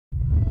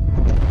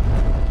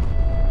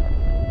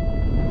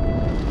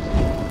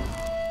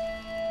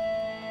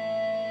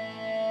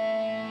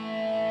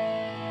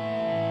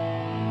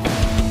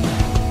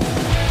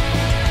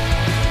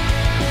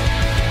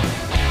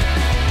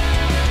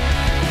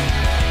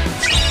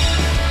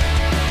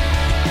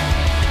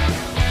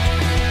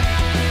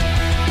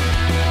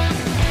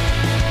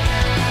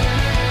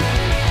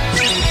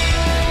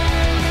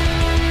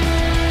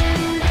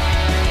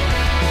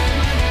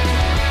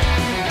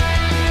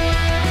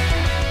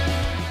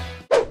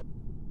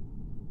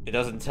It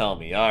doesn't tell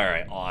me.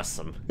 Alright,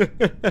 awesome.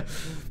 But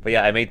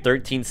yeah, I made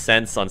 13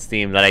 cents on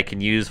Steam that I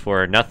can use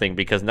for nothing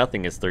because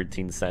nothing is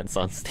 13 cents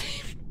on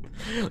Steam.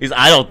 At least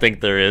I don't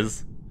think there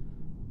is.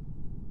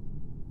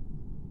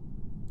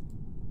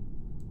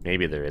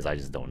 Maybe there is, I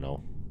just don't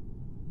know.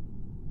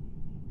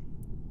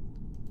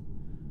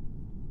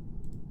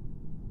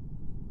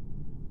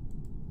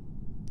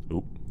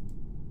 Oop.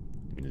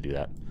 I'm gonna do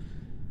that.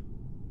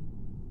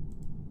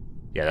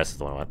 Yeah, that's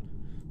the one I want.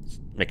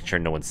 Just making sure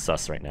no one's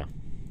sus right now.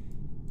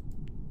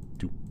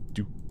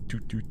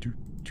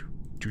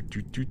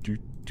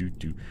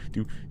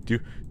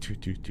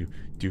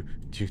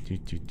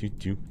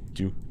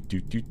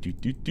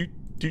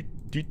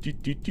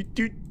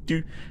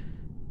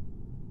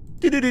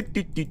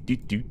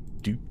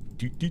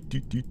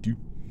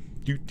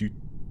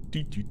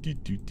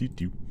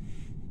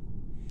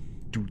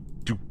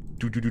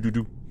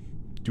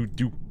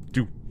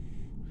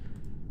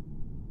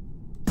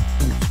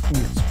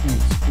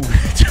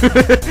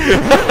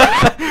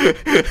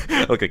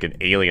 I look like an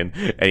alien.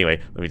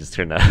 Anyway, let me just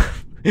turn that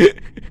off.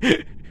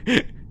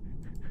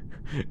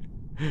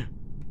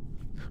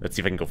 Let's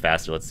see if I can go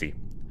faster. Let's see.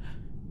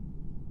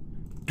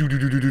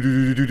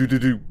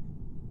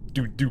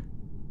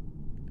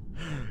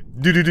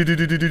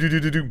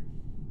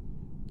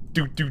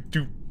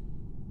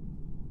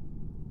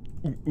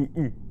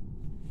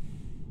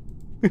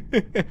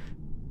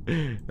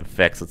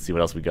 Effects. Let's see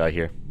what else we got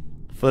here.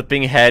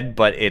 Flipping head,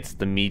 but it's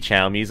the Me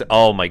Chow music.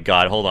 Oh my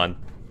god, hold on.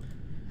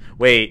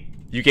 Wait,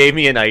 you gave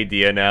me an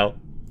idea now.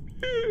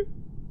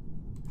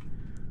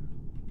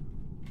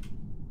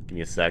 Give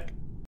me a sec.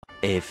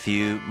 A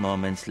few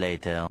moments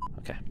later.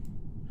 Okay.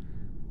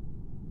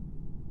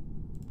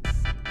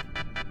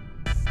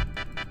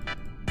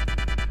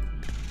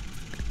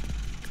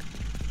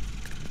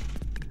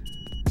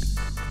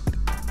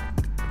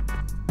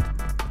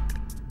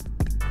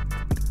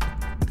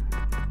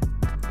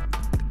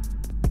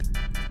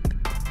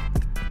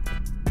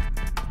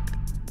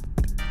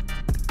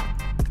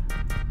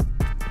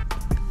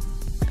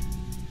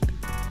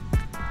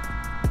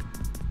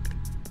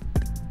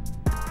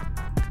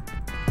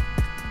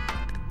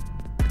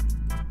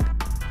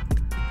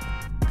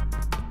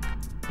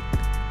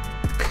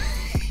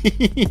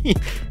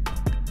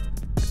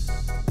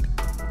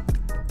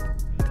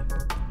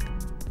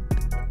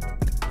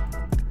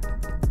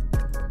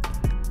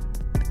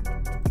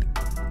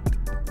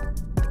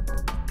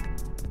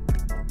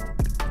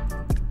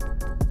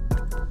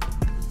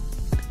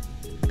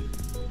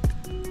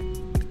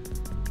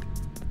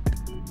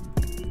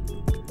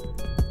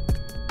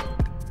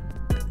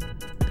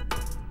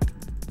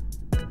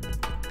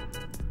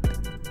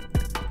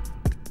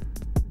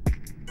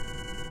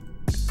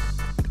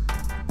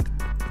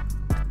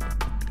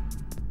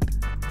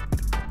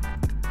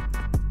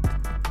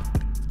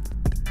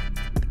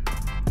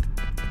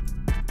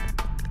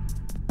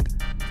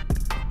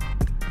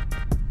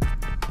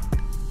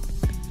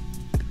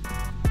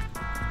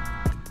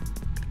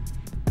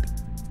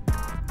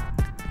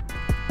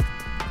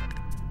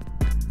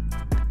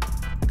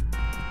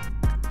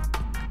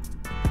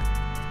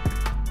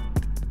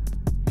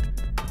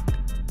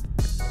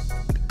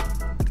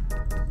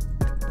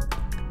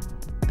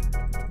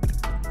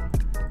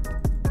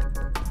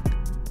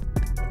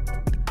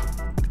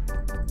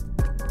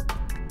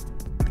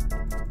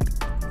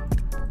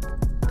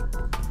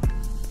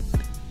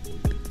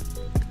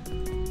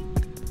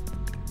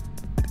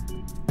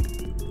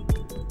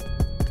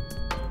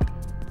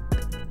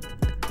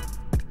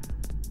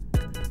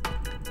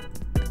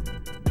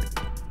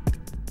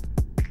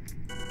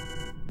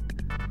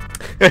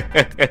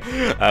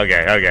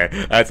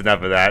 Okay, that's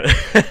enough of that.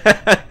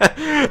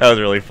 That was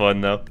really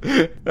fun though.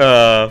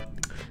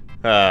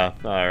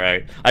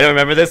 Alright. I don't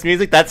remember this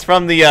music. That's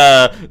from the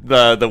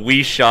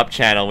Wii Shop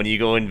channel. When you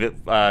go and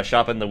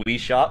shop in the Wii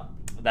Shop,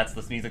 that's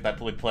the music that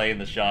would play in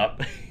the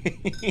shop.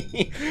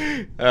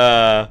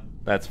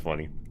 That's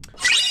funny.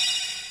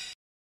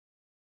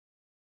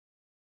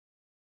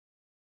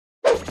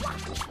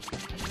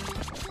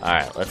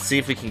 Alright, let's see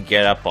if we can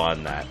get up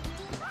on that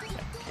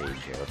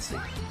cage here. Let's see.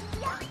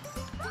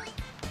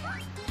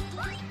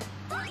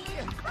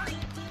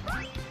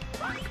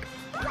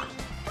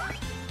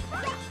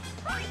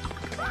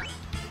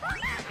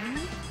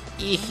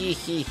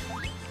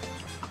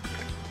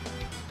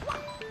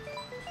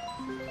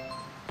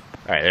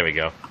 Alright, there we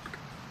go.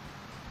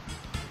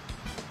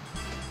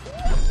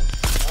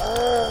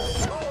 Oh!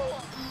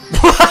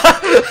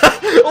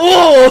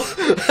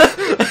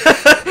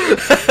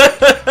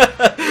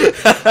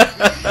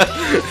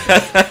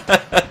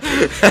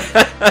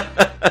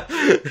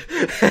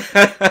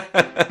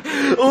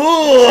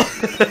 Ooh!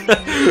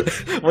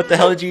 What the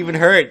hell did you even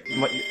hurt?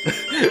 My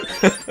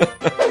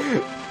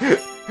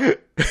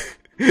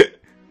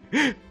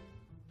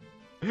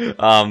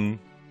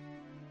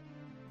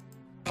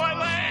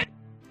leg!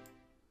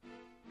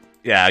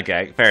 Yeah,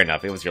 okay, fair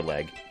enough. It was your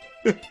leg.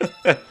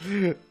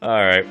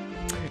 Alright.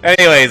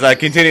 Anyways,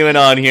 continuing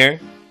on here.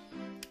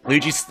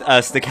 Luigi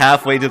stick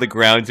halfway to the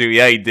ground too.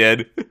 Yeah, he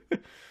did.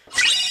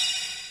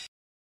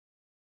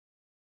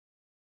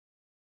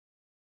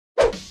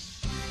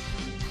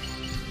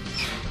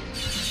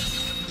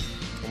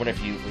 wonder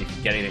if you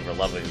get anything for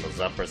leveling those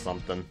up or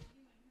something.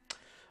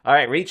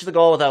 Alright, reach the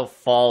goal without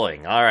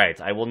falling. Alright,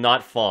 I will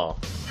not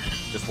fall.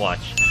 Just watch.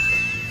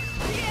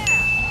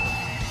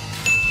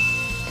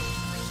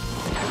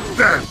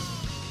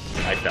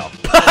 I fell.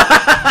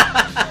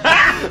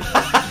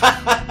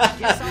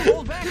 Guess I'll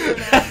hold back for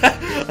now.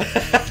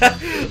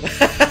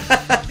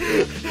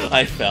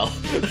 I fell.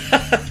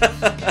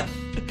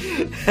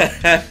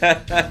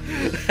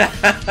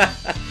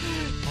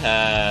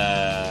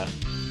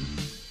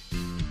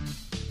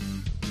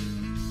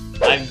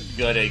 I'm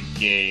good at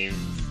games.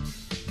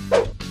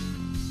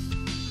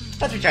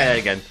 Let's retry that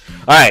again.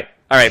 Alright,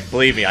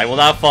 believe me, I will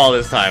not fall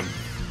this time.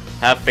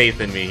 Have faith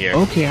in me here.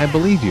 Okay, I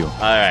believe you.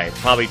 Alright,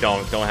 probably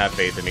don't have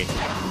faith in me.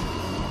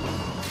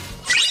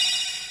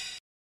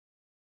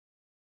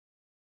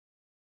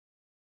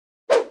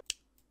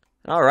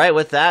 Alright,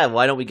 with that,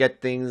 why don't we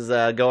get things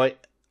going?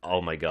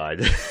 Oh my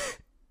god.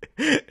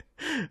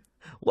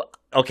 Well,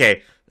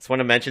 okay, just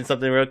want to mention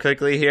something real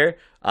quickly here.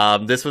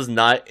 This was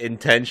not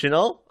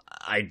intentional.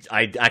 I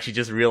actually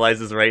just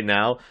realized this right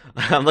now.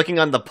 I'm looking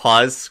on the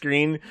pause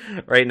screen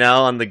right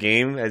now on the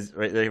game, as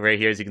right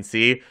here, as you can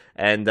see,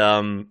 and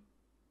all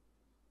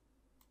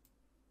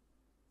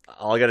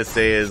I gotta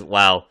say is,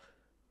 wow,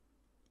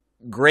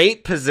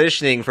 great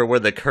positioning for where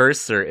the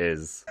cursor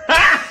is.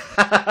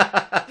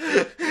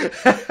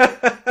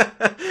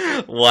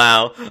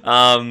 Wow.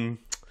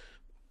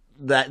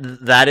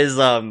 That is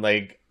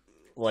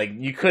like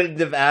you couldn't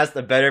have asked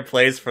a better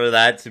place for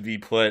that to be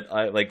put.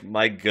 Like,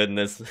 my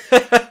goodness.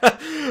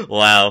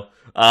 Wow.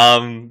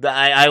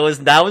 That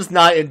was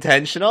not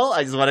intentional.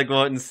 I just want to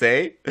go out and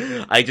say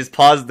I just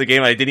paused the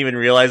game. I didn't even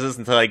realize this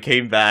until I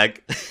came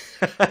back.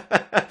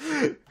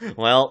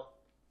 Well,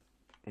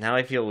 now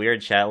I feel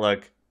weird, chat.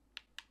 Look,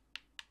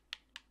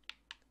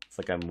 it's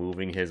like I'm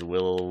moving his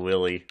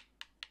willy.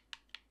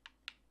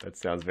 That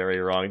sounds very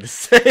wrong to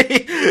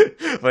say.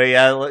 But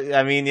yeah,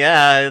 I mean,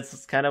 yeah,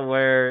 it's kind of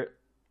where,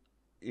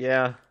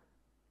 yeah.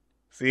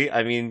 See,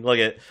 I mean, look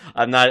at,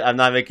 I'm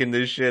not making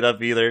this shit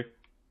up either.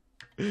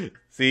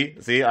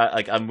 See,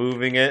 I'm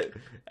moving it,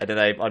 and then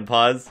I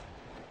unpause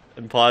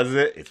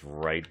it. It's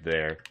right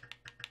there.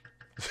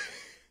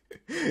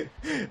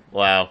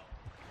 Wow,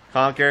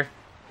 Conker,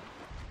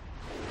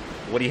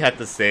 what do you have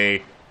to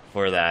say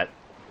for that?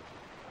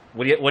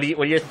 What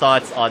are your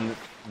thoughts on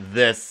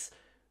this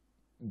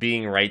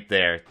being right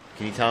there?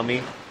 Can you tell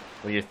me?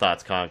 What are your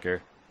thoughts,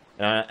 Conker?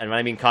 And when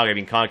I mean Conker, I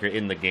mean Conker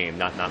in the game,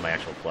 not my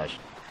actual flesh.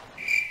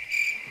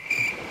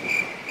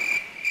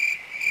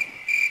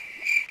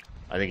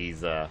 I think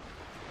he's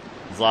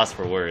lost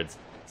for words.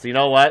 So you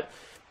know what?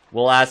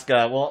 We'll ask.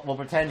 We'll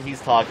pretend he's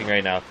talking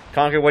right now.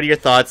 Conker, what are your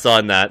thoughts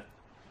on that?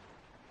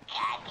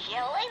 Catch you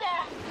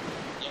later.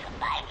 You can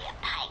buy me a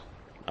pint.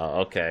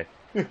 Oh, okay.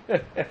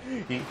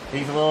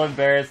 He's a little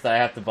embarrassed that I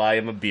have to buy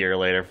him a beer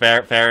later.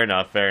 Fair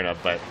enough.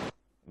 But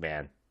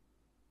man,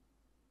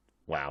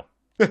 wow.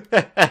 All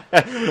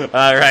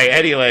right.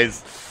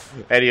 Anyways,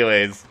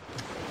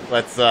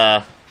 let's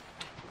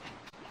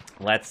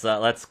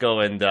go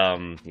and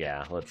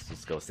yeah, let's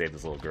just go save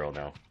this little girl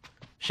now,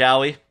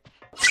 shall we?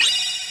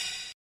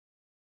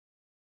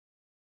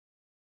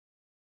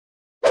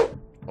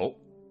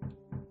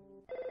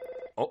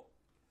 Oh,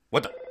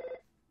 what the?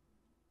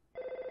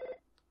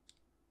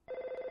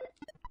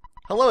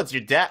 Hello, it's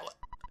your dad.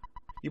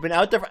 You've been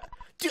out there for...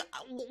 Dude,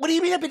 what do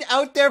you mean I've been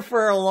out there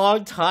for a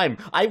long time?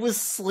 I was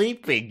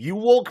sleeping. You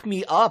woke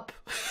me up.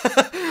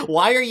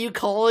 Why are you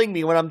calling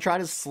me when I'm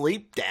trying to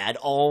sleep, Dad?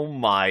 Oh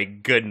my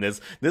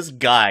goodness. This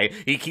guy,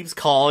 he keeps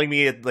calling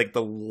me at like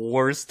the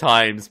worst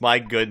times. My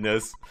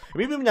goodness.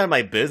 Maybe none of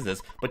my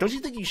business, but don't you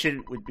think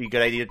would be a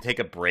good idea to take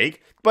a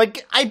break?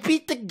 But I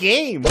beat the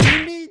game. What do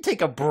you mean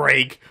take a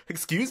break?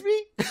 Excuse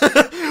me?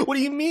 What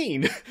do you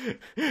mean?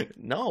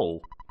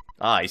 No.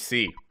 Ah, I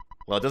see.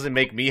 Well, it doesn't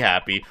make me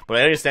happy, but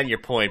I understand your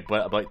point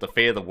about the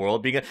fate of the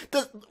world being...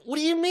 What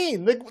do you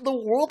mean? The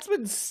world's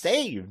been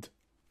saved.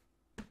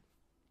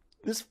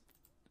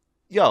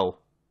 Yo.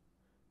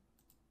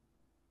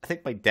 I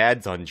think my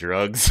dad's on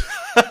drugs.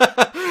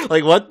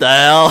 Like, what the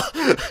hell?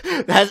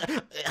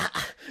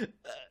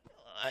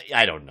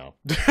 I don't know.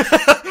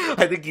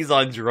 I think he's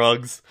on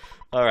drugs.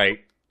 Alright.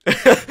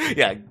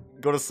 Yeah,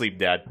 go to sleep,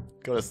 Dad.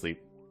 Go to sleep.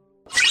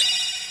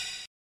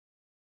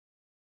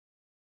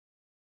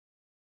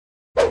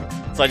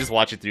 So I just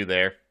watch it through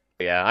there.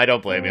 Yeah, I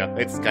don't blame you.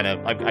 It's kind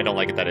of... I don't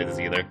like it that it is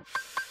either.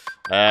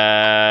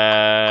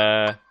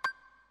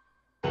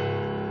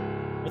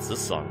 What's this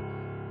song?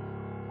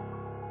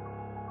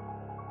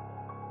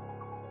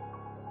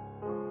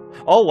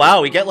 Oh,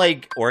 wow, we get,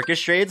 like,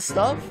 orchestrated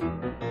stuff?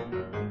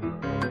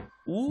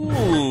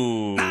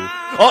 Ooh.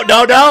 Oh,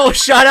 no!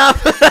 Shut up!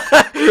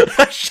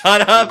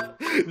 Shut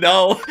up!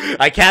 No,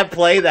 I can't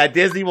play that.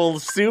 Disney will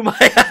sue my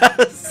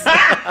ass.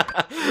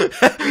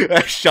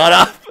 Shut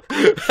up.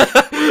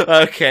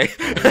 Okay.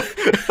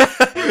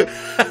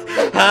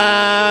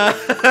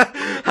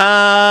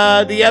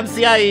 The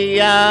MCI,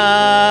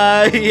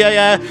 yeah.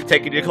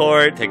 Taking you to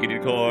court.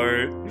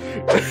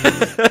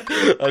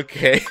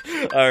 Okay.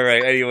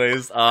 Alright,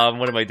 anyways,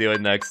 what am I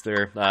doing next?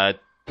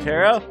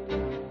 Terra?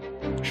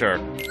 Sure.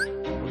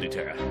 We'll do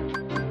Terra.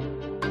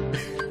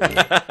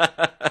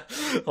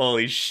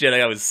 Holy shit,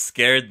 I was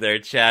scared there,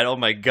 Chad. Oh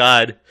my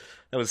god.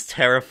 That was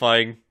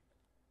terrifying.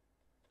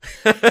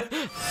 That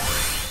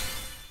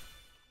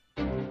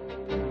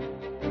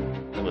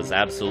was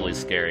absolutely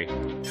scary.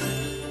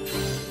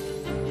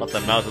 Thought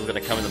the mouse was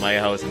gonna come into my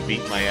house and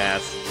beat my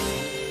ass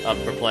up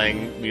for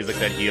playing music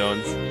that he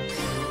owns.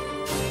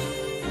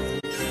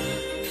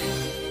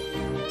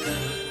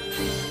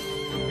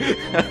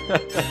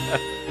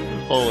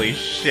 Holy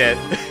shit.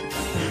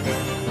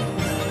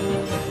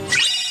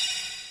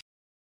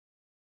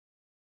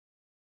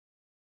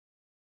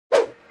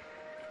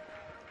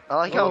 I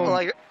like how,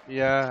 like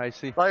Yeah, I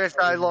see. I said,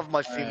 I love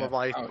my theme of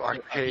my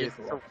arcade.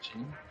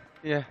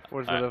 Yeah,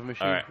 where's the love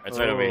machine? Alright, it's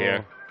right over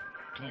here.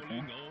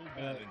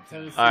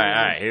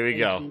 Alright, here we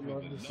go.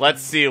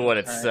 Let's see what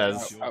it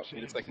says.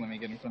 Wait a second, let me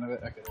get in front of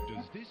it. Okay.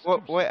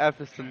 What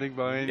app is standing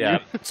behind Yeah,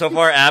 you? so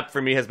far app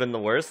for me has been the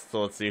worst,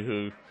 so let's see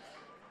who.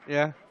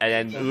 Yeah.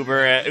 And then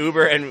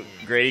Uber and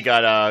Grady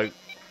got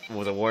what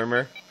was a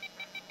warmer.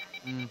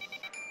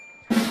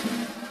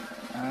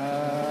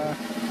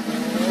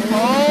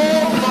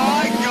 Oh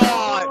my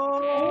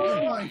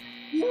god!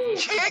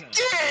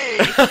 Kicky!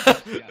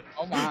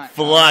 Oh my.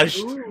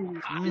 Flushed.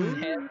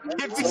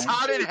 Kicky's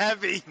hot and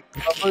heavy.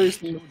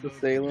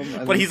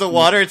 But he's a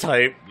water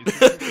type.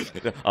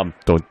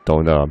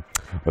 Don't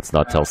let's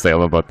not tell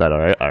Salem about that. All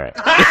right.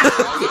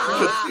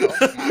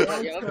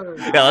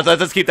 Yeah,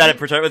 let's keep that in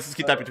personal. Let's just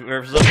keep that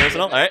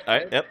personal. All right,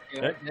 yep.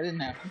 That didn't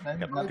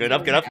happen. Good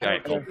enough. All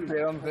right, cool. All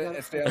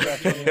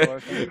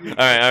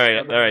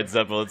right,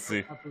 Zeppo. Let's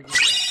see.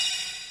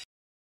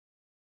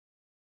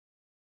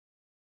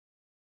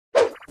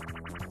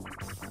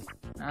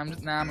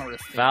 I'm a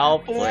risk. Foul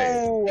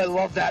play. Oh, I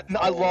love that.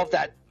 I love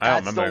that. I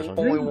don't That's remember the this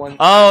only one. one.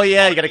 Oh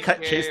yeah, you gotta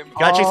chase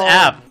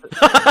app.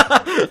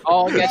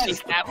 Oh, yeah,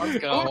 she's at. Let's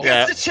go. Who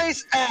Yeah. gets the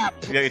chase app?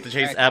 You gotta get the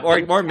chase app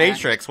or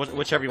Matrix,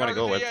 whichever you want to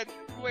go with.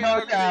 No,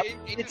 it's app.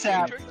 It's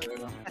app.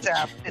 It's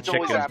app. It's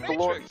always Chicken. app. The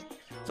Lord.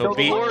 So No, the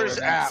B. lure is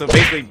app. So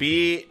basically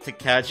B to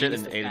catch it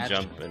and A to catch.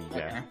 jump and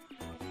yeah.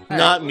 Okay.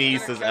 Not me,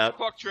 says app.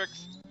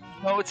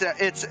 No, it's a,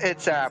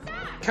 it's app.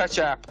 Catch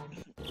app.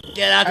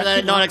 Get after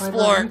that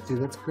non-explore.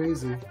 That's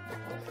crazy.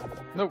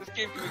 This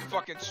game can be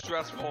fucking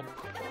stressful.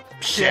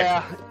 Shit.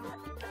 Yeah.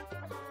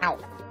 Ow.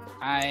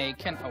 I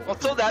can.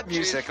 Also that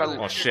music.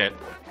 Oh shit.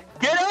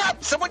 Get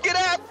up! Someone get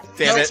up!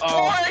 Damn No it.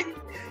 exploring!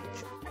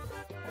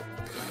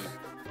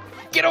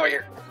 Get over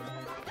here.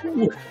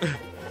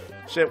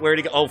 Shit, where'd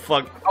he go? Oh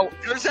fuck. Oh,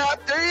 There's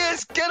app. There he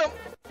is. Get him.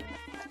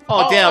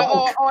 Oh damn.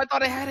 Oh, I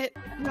thought I had it.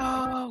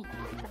 No.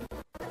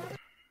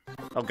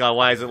 Oh god,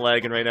 why is it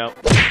lagging right now?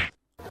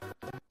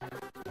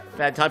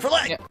 Bad time for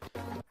lag. Yeah.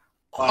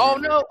 Oh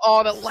no!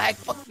 Oh, the lag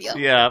fucked me up.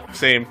 Yeah,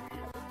 same.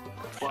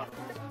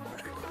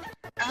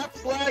 App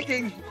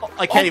flagging. Oh,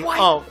 I can't even. why?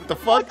 Oh, what the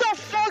fuck? What the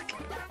fuck?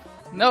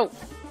 No!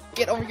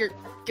 Get over here!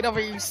 Get over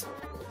here!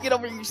 Get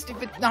over here, you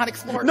stupid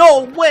non-explorer!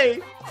 No way!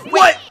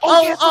 What?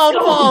 Oh, yes,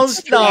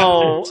 almost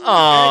no.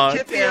 Oh,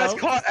 Kippy has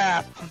caught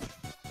app.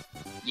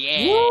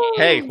 Yeah!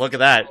 hey, look at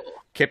that.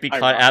 Kippy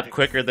caught app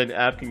quicker than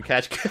app can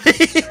catch Kippy.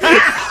 Quote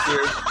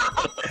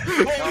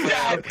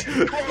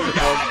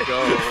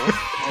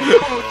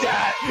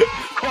that!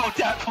 Quote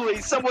that,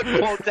 please! Someone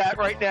quote that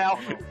right now!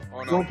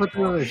 Oh, no. Don't put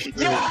the other shit.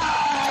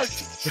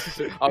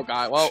 Yes! Oh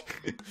god, well...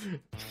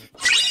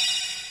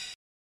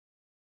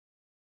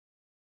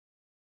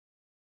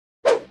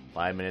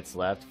 5 minutes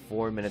left,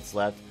 4 minutes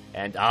left,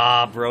 and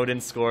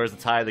Broden scores to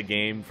tie the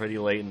game pretty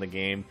late in the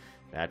game.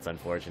 That's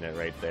unfortunate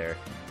right there.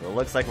 So it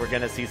looks like we're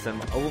gonna see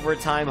some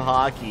overtime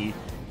hockey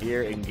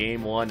here in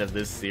game 1 of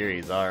this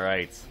series.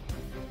 Alright.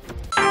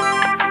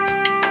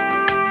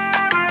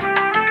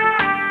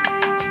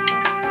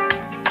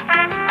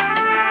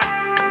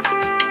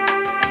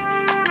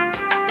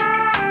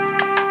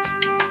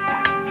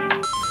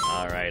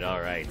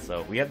 Alright,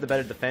 so we have the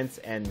better defense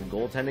and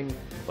goaltending,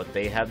 but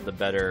they have the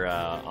better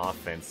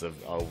offensive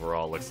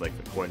overall, looks like,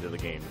 according to the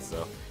game.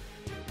 So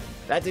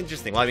that's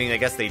interesting. Well, I mean, I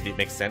guess they do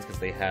make sense because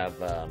they have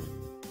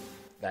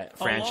that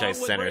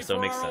franchise center, so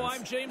it makes sense.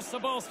 I'm James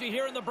Cebulski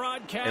here in the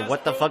broadcast. And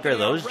what the fuck are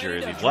those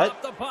Ready to jerseys? drop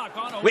What? the puck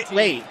on Wait.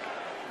 OT.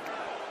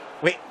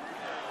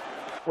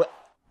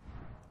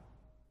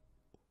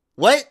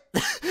 What?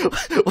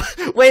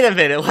 Wait a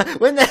minute.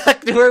 When the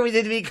heck were we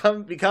did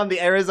become the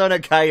Arizona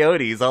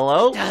Coyotes?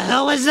 Hello? The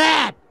hell was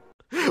that?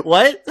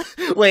 What?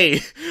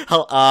 Wait.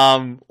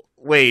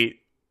 Wait.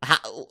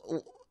 How?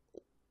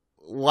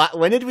 What?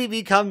 When did we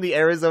become the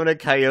Arizona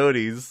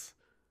Coyotes?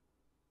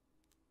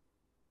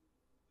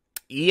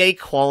 EA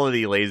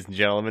quality, ladies and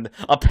gentlemen.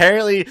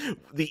 Apparently,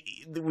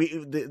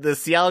 the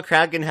Seattle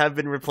Kraken have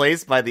been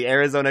replaced by the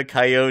Arizona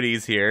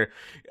Coyotes here.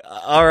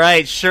 All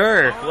right,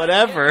 sure,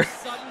 whatever.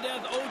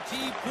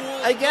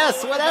 I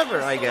guess, whatever.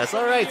 I guess.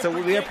 All right, so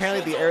we are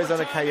apparently the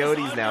Arizona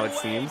Coyotes now. It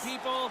seems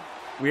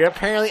we are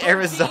apparently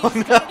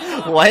Arizona.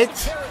 What?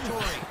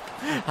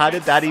 How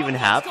did that even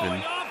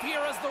happen?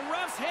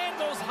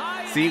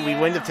 See, we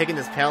wouldn't have taken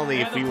this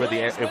penalty if we were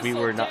the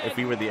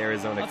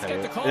Arizona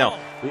Coyotes. No,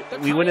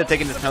 we wouldn't have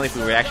taken this penalty if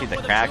we were actually the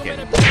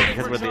Kraken.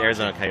 Because we're the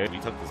Arizona Coyotes, we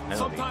took this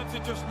penalty.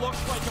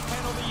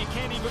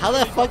 How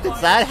the fuck did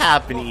that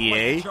happen,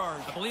 EA?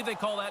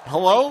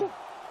 Hello?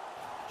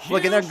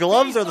 Look, and their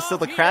gloves are still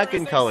the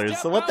Kraken colors.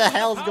 So what the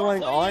hell is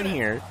going on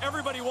here?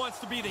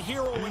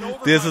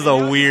 This is a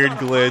weird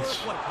glitch.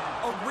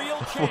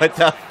 What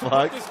the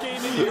fuck?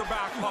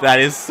 That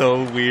is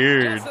so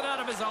weird.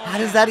 How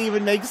does that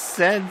even make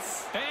sense?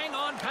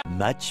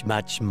 Much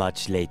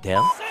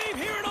later. Save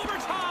here in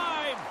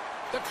overtime.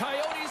 The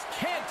Coyotes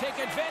can't take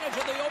advantage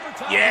of the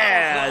overtime.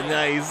 Yeah,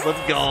 nice. Let's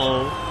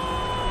go.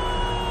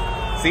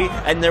 See,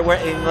 and they're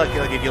wearing. Look,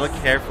 if you look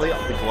carefully,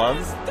 the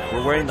gloves.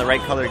 We're wearing the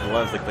right color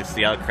gloves, like the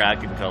Seattle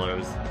Kraken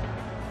colors.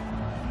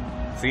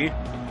 See?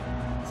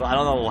 So I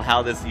don't know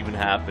how this even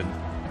happened.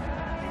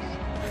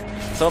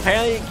 So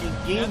apparently,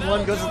 game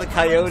 1 goes to the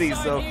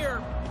Coyotes. So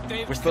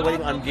we're still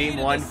waiting on game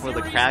 1 for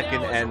the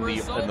Kraken and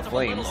the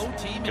Flames,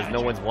 because no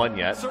one's won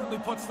yet.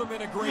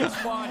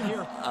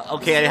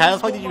 Okay, how the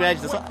fuck did you manage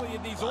this?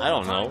 I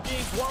don't know.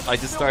 I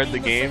just started the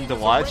game to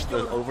watch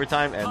the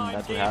overtime, and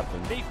that's what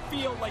happened.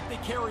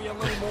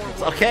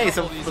 Okay,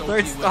 so the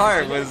third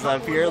star was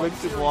Pierre-Luc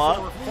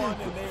Dubois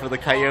for the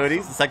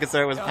Coyotes. The second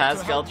star was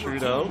Pascal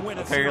Trudeau,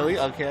 apparently.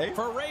 Okay.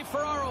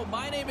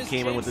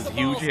 Came in with this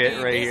huge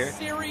hit right here.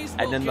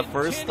 And then the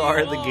first star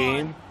of the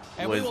game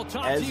was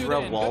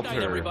Ezra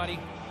Walter.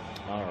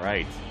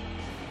 Alright.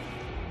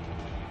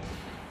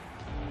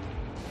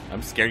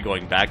 I'm scared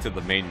going back to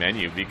the main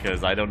menu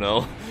because I don't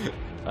know.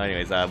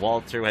 Anyways,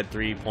 Walter had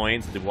 3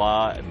 points,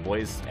 Dubois and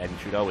Boyce and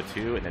Trudeau with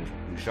 2, and then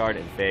Bouchard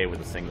and Fay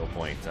with a single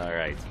point.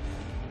 Alright.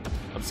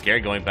 I'm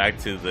scared going back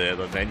to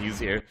the menus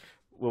here.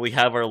 Will we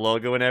have our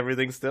logo and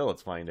everything still?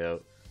 Let's find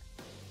out.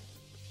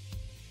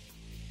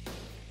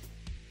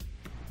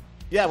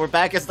 Yeah, we're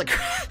back as the...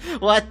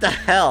 What the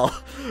hell?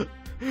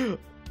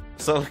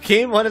 So,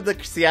 game 1 of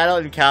the Seattle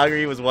and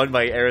Calgary was won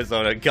by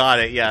Arizona. Got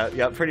it,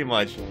 yeah, pretty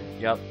much.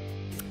 Yep.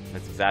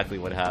 That's exactly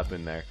what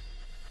happened there.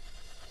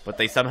 But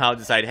they somehow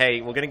decide,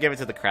 hey, we're gonna give it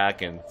to the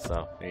Kraken.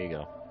 So, there you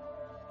go.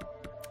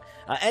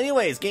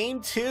 Anyways,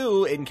 game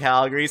 2 in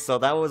Calgary, so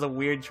that was a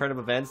weird turn of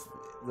events.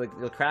 The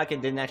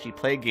Kraken didn't actually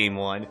play game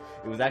 1. It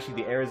was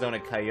actually the Arizona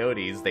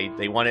Coyotes.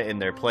 They won it in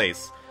their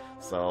place.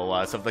 So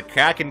if the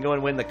Kraken go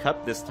and win the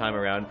cup this time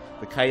around,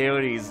 the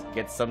Coyotes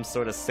get some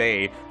sort of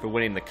say for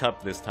winning the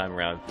cup this time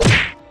around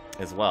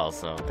as well.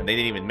 So, and they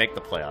didn't even make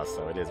the playoffs,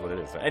 so it is what it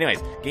is. So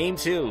anyways, game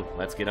 2,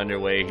 let's get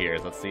underway here.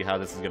 Let's see how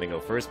this is going to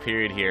go. First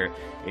period here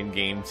in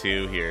game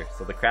 2 here.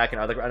 So the Kraken,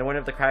 I wonder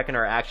if the Kraken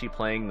are actually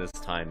playing this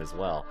time as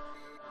well.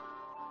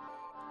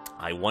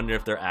 I wonder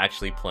if they're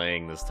actually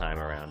playing this time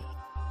around.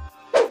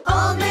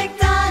 Old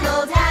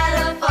MacDonald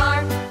had a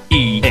farm.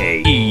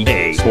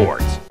 EA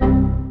Sports.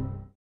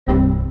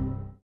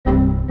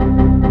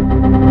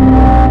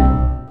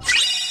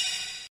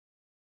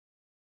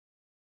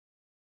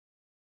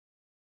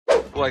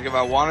 Like if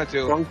I wanted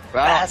to,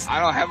 but I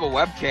don't have a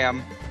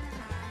webcam,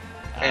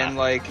 and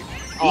like,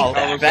 oh,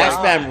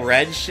 Backspam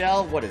Red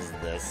Shell. What is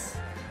this?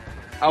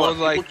 I was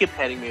like, people keep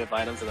petting me with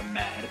items and I'm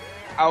mad.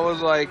 I was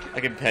like,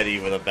 I can petty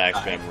you with a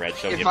Backspam Red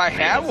Shell. If I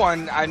had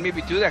one, I'd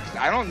maybe do that because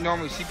I don't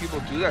normally see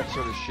people do that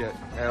sort of shit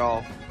at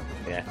all.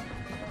 Yeah.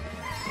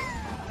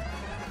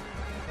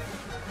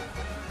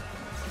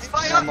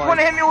 Anybody else want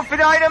to hit me with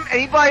an item?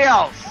 Anybody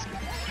else?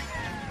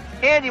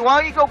 Andy, why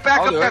don't you go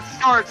back up that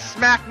star and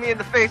smack me in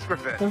the face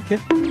with it? Okay.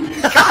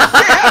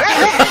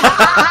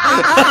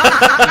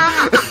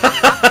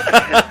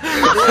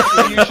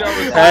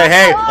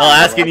 Hey, I'll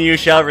ask and you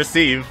shall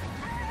receive.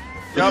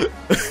 Yep.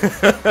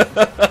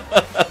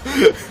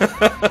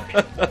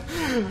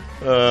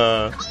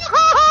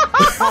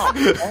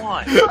 Come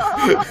on.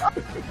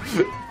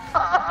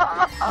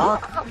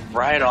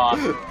 Right off.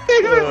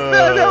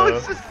 That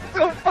was just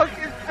so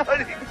fucking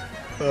funny.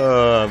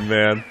 Oh,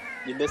 man.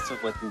 You missed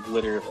it with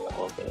literally a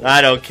little bit.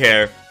 I don't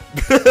care.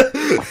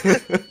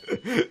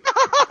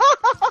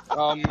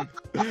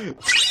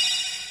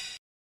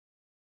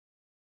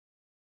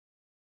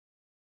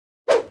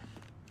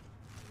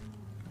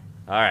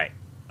 Alright.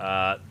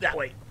 That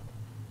way.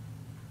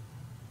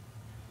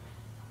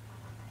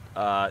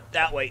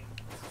 That way.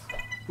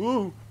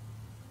 Woo.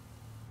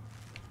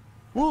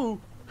 Woo.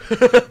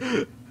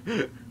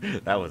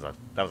 that was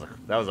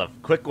a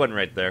quick one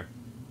right there.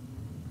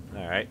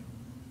 Alright.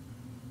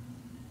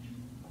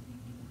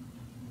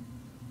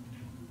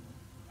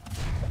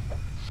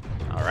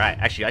 Alright,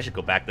 actually I should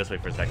go back this way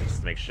for a second just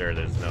to make sure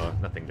there's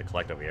nothing to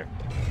collect over here.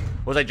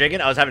 What was I drinking?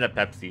 I was having a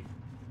Pepsi.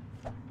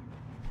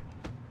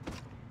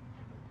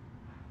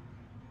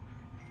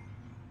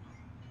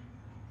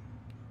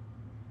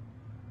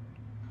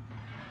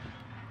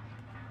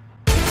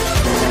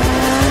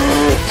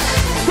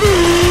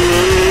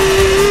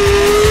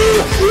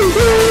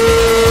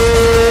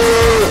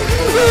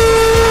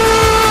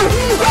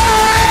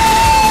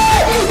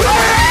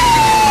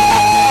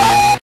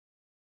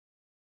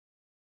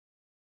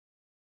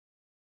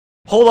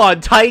 Hold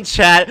on tight,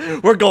 chat.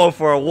 We're going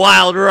for a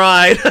wild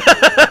ride.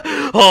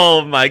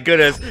 Oh my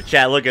goodness,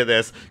 chat! Look at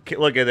this!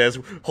 Look at this!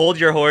 Hold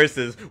your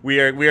horses. We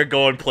are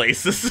going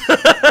places.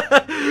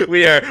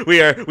 we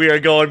are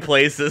going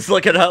places.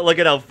 Look at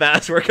how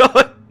fast we're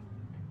going.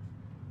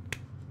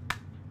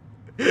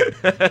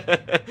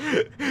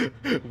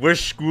 We're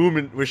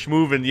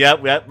schmoving.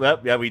 Yep.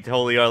 We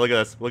totally are. Look at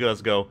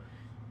us go.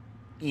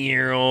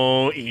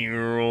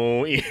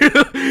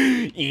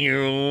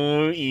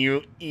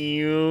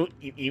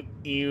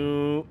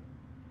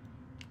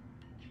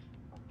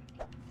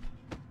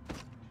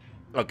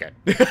 Okay.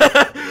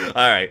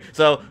 Alright,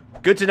 so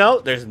good to know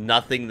there's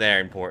nothing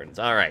there important.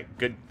 Alright,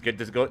 good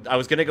to go. I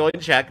was gonna go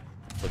and check,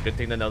 but good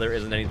thing to know there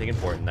isn't anything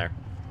important there.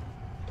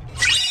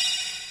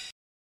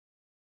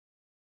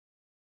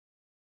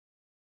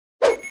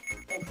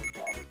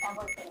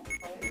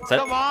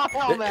 Come on,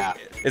 Helmet!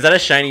 Is that a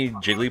shiny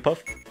Jigglypuff?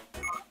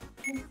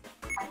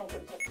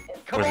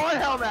 Come on,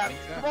 Helmet!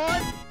 Come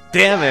on!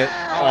 Damn it!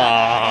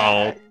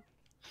 Oh,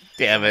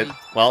 damn it!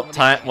 Well,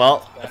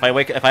 if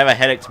I have a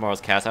headache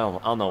tomorrow's cast, I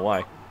don't know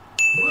why.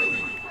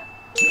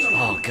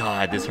 Oh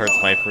god, this hurts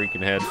my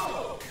freaking head.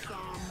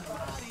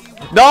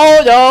 No!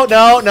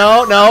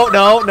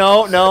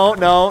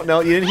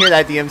 You didn't hear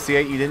that,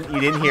 DMCA. You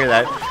didn't hear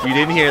that. You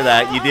didn't hear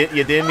that. You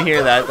didn't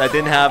hear that. That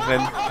didn't happen.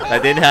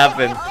 That didn't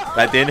happen.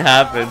 That didn't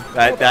happen.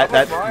 That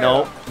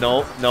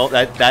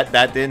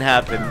didn't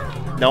happen.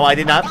 No, I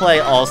did not play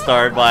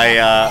All-Star by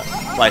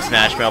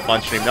Smash Mouth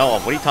on stream. No,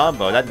 what are you talking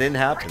about? That didn't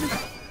happen.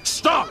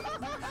 Stop!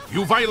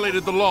 You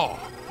violated the law.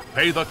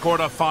 Pay the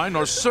court a fine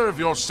or serve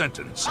your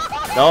sentence.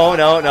 No.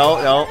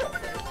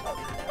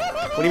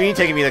 What do you mean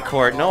taking me to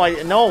court? No,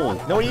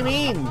 what do you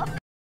mean?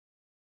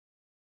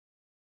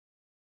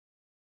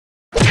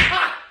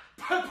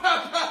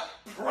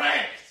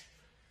 Pranked!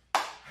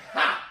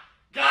 Ha!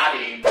 Got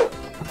him!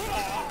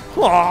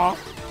 Aww.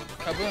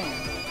 Kaboom.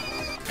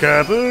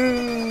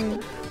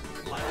 Kaboom!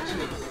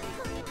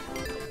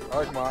 I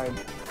like mine.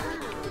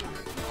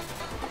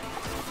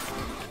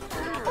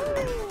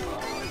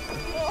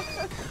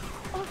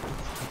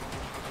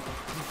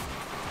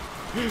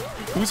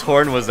 Whose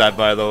horn was that,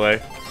 by the way?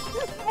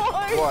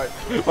 What?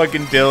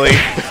 Fucking Billy.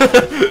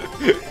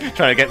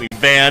 Trying to get me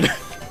banned.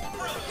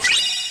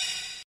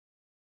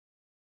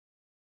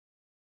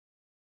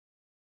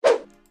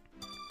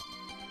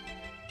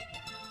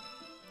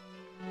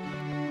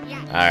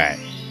 Alright.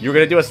 You were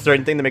gonna do a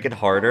certain thing to make it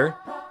harder?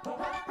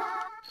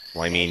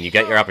 Well, I mean, you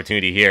get your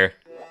opportunity here.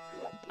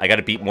 I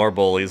gotta beat more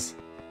bullies.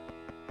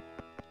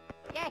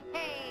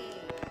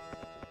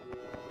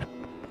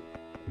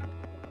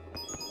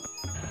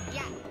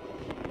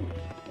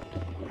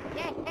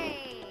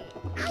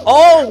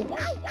 Oh!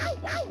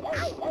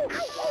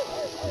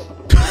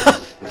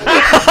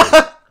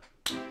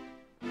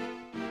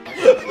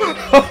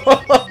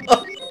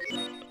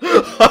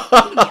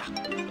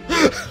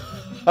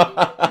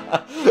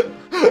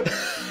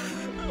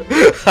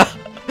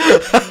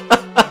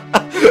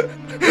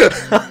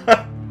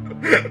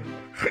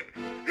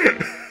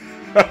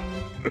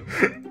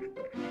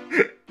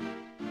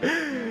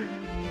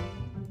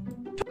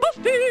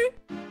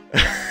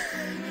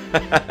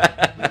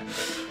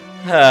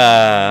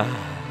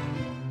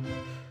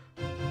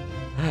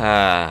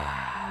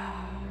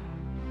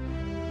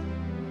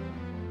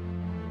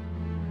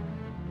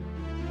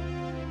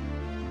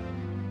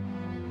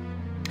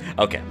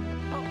 Okay.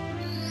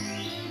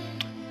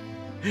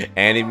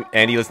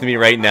 Andy, listen to me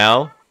right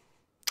now.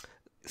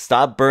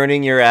 Stop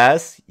burning your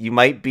ass. You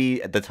might be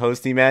the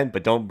toasty man,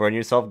 but don't burn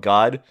yourself,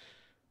 God.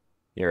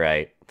 You're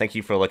right. Thank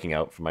you for looking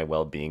out for my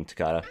well-being,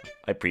 Takata.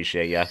 I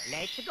appreciate ya.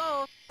 Let's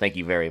go. Thank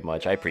you very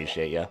much. I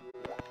appreciate ya.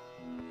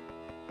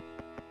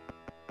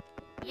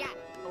 Yeah.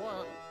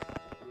 Well.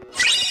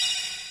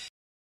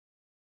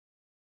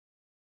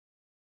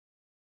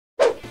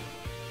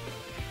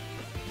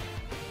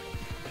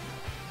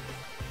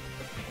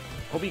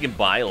 Hope you can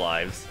buy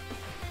lives.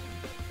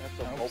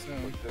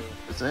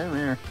 Same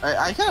here.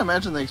 I can't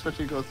imagine they expect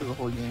you to go through the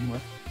whole game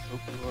with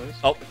Sophie Voice.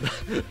 Oh.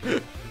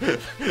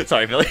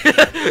 Sorry, Billy.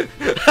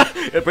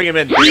 Bring him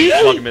in. Walk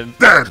him in.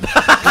 Dead!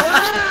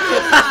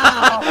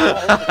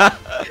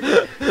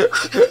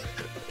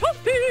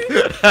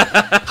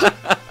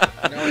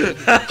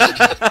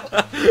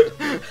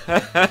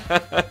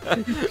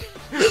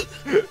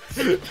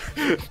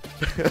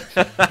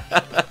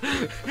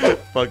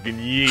 Fucking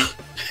yeet.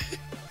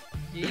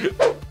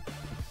 Yeet.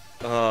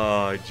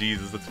 Oh,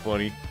 Jesus, that's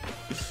funny.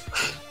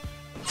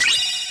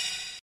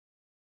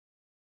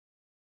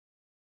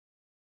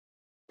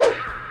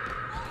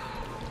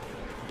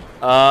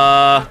 But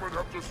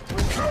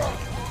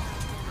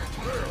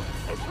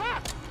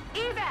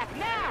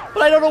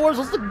I don't know where I'm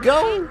supposed to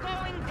go.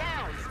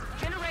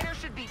 Generator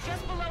should be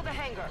just below the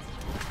hangar.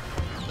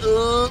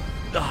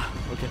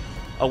 Okay.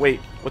 Oh wait,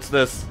 what's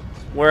this?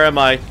 Where am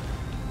I?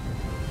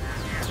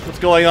 What's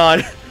going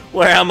on?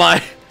 Where am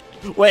I?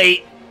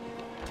 Wait.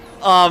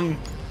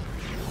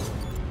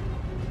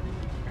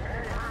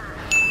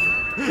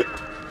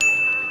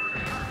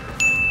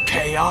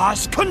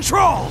 Chaos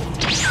control!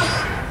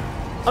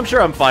 I'm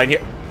sure I'm fine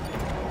here.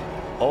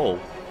 Oh.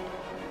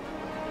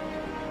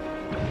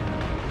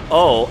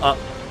 Oh,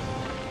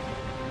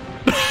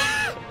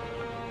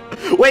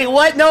 wait,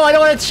 what? No, I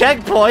don't want a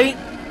checkpoint!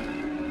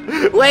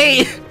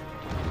 Wait!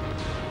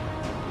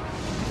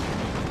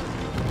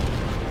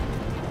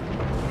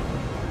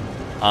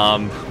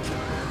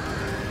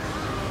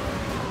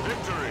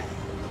 Victory.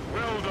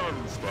 Well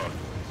done, Spartan.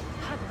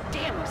 Hot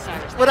damn,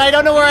 Osiris. But I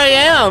don't know where I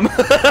am!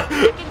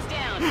 Seconds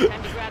down.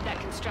 Time to grab that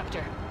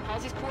constructor.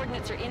 Halsey's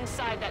coordinates are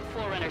inside that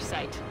Forerunner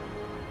site.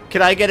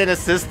 Can I get an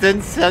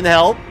assistance and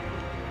help?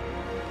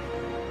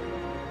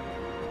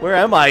 Where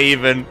am I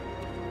even?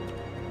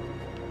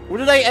 Where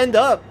did I end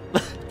up?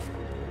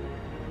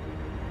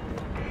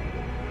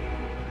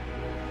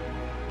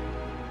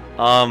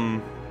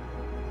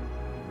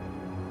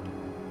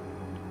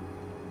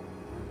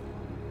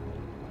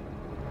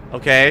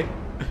 Okay.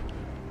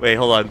 Wait,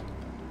 hold on.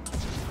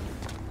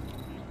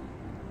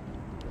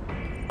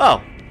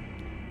 Oh.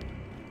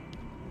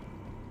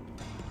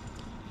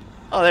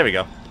 Oh, there we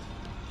go.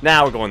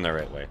 Now we're going the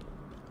right way.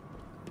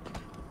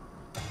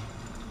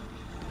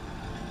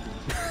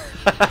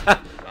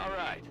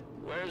 Alright,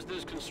 where's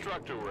this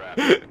constructor we're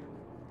after?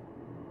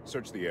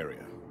 Search the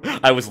area.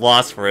 I was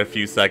lost for a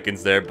few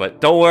seconds there,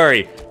 but don't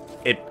worry.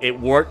 It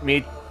worked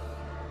me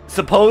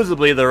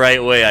supposedly the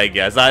right way, I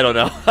guess. I don't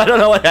know. I don't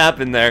know what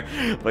happened there.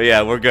 But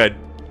yeah, we're good.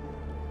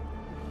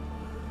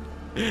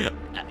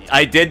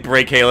 I did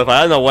break Caliph.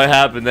 I don't know what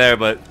happened there,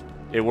 but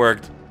it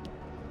worked.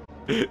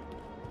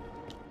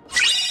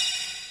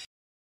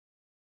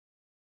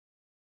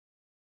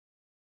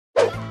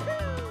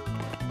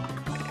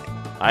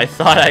 I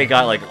thought I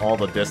got like all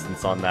the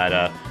distance on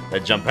that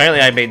that jump. Apparently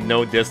I made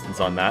no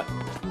distance on that.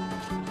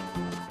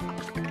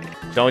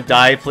 Don't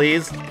die,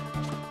 please.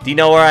 Do you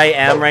know where I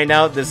am right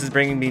now? This is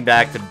bringing me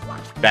back to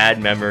bad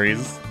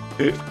memories.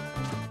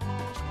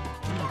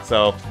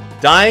 So,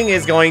 dying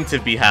is going to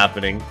be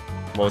happening,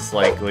 most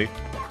likely.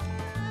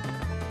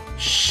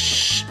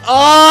 Shh!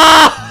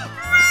 Ah!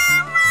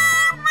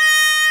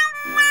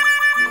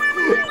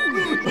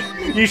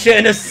 You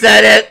shouldn't have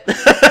said it!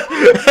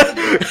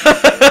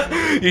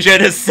 You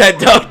should have said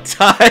don't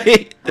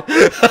die!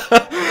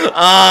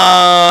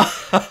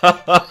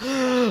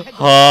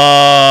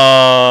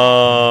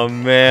 Oh,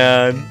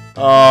 man.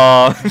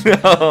 Oh,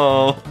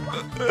 no.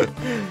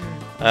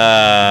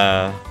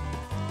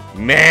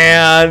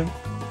 Man.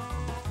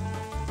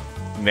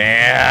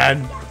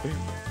 Man.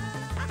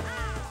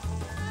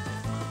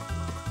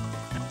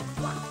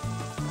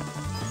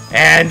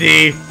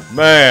 Andy,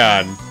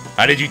 man.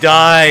 How did you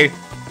die?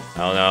 I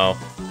don't know.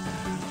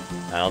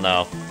 I don't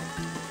know.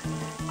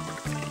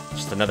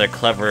 Just another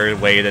clever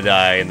way to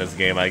die in this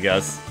game, I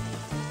guess.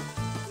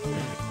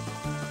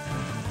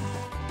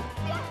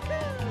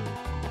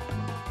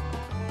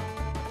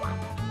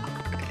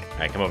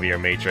 Alright, come over here,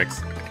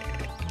 Matrix.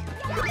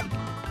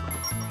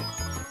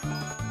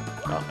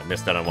 Oh, I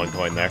missed out on one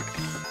coin there.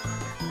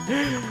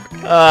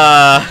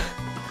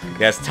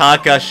 Yes,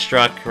 Taka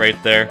struck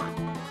right there.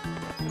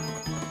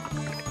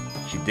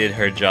 She did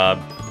her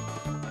job.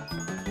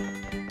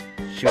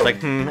 She was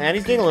like,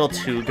 Andy's getting a little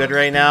too good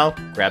right now.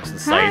 Grabs the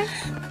scythe.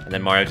 And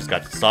then Mario just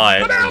saw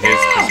it from his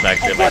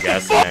perspective, I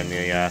guess, and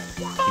he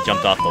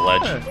jumped off the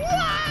ledge.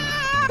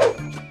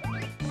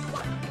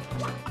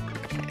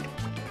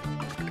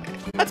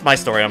 That's my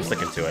story, I'm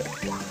sticking to it.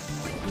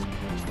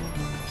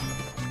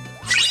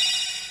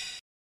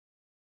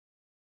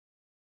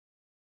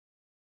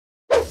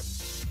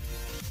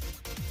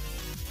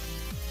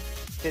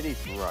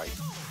 Kitty's right.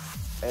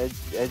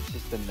 Ed's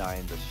just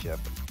denying the ship.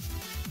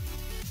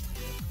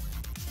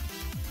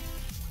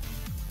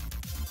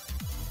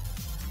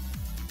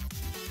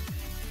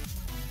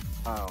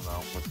 I don't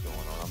know what's going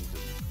on, I'm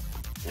just...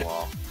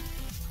 Wow.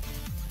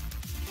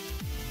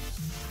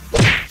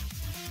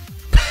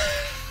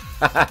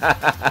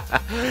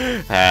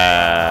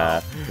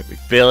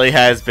 Billy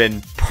has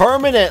been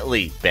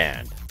permanently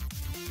banned.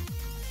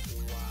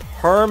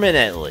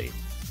 Permanently.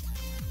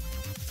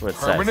 That's what it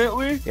says.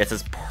 Permanently? Yeah, it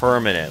says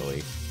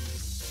permanently.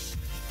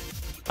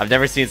 I've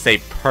never seen it say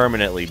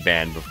permanently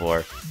banned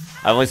before.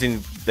 I've only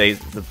seen the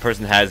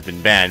person has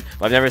been banned,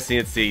 but I've never seen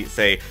it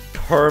say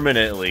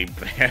permanently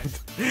banned.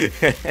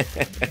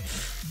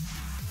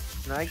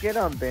 Can I get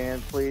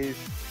unbanned, please?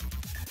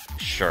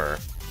 Sure.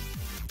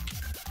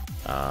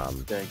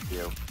 Thank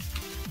you.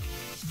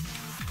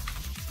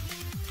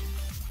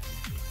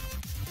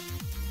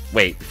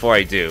 Wait, before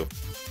I do,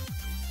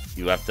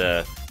 you have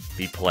to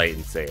be polite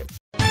and say it.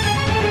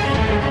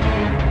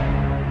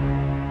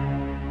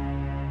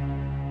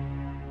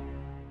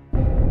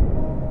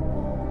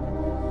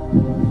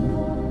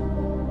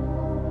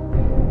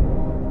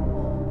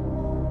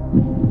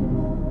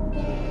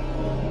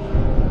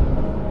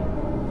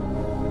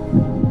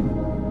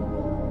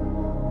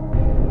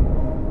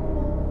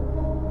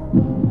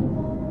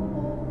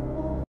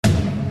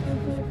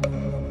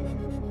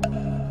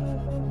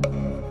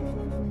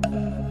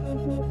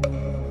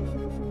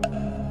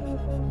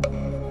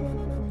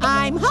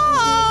 I'm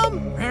home!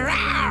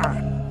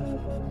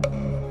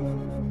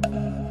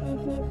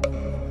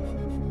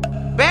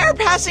 Bear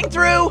passing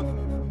through!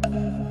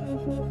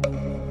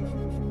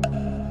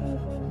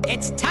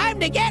 It's time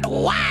to get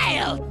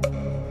wild!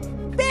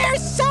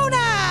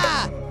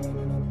 Persona!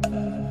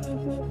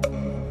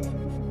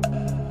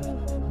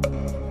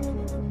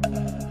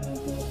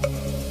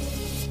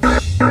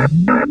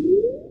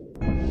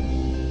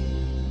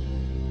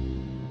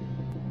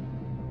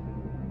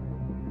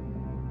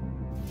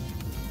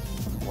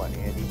 What,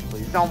 Andy,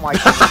 please? Oh my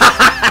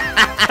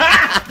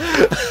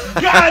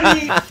Got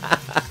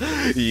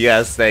it!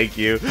 Yes, thank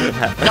you.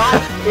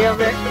 God damn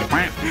it.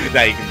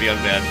 Now you can be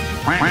unbanned.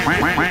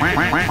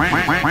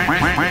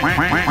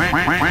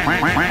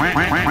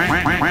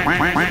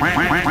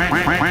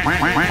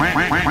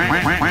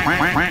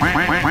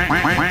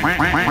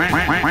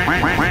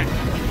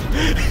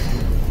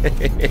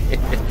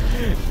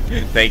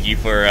 Thank you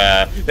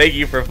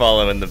for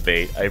following the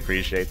bait. I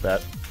appreciate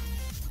that.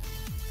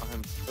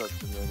 I'm such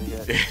an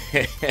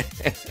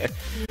idiot.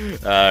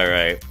 All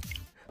right.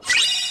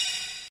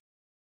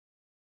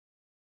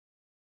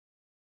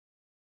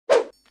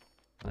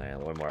 Alright,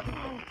 one more.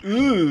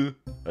 Ooh.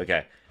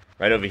 Okay,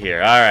 right over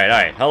here. All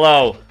right.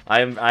 Hello,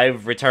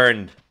 I've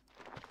returned.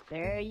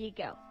 There you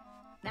go.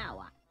 Now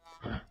what?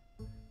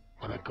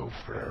 Wanna go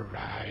for a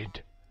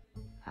ride?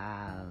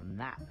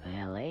 Not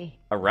really.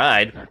 A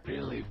ride? Not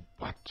really.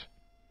 What?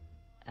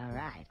 A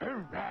ride. A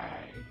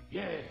ride.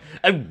 Yeah.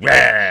 A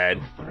ride.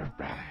 Go for a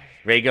ride.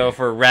 Ready to go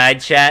for a ride,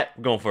 chat?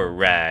 We're going for a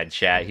ride,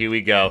 chat. Here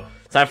we go.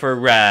 Time for a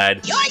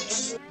ride.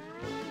 Yoinks!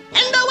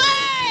 And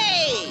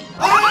away!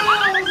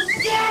 Oh,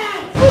 yeah!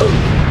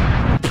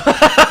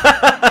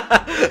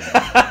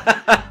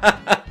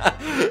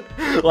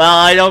 Well,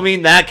 I don't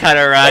mean that kind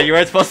of ride. You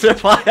weren't supposed to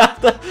fly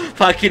off the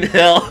fucking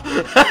hill.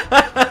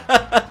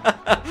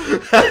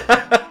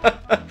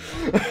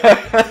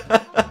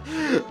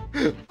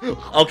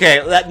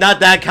 Okay, not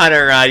that kind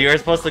of ride. You were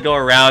supposed to go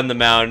around the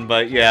mountain,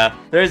 but yeah.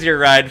 There's your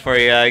ride for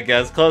you, I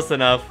guess. Close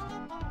enough.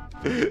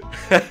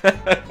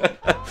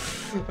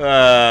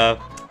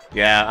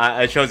 Yeah,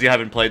 it shows you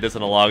haven't played this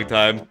in a long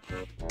time.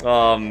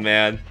 Oh,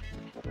 man.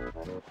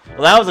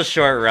 Well, that was a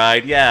short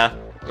ride. Yeah,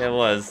 it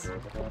was.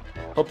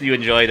 Hope you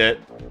enjoyed it.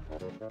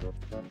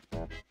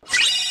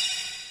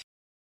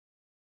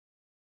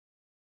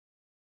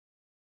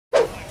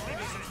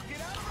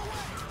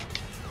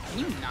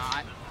 You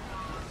not.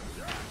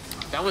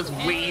 That was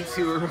way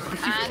too early.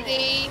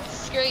 Andy,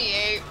 screw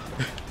you.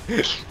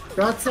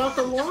 That's not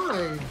the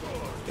line.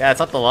 Yeah, it's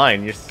not the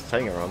line. You're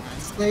saying it wrong.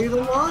 Say the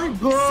line,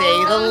 bro.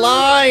 Say the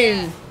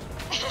line.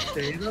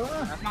 Say the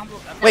line.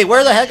 Wait,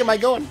 where the heck am I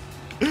going?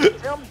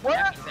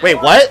 Wait,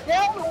 what?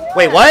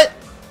 Wait, what?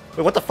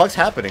 Wait, what the fuck's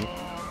happening?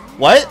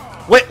 What?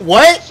 Wait,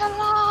 what?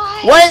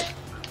 What?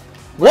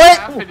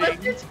 What?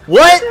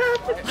 What?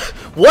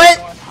 What?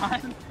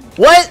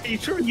 What? You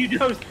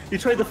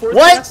tried the fourth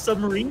What?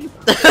 submarine?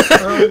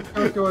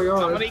 What's going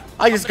on?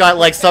 I just got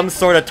like some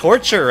sort of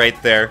torture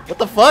right there. What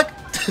the fuck?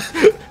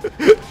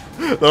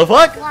 The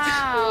fuck?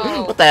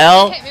 Wow. What the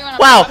hell? Hit me when I'm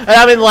Wow, up. and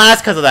I'm in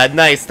last because of that.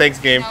 Nice, thanks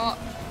game. No.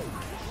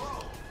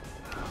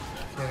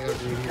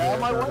 Out of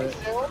my way,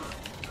 Phil.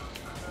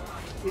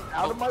 Get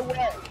out of my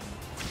way.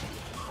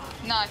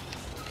 No.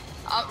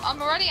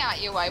 I'm already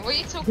out your way. What are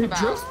you talking You're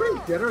about? just pretty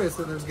generous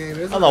in this game,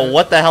 isn't I don't know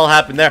what the hell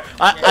happened there.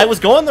 I was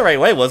going the right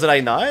way, wasn't I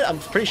not? I'm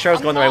pretty sure I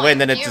was going the right way,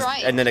 and then it You're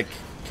right. and then it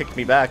kicked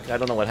me back. I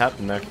don't know what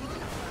happened there.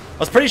 I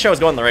was pretty sure I was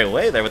going the right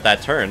way there with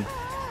that turn.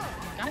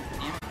 God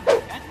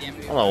damn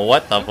it. I don't know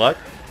what the fuck.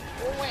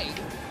 Oh, wait.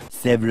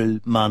 Several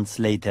months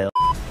later.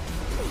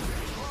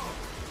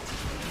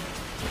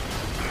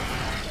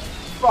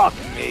 Fuck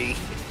me.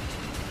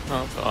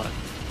 Oh god.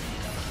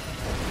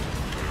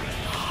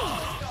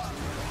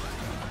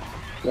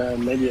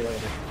 Maybe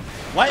later.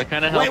 What?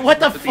 kinda Wait, helped what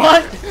the with the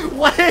fuck?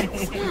 What?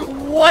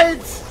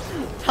 What?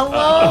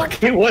 Hello?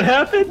 Okay, what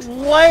happened?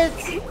 What?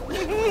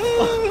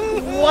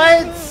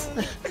 What?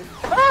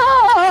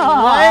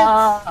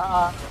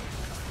 What?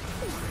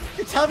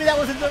 You tell me that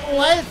wasn't the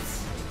what?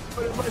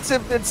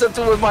 It's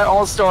something with my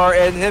all-star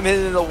and him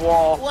hitting the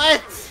wall.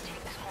 What?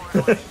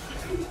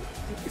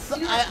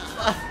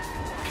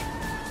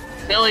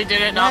 Billy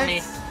did it, not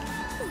me.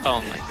 Oh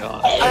my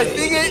god. I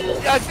think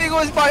it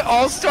was my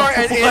all-star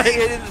and Andy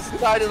hitting the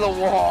side of the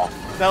wall.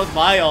 That was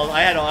my all.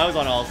 I was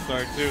on All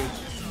Star too.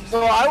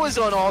 So I was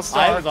on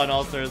all-star. I was on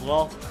All Star as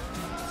well.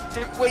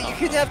 Wait, you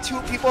can have two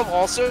people of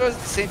all-star at the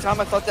same time?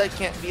 I thought that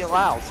can't be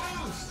allowed.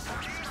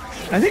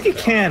 I think it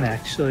can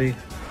actually.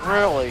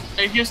 Really?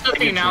 It's just that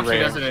the announcer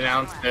doesn't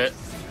announce it.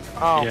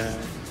 Oh. Yeah.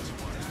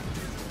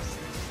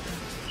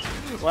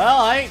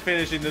 Well, I ain't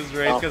finishing this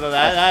race because of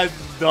that.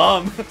 That's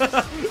dumb.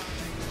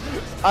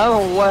 I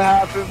don't know what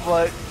happened,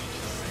 but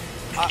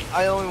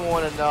I only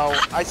want to know.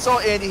 I saw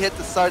Andy hit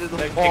the side of the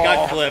It wall.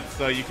 got clipped,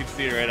 so you can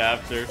see it right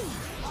after.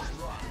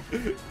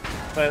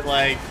 But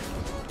like,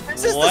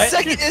 Is this what? the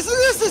second?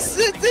 Isn't this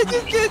the? Did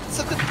you get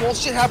something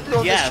bullshit happened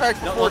on this track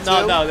before too?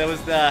 No, that was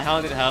the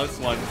Haunted House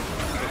one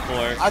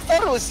before. I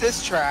thought it was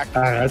this track.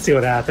 Alright, let's see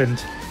what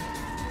happened.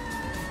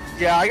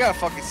 Yeah, I gotta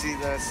fucking see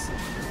this.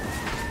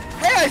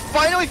 Hey, I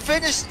finally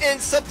finished in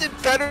something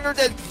better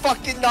than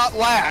fucking not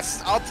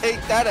last. I'll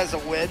take that as a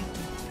win.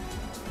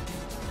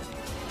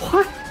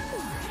 What?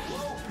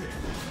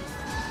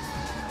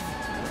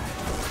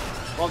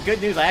 Well,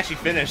 good news, I actually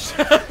finished.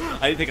 I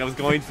didn't think I was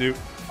going to.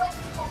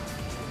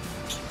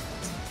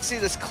 See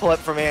this clip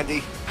from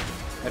Andy.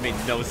 That made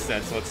no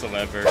sense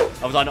whatsoever.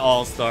 I was on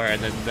All-Star and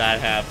then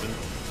that happened.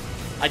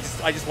 I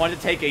just wanted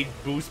to take a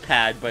boost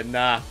pad, but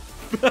nah.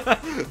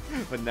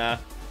 But nah.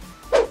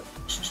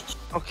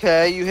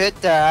 Okay, you hit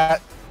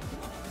that.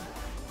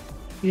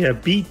 Yeah,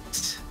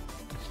 beat.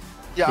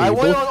 Yeah, I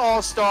went on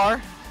All-Star.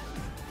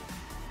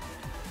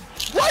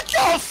 What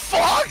the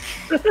fuck?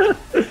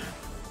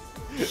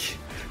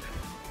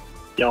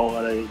 Y'all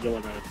wanna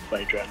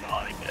play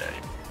Dreadnought again?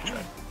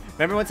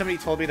 Remember when somebody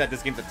told me that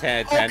this game's a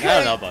 10 out of 10? Okay. I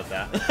don't know about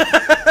that.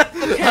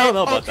 Okay, I don't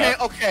know about that.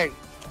 Okay.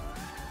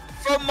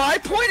 From my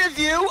point of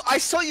view, I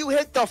saw you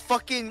hit the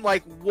fucking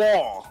like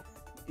wall.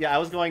 Yeah, I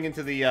was going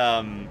into the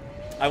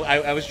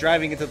I was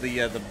driving into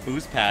the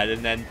boost pad,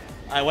 and then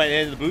I went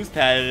into the boost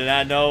pad, and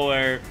out of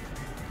nowhere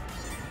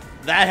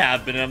that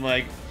happened. And I'm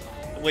like,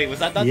 wait, was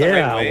that not the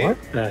right way?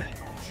 What the?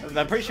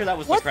 I'm pretty sure that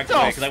was the correct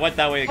way because I went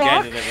that way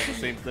again, and it was the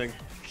same thing.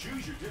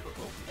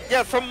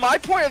 Yeah, from my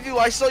point of view,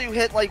 I saw you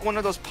hit like one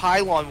of those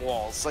pylon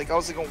walls. Like I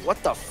was like,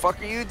 what the fuck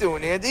are you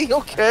doing, Andy?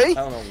 Okay. I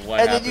don't know what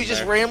And then happened you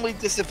just there. randomly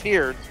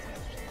disappeared.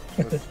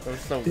 That was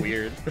so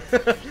weird.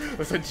 It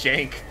was so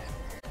jank.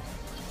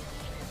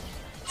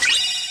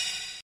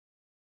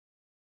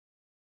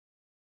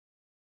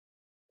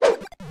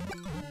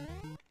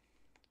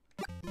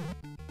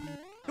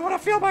 You wanna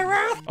feel my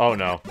wrath? Oh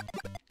no.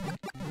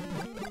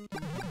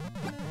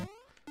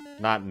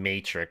 Not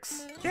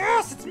Matrix.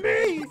 Yes, it's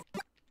me!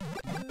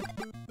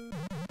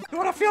 You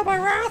wanna feel my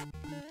wrath?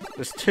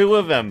 There's two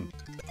of them.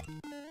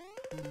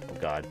 Oh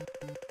god.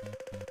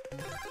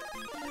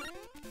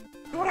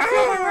 You wanna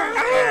feel my wrath?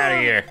 Get out of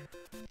here.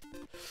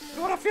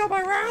 You wanna feel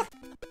my wrath?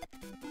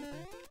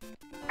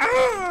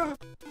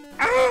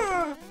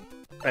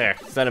 There,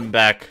 send him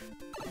back.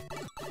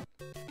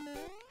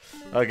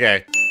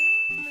 Okay.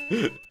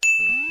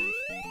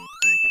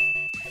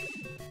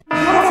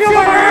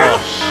 Oh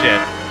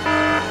shit.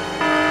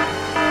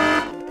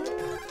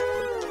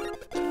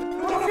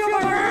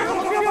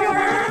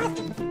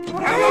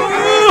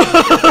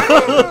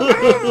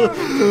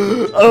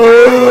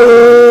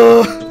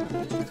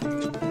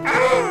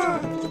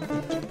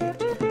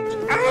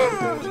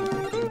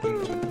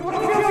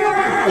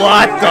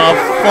 What the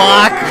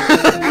fuck?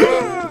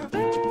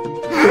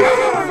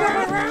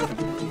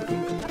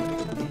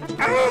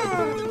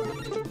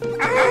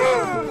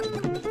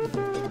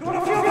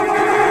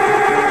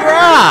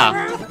 Bruh!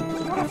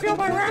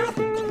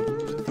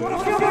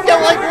 Yo,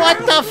 like, what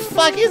the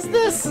fuck is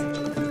this?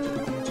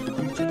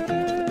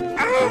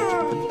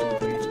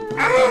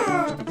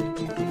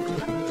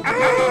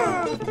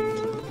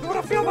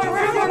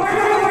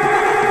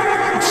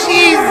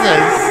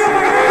 Jesus!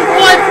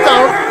 What the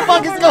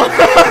fuck is going on?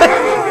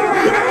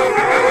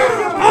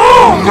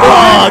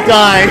 Oh,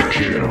 die!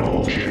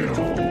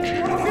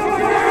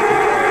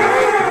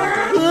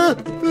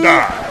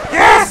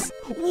 Yes!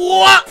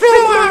 What?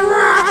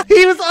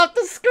 He was off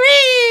the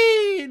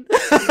screen!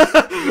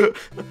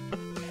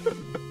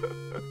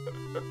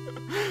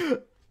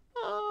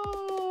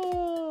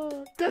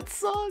 Oh, that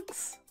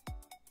sucks.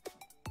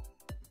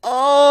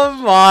 Oh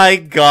my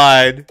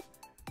god.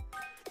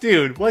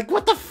 Dude, like,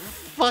 what the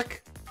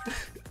fuck?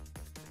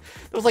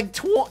 There was like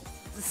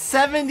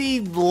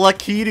 70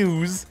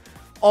 Lakitus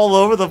all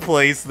over the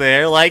place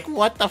there. Like,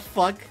 what the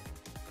fuck?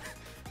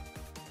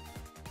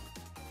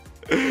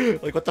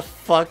 Like, what the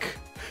fuck?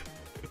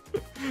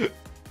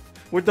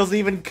 Where does it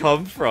even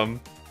come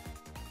from?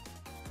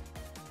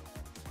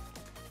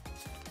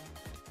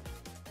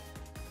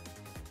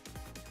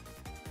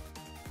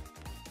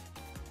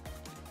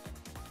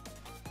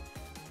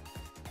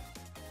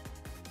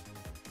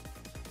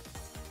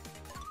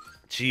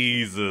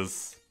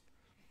 Jesus.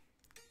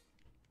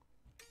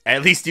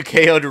 At least you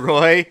KO'd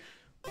Roy.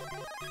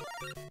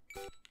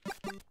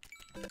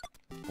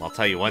 Well, I'll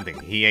tell you one thing,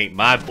 he ain't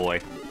my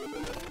boy.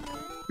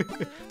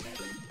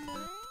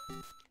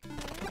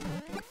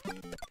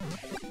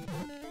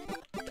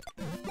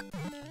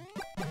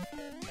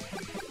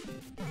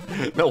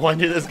 No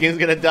wonder this game's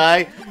gonna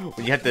die.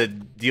 When you have to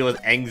deal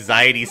with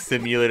anxiety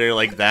simulator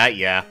like that,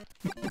 yeah.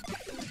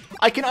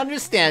 I can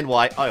understand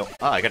why. Oh,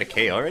 I got a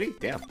KO already?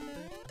 Damn.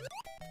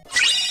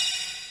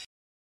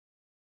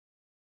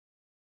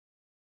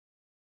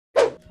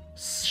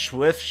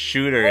 Swift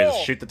shooters.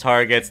 Shoot the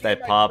targets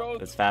that pop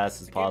as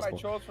fast as possible.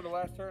 For the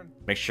last turn.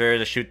 Make sure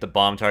to shoot the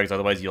bomb targets,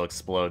 otherwise you'll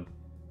explode.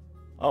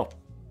 Oh,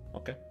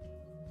 okay.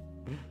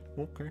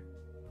 Okay.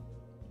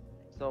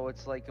 So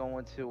it's like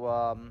going to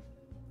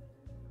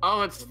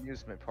Oh, it's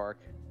amusement park.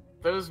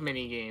 those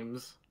mini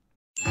games.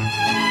 Yeah,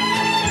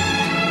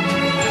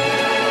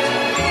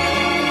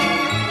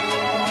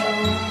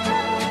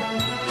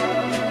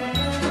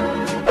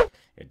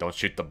 don't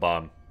shoot the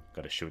bomb.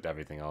 Gotta shoot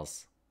everything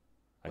else.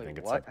 I think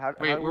it's what? like...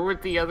 Wait, where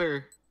would the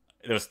other...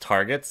 Those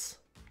targets?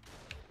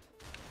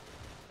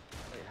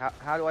 Wait,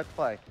 how do I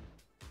play?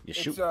 You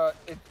shoot...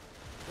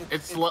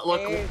 It's look.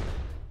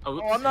 Oh,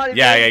 I'm not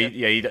even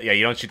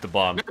you don't shoot the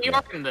bomb. No, you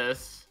are in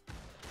this.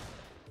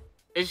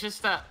 It's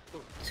just that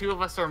two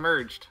of us are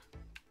merged.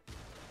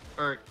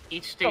 Or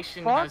each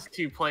station has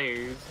 2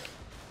 players.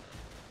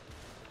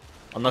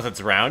 Unless it's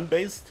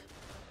round-based?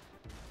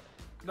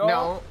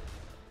 No.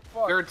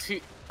 There are 2,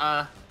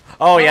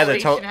 Oh yeah, there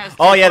totally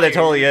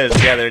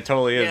is. Yeah, there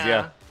totally is. Yeah.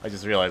 Yeah, I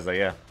just realized that.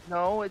 Yeah.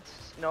 No, it's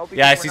no.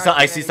 Yeah,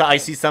 I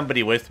see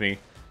somebody with me.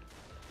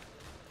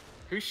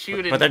 Who's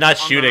shooting? But they're not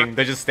shooting.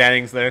 They're just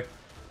standing there.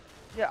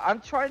 Yeah,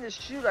 I'm trying to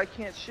shoot. I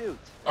can't shoot.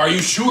 Are you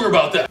sure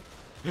about that?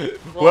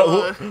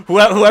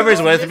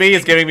 Whoever's with me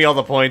is giving me all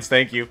the points.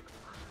 Thank you.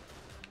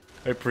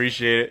 I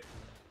appreciate it.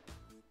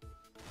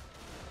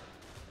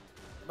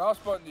 Mouse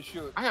button to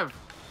shoot. I have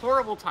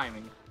horrible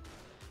timing.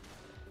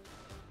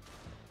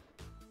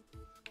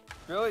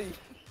 Billy.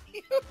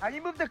 How do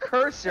you move the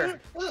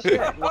cursor?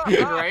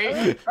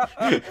 Right?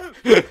 How do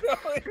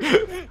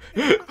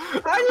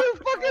you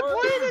fucking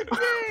play this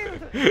game?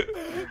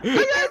 I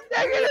got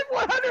negative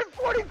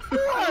 144!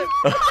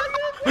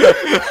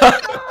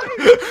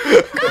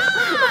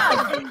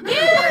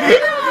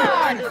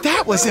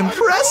 That was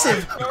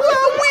impressive.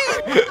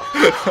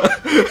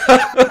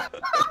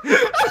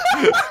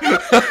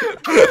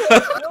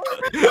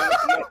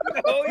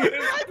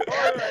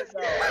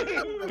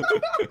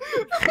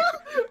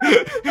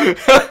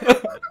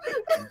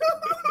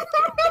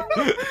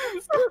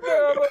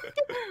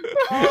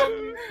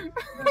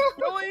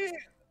 Billy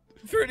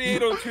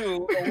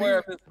 3802 aware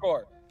of his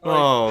score.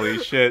 Holy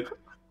shit.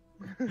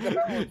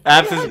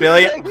 App says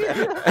Billy.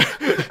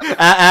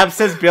 App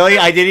says Billy.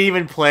 I didn't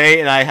even play,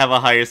 and I have a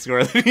higher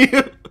score than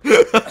you.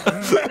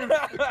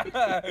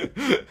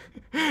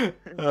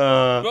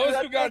 Those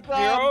who got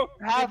 0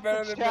 half did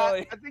better the than chat.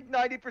 Billy. I think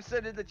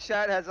 90% of the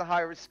chat has a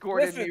higher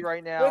score than me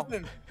right now.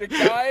 Listen, the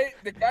guy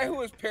who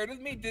was paired with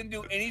me didn't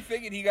do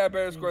anything, and he got a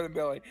better score than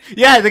Billy.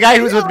 Yeah, the guy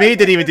who was with me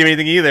didn't even do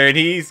anything either, and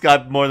he's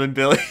got more than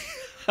Billy.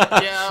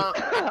 Yeah,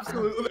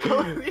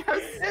 absolutely.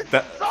 It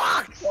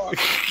sucks.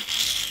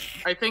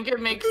 I think it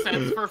makes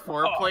sense for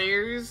 4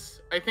 players.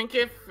 I think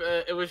if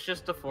it was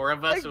just the 4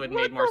 of us, Like, it would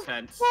what make more the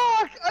sense.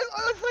 Fuck! I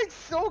was like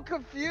so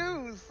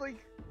confused. Like,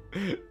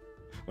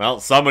 Well,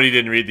 somebody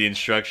didn't read the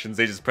instructions.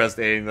 They just pressed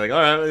A and like,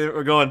 all right,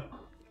 we're going.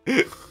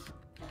 I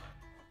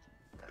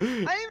didn't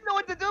even know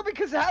what to do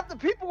because half the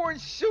people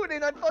weren't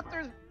shooting. I thought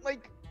there's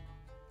like.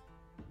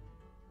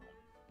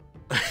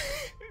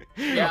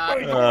 Yeah,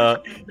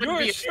 you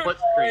were shooting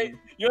all right.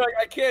 You're like,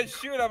 I can't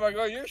shoot. I'm like,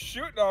 oh, you're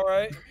shooting all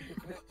right.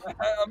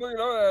 I'm looking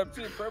over there. I'm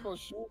seeing purple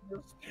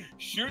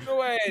shooting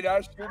away,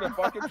 not shooting a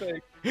fucking thing.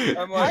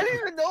 I'm like, I didn't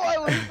even know I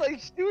was like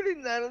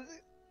shooting that.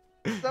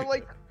 So I'm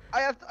like,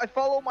 I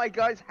follow my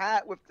guy's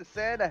hat with the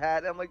Santa hat.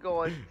 And I'm like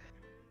going.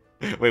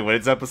 Wait, what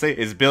did Zeppa say?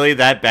 Is Billy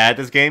that bad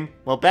this game?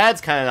 Well, bad's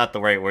kind of not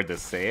the right word to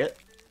say it.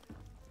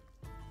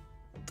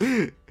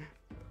 This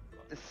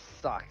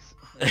sucks.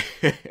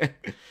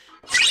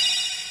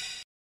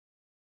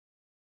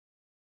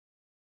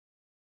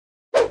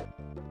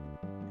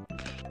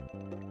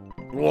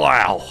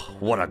 Wow,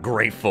 what a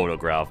great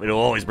photograph. It'll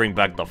always bring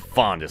back the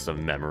fondest of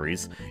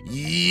memories.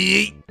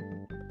 Yeet!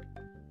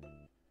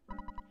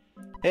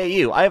 Hey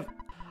you, I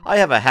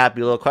have a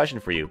happy little question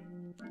for you.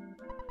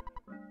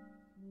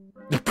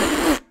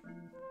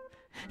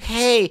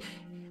 Hey,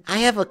 I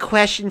have a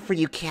question for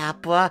you,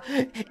 Kappa.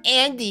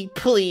 Andy,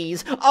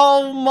 please.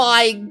 Oh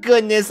my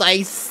goodness,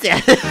 I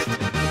said it.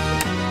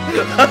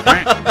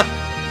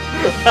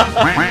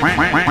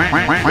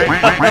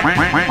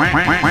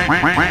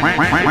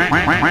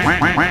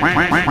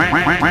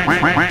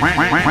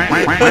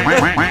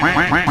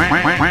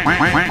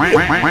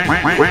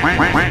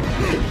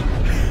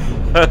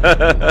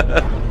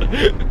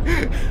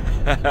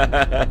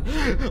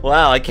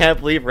 Wow, I can't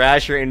believe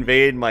Rasher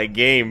invaded my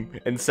game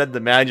and said the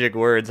magic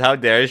words. How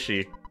dare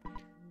she?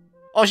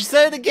 Oh, she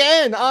said it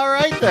again!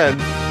 Alright then!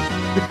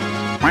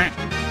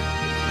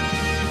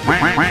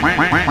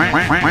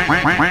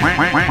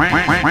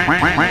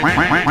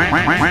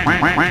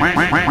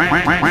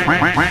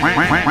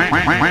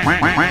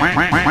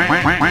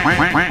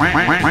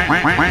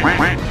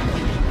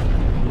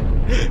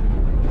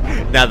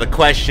 Now the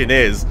question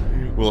is,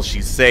 will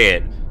she say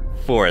it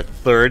for a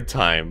 3rd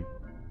time?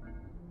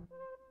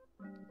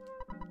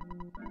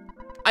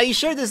 Are you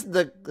sure this is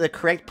the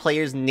correct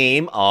player's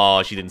name?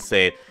 Oh, she didn't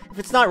say it. If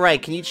it's not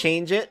right, can you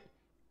change it?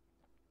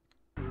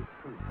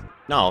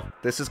 No,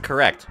 this is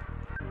correct.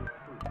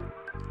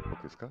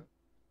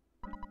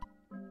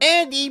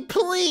 Andy,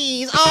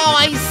 please! Oh,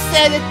 I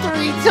said it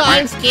 3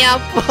 times,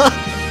 Kappa!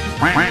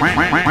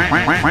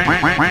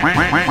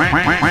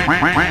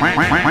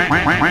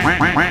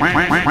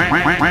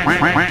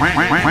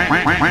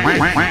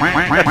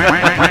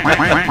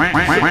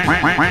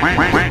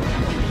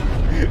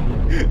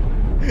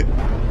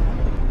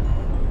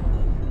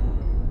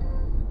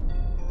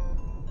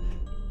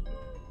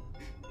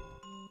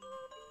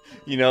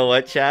 You know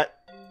what, chat?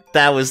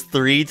 That was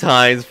 3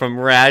 times from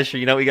Rasher.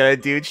 You know what we gotta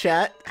do,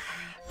 chat?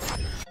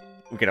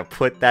 We're gonna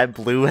put that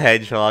blue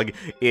hedgehog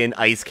in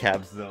Ice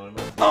Cap Zone.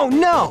 Oh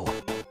no!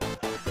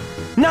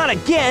 Not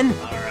again!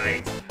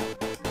 Alright.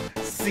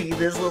 See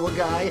this little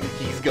guy?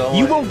 He's going.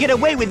 You won't get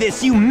away with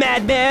this, you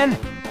madman!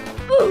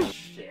 Oh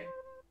shit.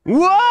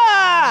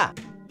 Wah!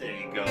 There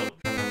you go.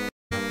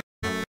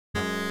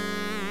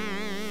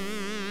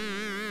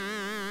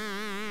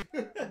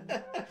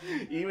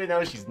 Even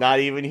though she's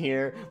not even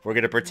here, we're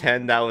gonna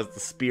pretend that was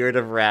the spirit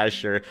of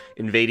Rasher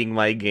invading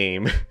my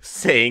game,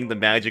 saying the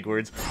magic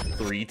words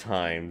 3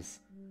 times.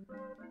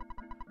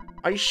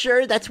 Are you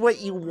sure that's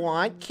what you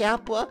want,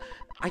 Kappa?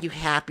 Are you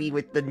happy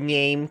with the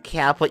name,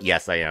 Kappa?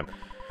 Yes, I am.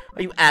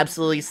 Are you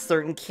absolutely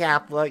certain,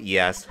 Kappa?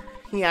 Yes.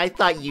 Yeah, I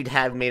thought you'd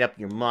have made up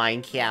your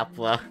mind,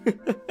 Kappa.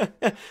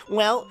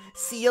 Well,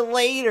 see you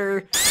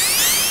later.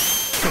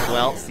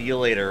 Well, see you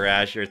later,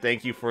 Rasher.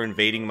 Thank you for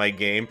invading my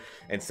game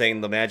and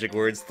saying the magic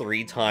words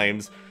 3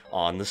 times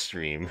on the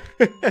stream.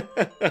 9.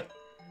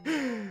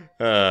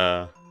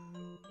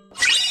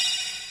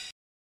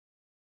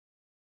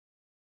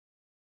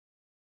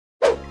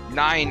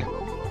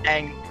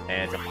 And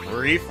it's a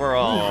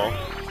free-for-all.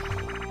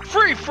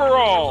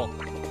 Free-for-all!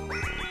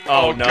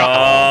 Oh no!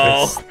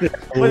 God.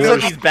 What's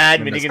up these bad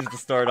minigames to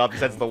start off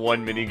besides the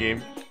one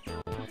minigame?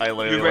 I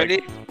literally You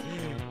ready?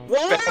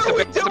 Why are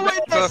we doing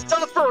this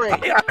suffering?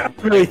 I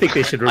really think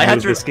they should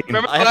remove this game.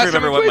 I have to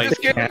remember what my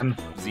game?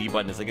 Z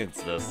button is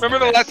against this. Remember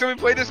the last time we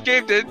played this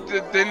game? Didn't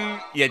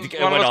Yeah, it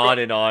went on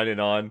and on and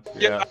on.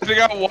 Yeah, I think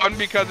I won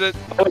because it.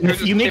 And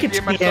if you make it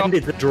to the end,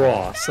 it's a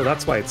draw, so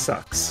that's why it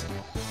sucks.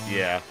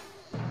 Yeah.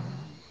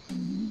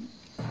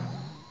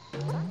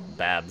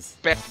 Babs.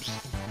 Babs.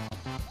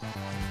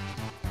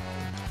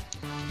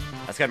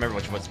 I just gotta remember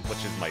which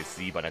is my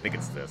Z button. I think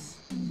it's this.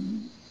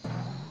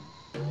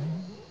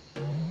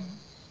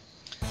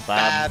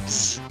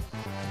 Babs.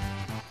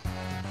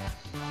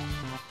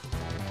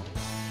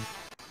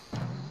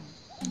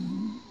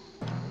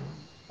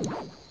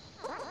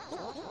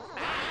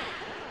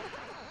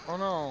 Oh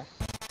no.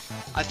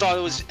 I thought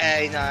it was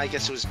A, nah, I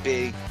guess it was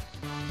B.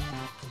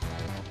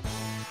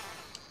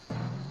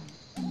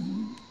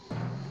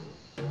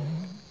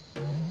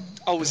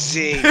 Oh,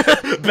 Z.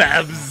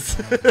 Babs.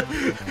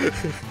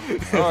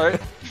 Alright.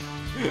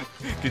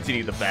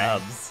 Continue the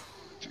Babs.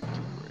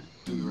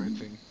 Do the right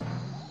thing.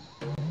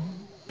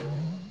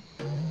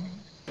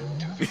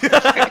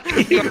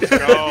 Let's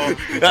go.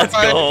 Let's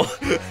go.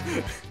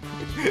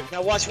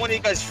 Now watch one of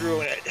you guys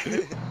ruin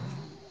it.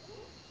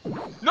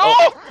 No!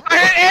 I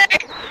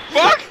hit A!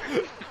 Fuck!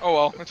 Oh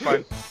well, it's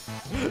fine.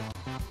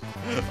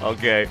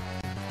 Okay.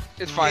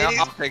 It's fine,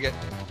 I'll take it.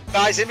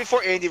 Guys, in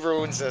before Andy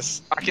ruins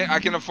this. I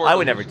can afford I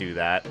would never do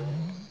that.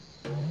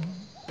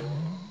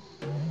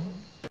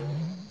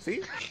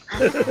 See?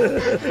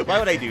 Why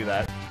would I do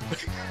that?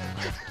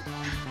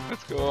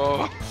 Let's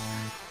go.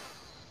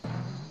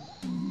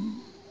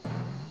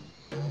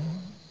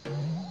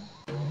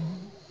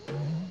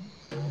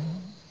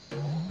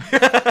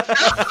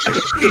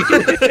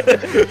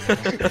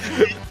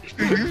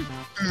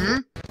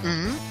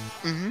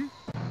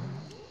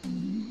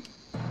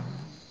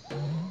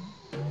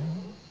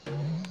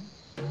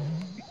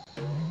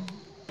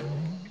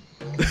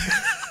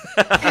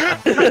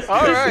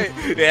 Alright.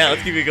 Yeah,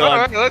 let's keep it going.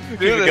 Alright, let's do keep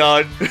this. it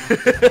going.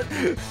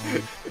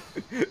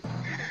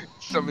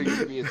 Somebody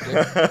give me a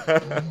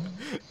dick.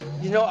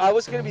 You know, I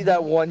was gonna be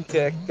that one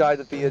dick guy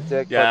to be a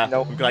dick, Yeah, but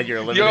nope. I'm glad you're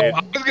Yo, eliminated.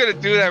 I was gonna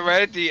do that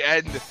right at the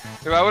end.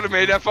 If I would have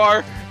made that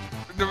far,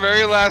 the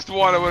very last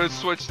one, I would have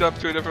switched up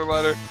to a different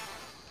letter.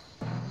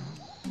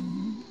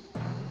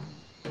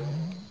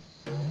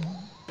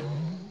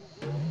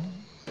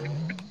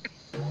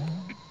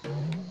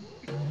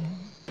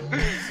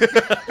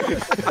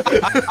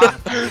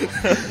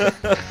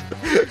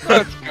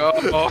 Let's go.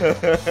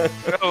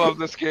 I love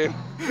this game.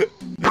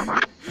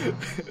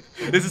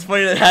 This is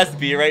funny that it has to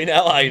be right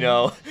now. I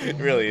know. It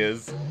really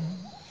is.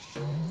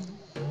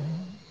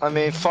 I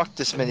mean, fuck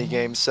this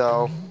minigame,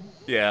 so...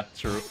 Yeah,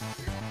 true.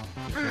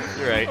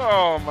 You're right.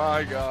 Oh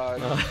my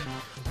god.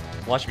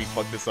 Watch me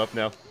fuck this up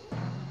now.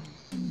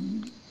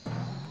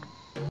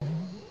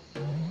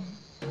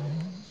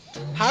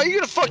 How are you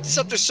gonna fuck this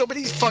up? There's so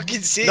many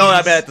fucking Z's. No, I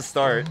meant at the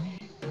start.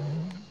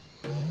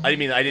 I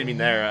didn't mean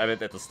there. I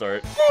meant at the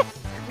start.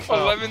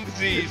 11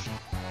 Z's.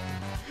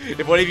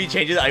 If one of you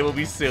changes, I will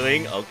be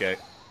suing. Okay.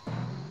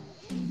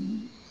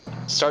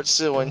 Start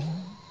suing.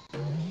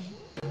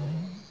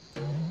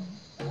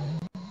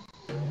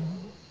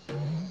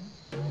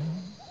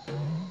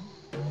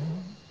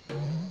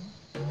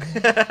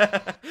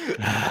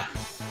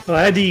 Well,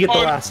 Andy, you get the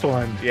last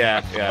one.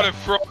 Yeah, But yeah. it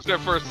froze there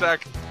for a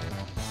sec.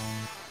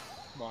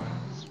 Come on.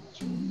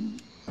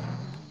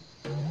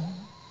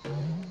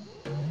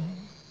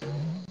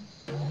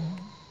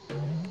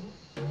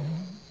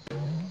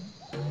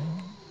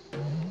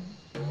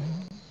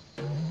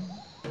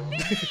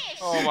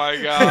 Oh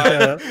my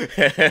god.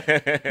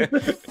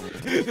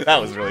 That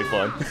was really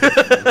fun.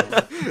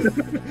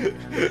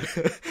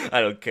 I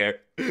don't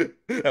care.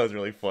 That was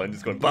really fun.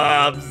 Just going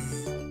Bobs.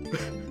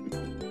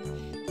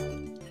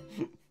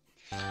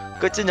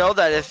 Good to know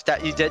that if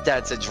you did that,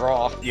 it's a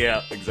draw.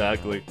 Yeah,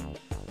 exactly.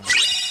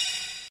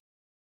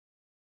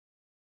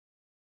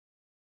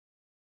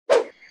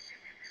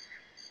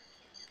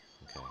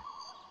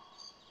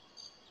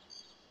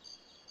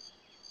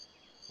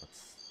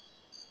 Let's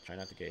try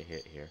not to get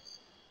hit here.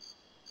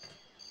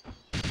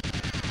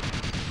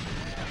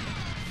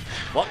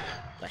 What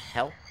the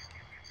hell?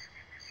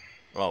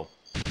 Oh.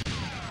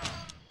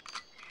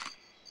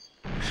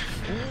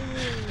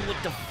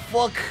 The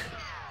fuck?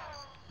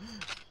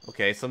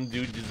 Okay, some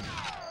dude just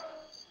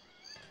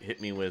hit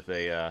me with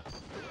a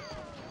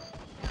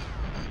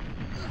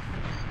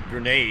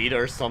grenade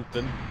or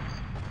something.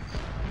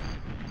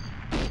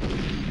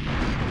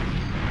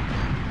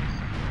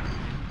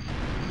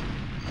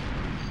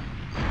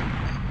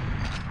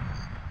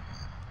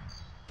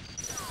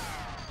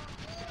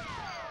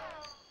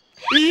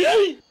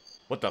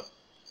 What the?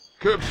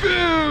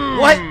 Kaboom!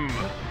 What?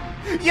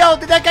 Yo,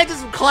 did that guy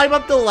just climb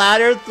up the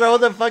ladder, throw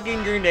the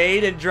fucking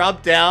grenade, and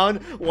drop down?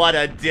 What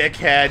a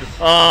dickhead.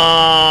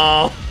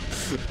 Oh.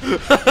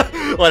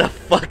 What a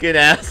fucking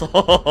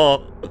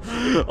asshole.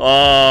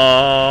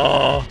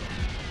 Oh.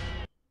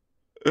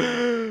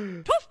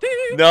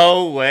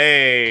 No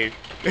way.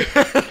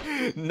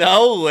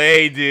 No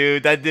way,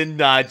 dude. That did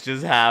not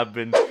just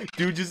happen.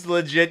 Dude just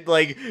legit,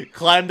 like,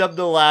 climbed up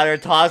the ladder,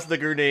 tossed the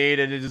grenade,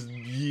 and it just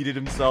yeeted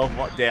himself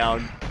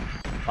down.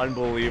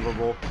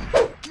 Unbelievable.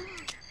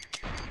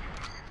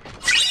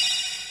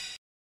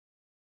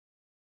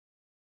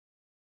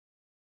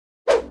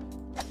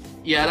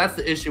 Yeah, that's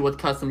the issue with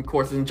custom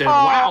courses in general.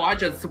 Wow, I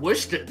just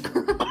wished it.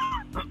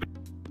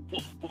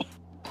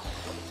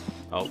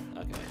 Oh,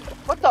 okay.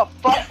 What the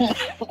fuck?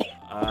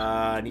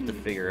 I need to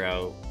figure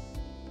out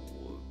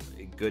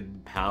a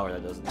good power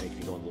that doesn't make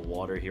me go in the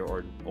water here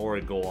or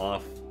go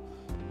off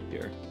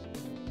here.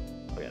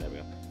 Okay, there we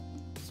go.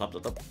 Stop.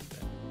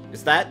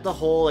 Is that the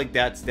hole, like,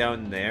 that's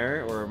down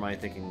there, or am I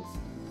thinking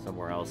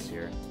somewhere else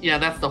here? Yeah,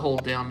 that's the hole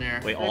down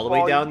there. Wait, all the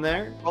way down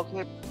there?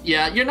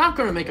 Yeah, you're not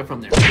gonna make it from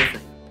there.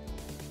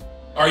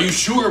 Are you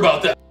sure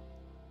about that?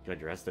 You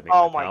underestimate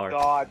Oh my my power.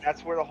 god,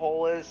 that's where the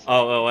hole is?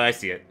 Oh, I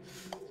see it.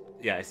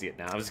 Yeah, I see it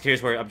now. I was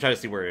curious where. I'm trying to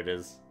see where it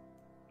is.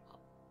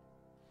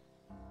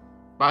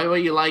 By the way,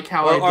 you like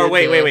how Or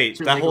wait.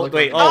 two That leg hole. look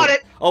Wait.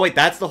 like- Oh, wait.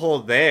 That's the hole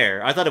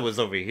there. I thought it was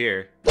over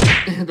here.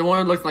 The one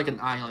that looks like an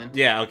island.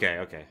 Yeah.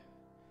 Okay.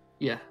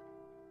 Yeah.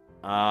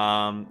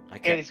 I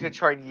And can't. he's gonna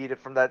try and yeet it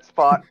from that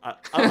spot.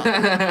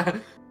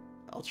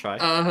 I'll try.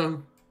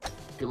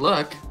 Good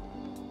luck.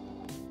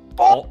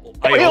 Oh,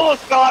 I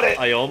almost got it.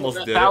 I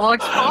almost did. That it.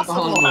 looks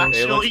possible, It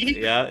actually. looks,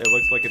 yeah, it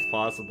looks like it's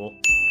possible.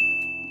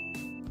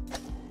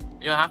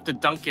 You'll have to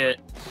dunk it,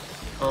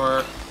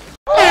 or...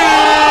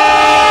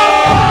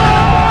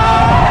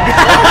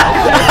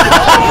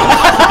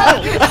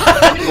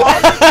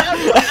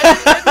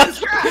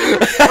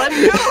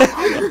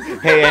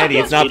 Hey Andy,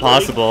 it's not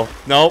possible.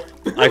 Nope.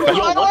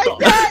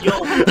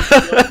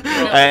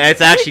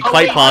 It's actually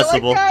quite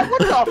possible.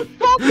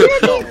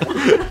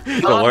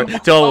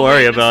 Don't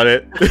worry about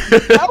it.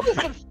 That was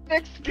some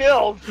sick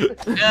skills.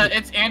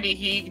 It's Andy.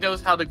 He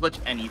knows how to glitch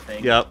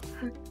anything. Yep.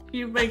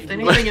 You make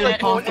anything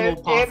impossible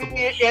possible.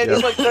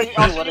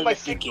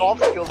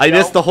 I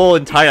missed the whole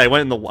entire. I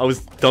was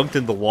dunked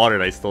in the water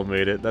and I still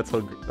made it. That's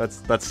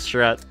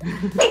strat.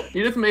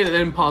 You just made it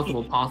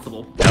impossible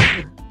possible.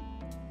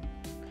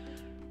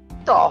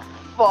 The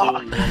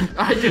fuck?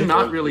 I did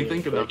not really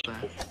think about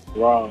that.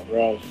 Wrong.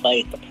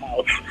 Fight the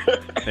power.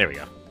 There we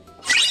go.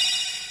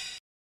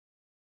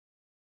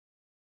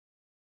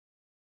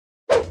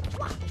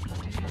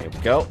 There we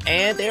go,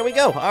 and there we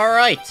go. All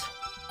right.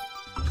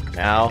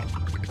 Now,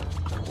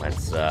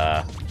 let's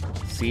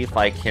see if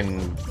I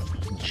can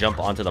jump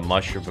onto the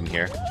mushroom from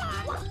here.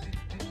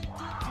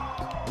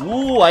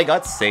 Ooh, I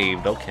got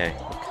saved. Okay.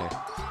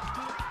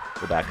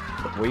 Go back.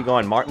 Where are you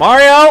going,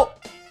 Mario?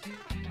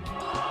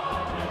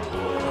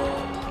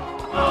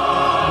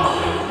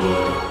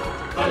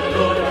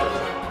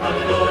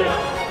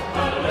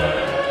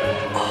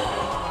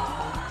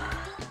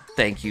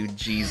 Thank you,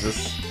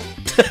 Jesus.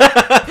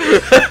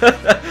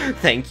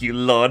 Thank you,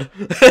 Lord.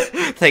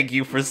 Thank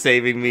you for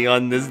saving me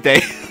on this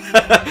day.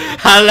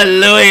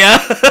 Hallelujah.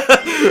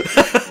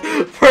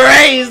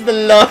 Praise the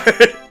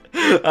Lord.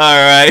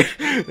 Alright.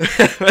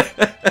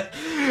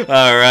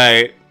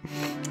 Alright.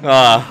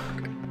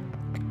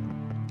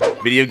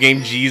 Video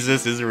game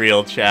Jesus is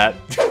real, chat.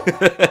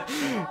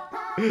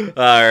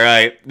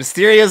 Alright.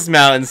 Mysterious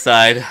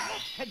mountainside.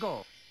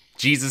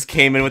 Jesus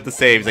came in with the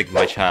save. He's like,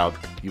 my child,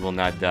 you will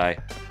not die.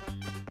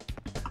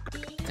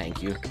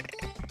 Thank you.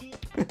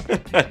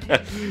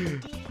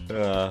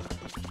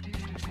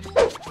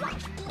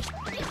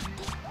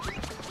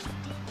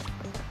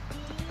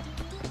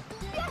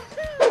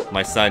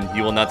 My son,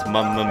 you will not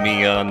mamma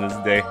mia on this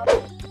day.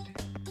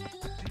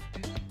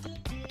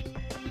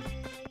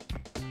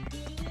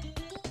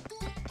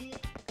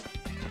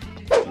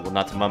 You will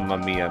not mamma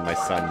mia, my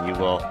son. You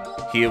will.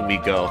 Here we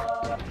go.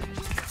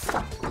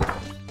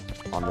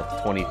 On the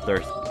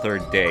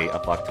 23rd day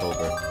of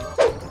October.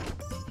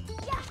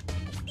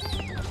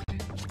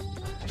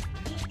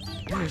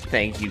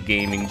 Thank you,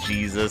 gaming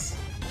Jesus.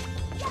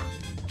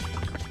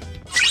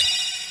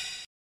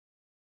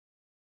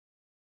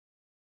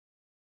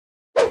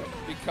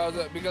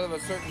 Because of a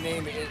certain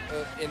name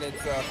in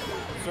its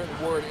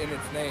certain word in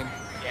its name.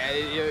 Yeah,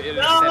 it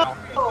No!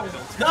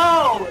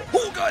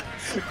 Oh god!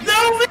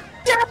 No,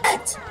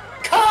 shit!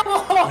 Come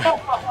on!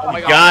 Oh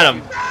my god. Got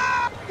him.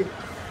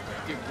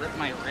 Dude, rip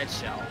my red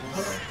shell.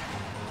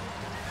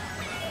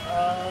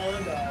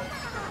 Oh no.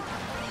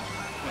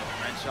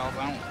 shells.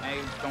 I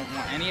don't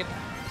want any of.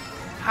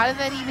 How did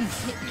that even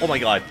hit me? Oh my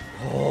god.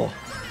 Oh.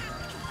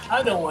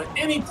 I don't want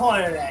any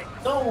part of that.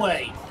 Go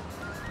away.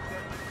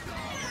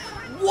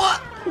 What?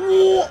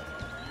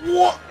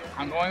 What?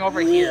 I'm going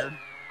over here.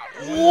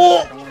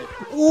 What?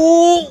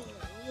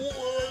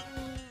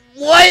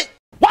 What?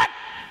 What?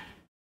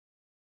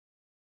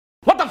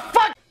 What the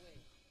fuck?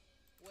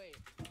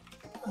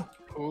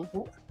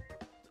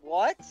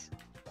 What?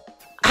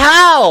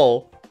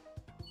 How?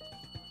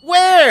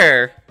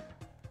 Where?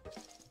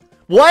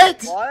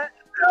 What? What?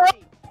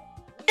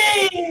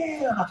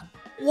 Yeah.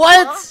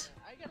 What?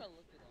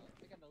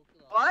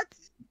 What?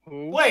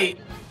 Wait.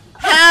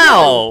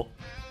 How?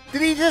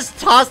 Did he just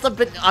toss the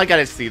bit? I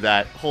gotta see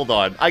that. Hold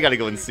on. I gotta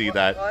go and see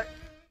that. What?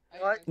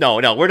 What?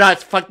 No, we're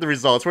not. Fuck the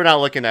results. We're not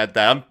looking at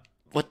that.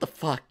 What the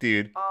fuck,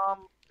 dude?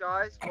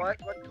 Guys,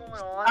 what's going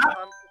on?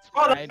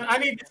 Hold on, I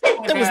need to see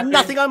what There was happened.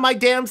 nothing on my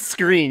damn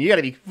screen. You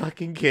gotta be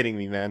fucking kidding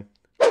me, man.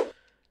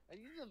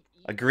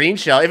 A green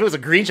shell? If it was a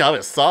green shell, I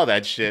would've saw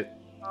that shit.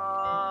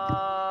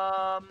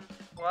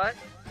 What?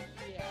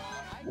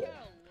 There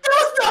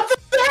was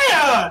nothing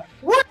there!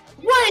 What?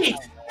 Wait!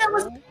 There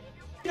was...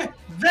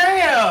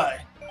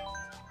 There!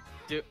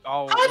 Dude,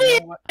 oh, How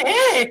did it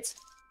hit?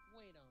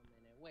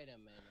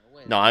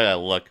 No, I gotta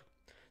look.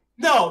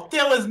 No,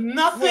 there was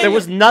nothing. There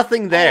was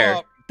nothing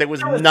there. There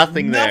was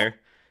nothing there.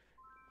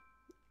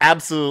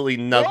 Absolutely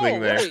nothing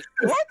there. Wait,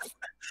 what?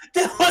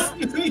 There was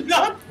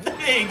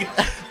nothing.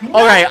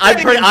 All right,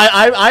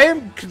 I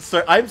am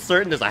concerned. I'm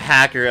certain there's a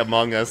hacker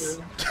among us.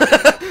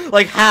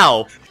 Like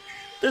how?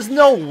 There's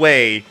no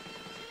way.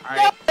 All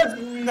right. There was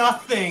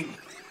nothing.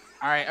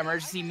 All right,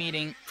 emergency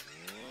meeting.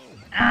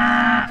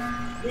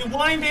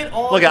 Rewind it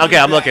all. Look, okay,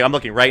 I'm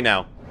looking right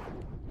now.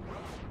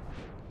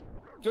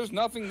 There's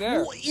nothing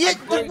there. Yeah,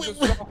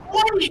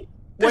 Wait.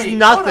 There's Wait,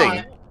 nothing.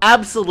 hold on.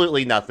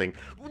 Absolutely nothing.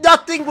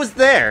 Nothing was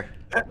there.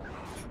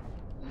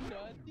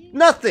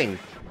 Nothing.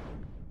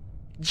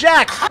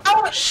 Jack.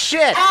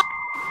 Shit. How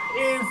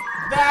is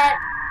that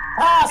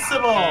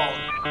possible?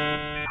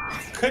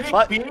 Could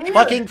it be?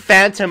 Fucking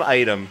phantom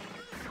item.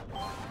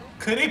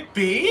 Could it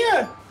be?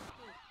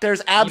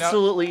 There's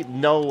absolutely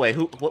no way.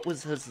 What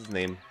was his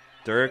name?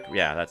 Dirk?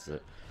 Yeah, that's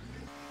it.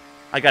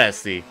 I gotta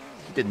see.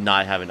 He did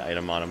not have an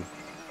item on him.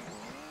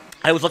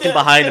 I was looking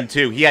behind him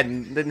too. He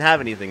didn't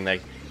have anything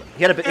like.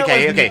 He had a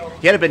okay.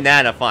 He had a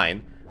banana,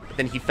 fine. But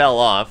then he fell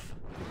off.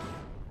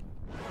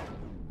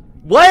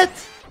 What?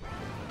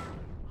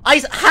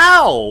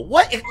 How?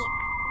 What?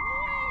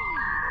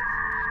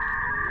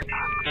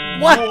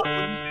 What?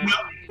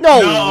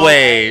 No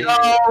way.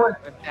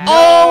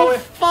 Oh,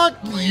 fuck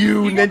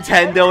you,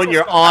 Nintendo, and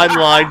your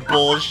online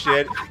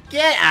bullshit.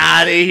 Get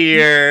out of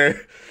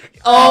here.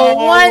 Oh,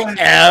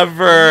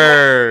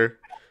 whatever.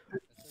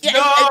 You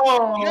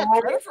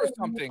got credit for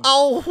something.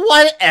 Oh,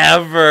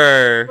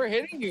 whatever. We're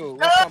hitting you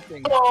with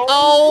something.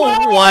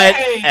 Oh,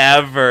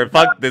 whatever.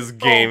 Fuck this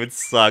game. It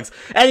sucks.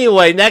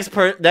 Anyway, next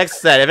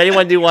set. If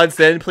anyone new wants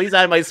in, please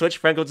add my Switch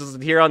friend, which is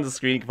here on the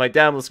screen. You can find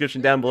down in the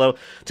description down below.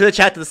 To the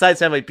chat to the side,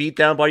 send my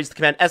Beatdown bar. Use the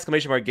command !!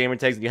 gamer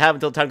tags. And you have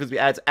until time goes to be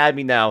ads. Add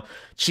me now.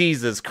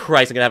 Jesus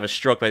Christ, I'm gonna have a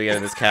stroke by the end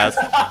of this cast.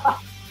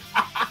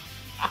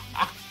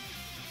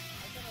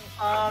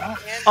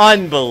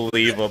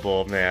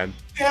 Unbelievable, man.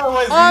 There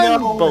was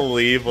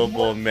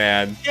Unbelievable,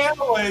 man. There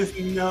was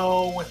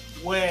no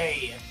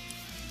way.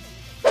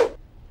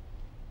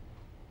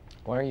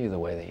 Why are you the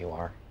way that you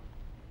are?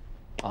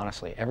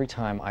 Honestly, every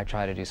time I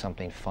try to do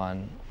something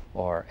fun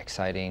or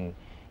exciting,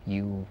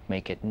 you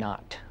make it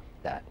not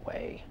that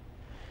way.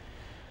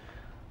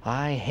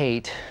 I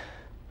hate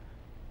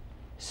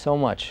so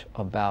much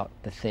about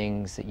the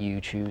things that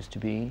you choose to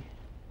be.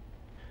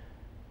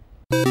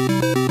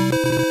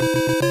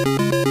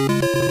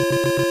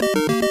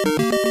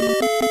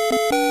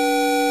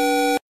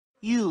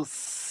 You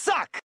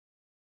suck!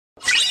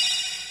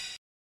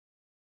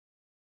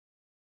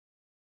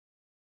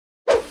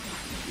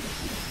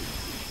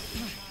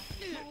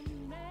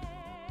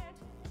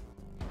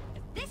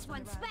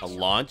 A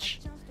launch?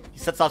 He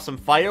sets off some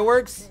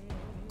fireworks?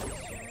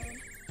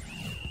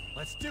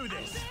 Let's do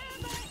this.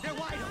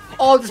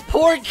 Oh, this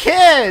poor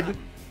kid!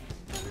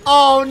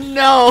 Oh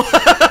no!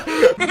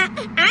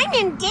 I'm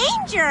in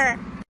danger!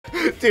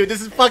 Dude,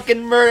 this is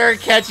fucking murder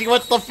catching.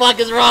 What the fuck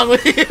is wrong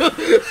with you?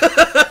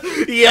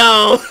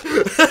 Yo!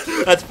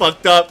 That's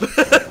fucked up.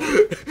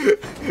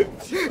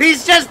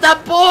 He's just a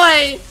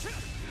boy!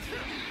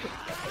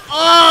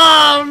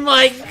 Oh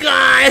my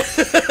god!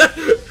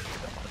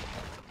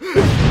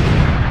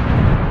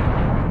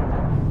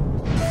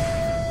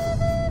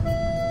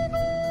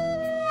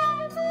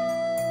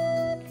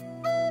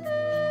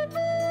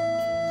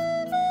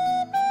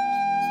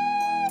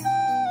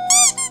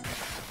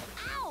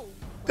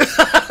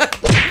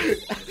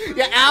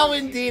 Yeah, ow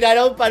indeed. I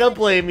don't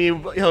blame you,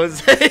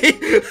 Jose.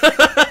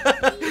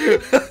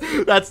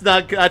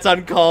 That's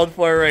uncalled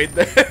for right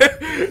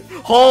there.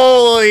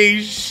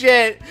 Holy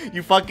shit.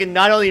 You fucking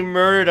not only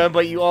murdered him,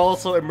 but you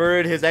also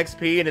murdered his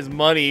XP and his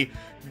money.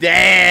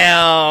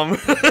 Damn.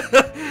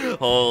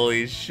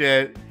 Holy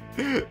shit.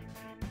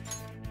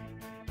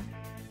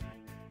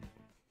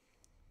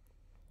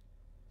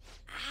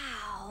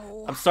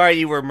 I'm sorry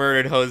you were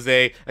murdered,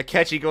 Jose.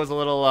 Akechi goes a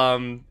little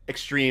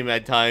extreme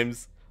at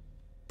times.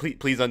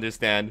 Please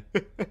understand.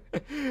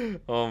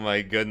 Oh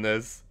my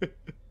goodness.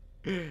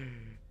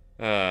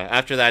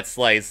 After that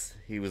slice,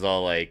 he was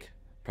all like,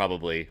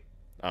 probably,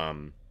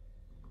 but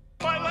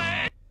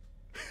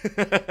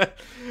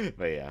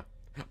yeah.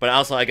 But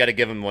also, I gotta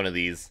give him one of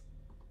these.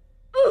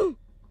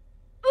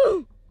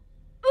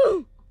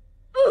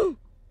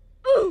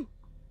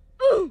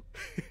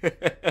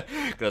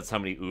 That's how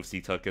many oofs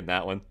he took in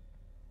that one.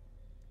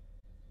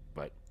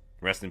 But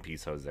rest in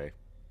peace, Jose.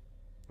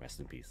 Rest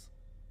in peace.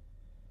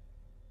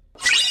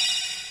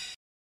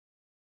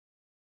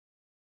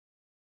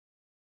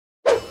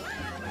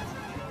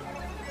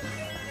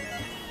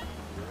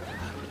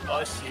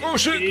 Oh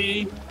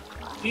shit!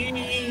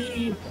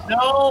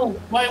 No,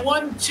 my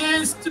one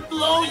chance to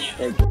blow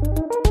you.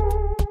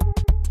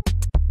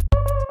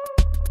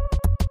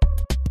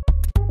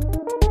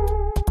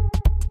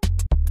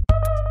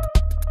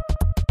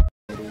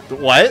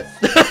 What?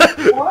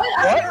 What?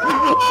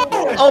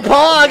 Oh,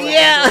 Pog,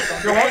 yeah!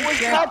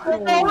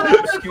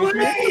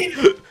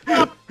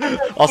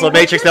 Also,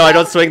 Matrix, no, I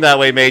don't swing that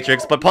way,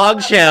 Matrix, but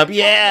Pog Champ,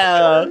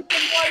 yeah!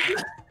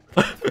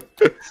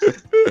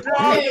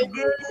 The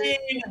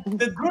green!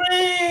 The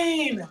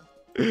green!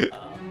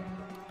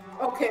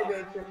 Okay,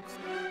 Matrix.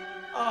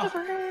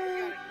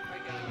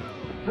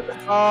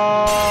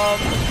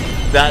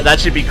 That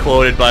should be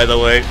quoted, by the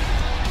way.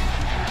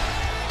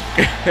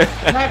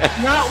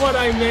 Not what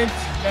I meant.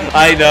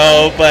 I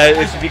know, but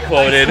it should be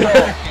quoted.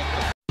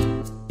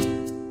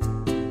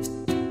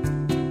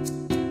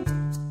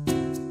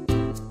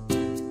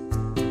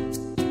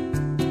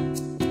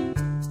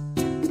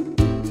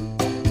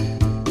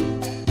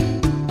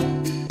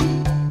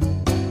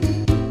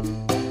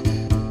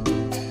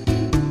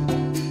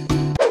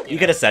 You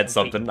could have said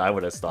something. I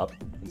would have stopped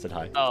and said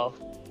hi. Oh.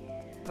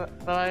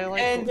 But I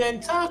like. And then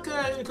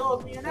Taka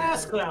called me an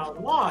ass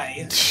clown.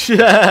 Why?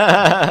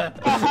 I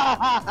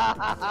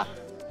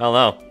don't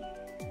know.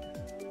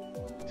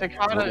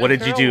 Takata, What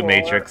did you do, lore?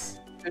 Matrix?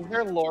 Is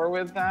there lore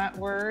with that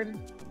word?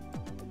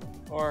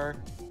 Or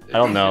I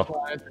don't know. Just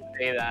wanted to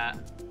say that.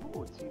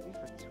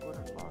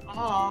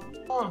 Oh,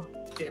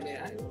 damn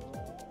it. I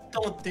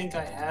don't think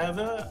I have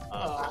a.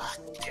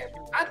 Damn it.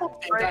 I don't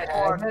think I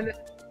have an.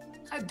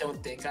 I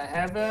don't think I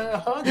have a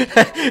hug.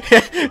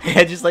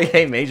 Yeah, just like,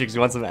 hey, Matrix,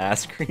 you want some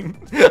ass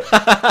cream? You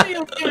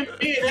give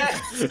me an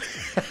ass.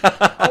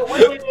 Oh,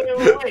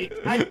 wait.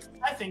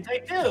 I think I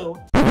do.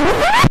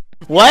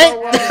 What?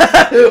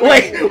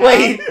 Wait.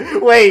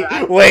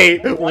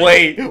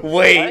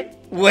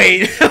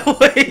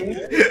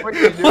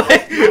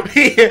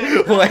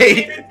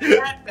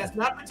 That's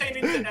not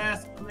pertaining to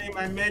ass cream.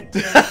 I meant to.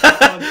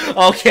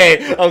 Okay.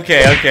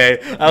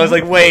 I was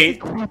like, wait.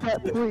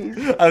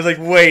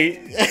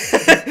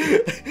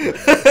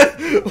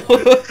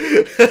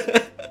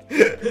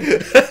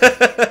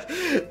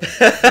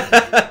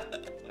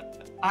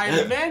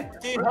 I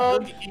meant to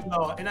hug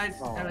emo, and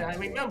I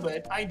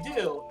remembered. I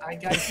do. I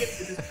got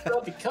gifted this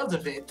spell because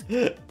of it.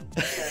 You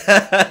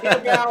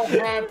now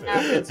have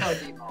Athens hug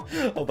emo.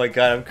 Oh my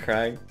god, I'm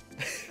crying.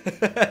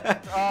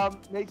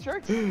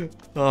 Matrix?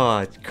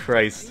 Oh,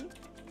 Christ.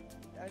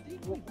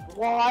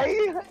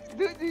 Why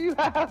do you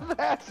have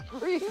ass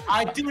cream?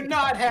 I do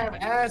not have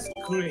ass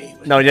cream.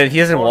 No, he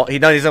doesn't want. He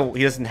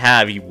doesn't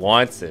have. He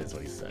wants it. Is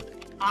what he said.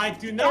 I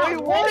do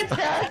not want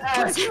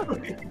ass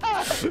cream.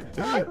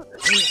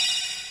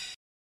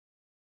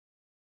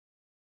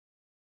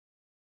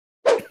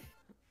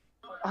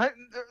 I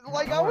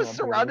was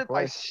surrounded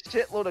by a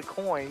shitload of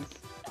coins.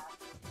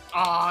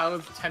 I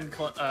was 10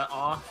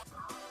 off.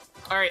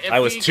 Alright, I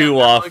was 2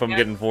 off from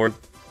getting 4.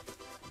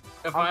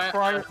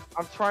 I'm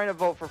trying to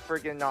vote for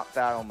friggin' not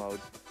battle mode.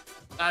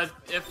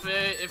 If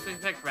we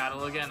pick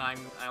battle again,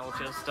 I'll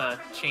just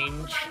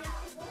change.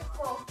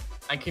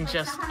 I can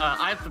just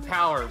I have the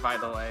power, by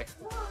the way.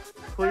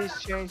 Please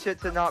change it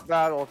to not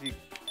battle if you.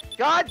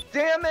 God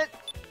damn it!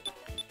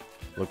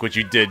 Look what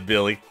you did,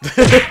 Billy.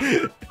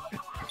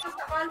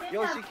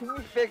 Yoshi, can you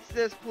fix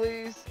this,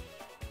 please?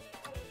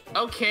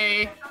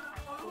 Okay.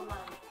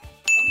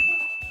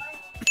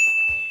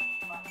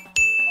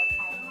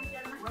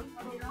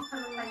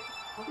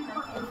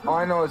 All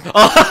I know is.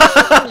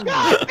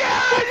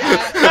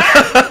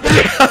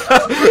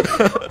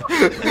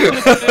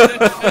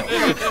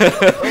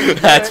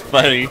 That's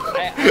funny.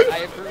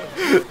 I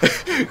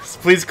approve.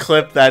 Please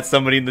clip that,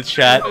 somebody in the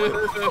chat.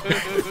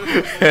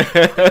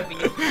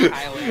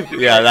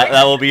 Yeah,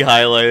 that will be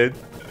highlighted.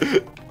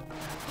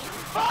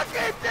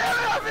 Fucking damn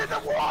it, I'm in the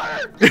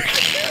water!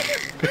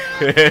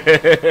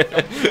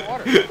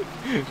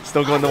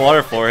 Still going in the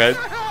water, forehead.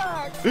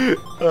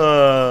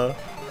 Whoa.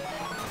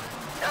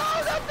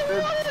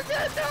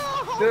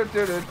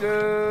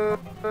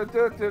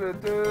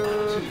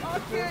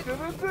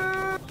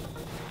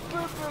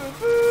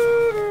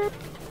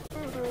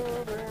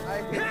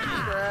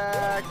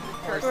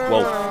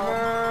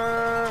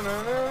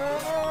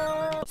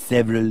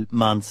 Several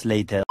months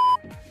later.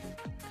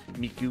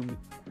 Miku.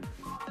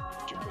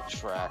 Stupid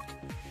track.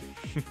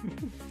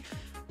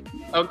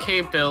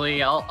 Okay,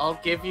 Billy, I'll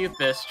give you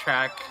this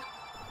track.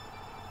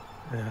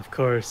 Yeah, of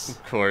course.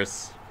 Of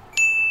course.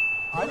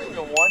 I didn't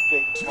even want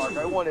Baby Mark.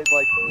 I wanted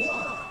like.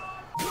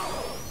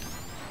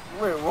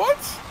 Wait, what?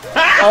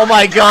 Oh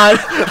my god!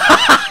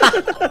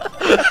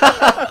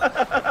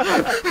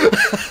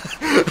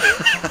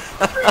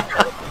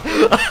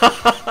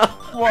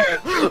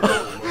 What?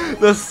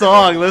 The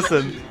song,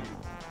 listen.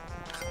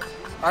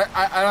 I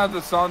don't have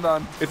the song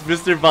on. It's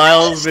Mr.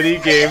 Vile's mini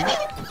game.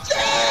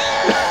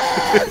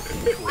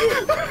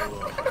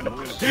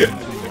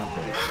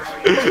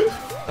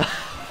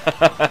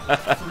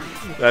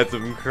 That's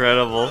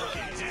incredible.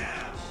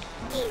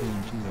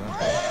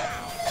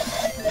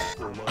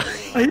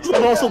 I just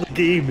love also the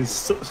game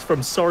is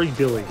from Sorry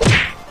Billy.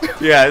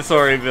 Yeah,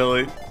 sorry,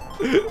 Billy.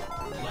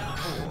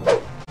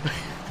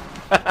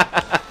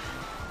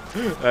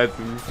 That's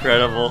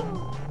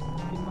incredible.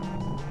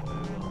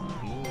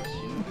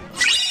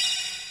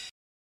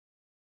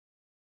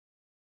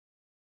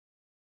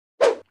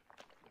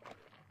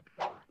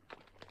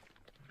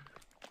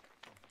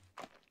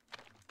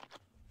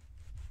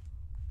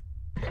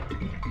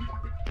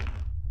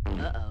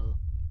 Uh-oh.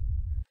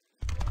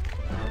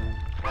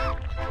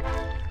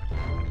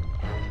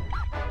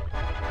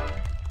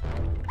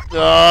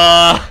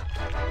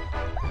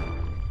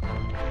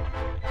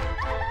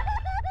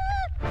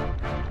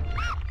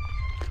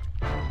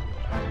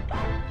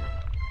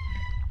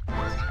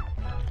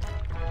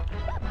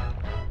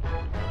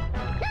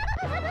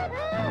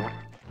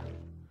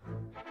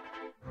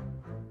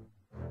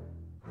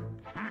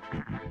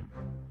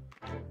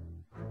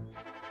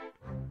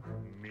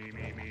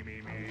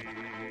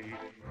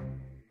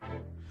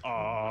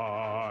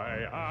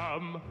 I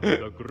am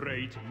the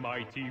great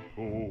mighty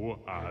Pooh,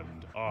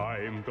 and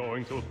I'm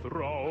going to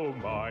throw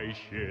my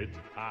shit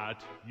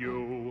at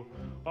you.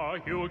 A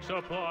huge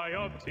supply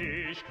of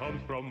tish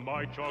comes from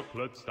my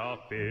chocolate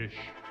starfish.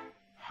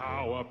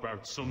 How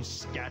about some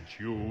scat,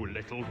 you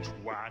little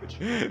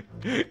twat?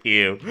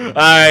 Ew.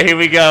 Alright, here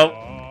we go.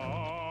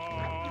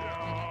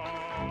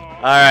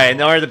 Alright,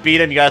 in order to beat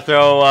him, you gotta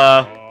throw,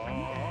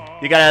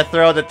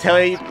 the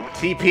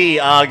TP.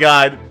 Oh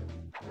god.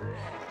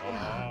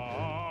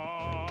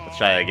 Let's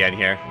try it again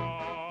here.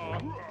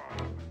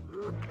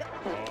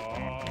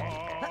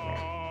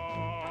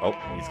 Oh,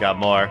 he's got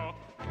more.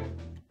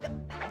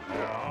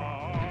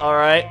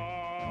 Alright.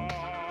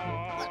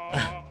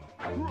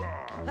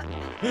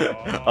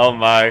 Oh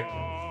my.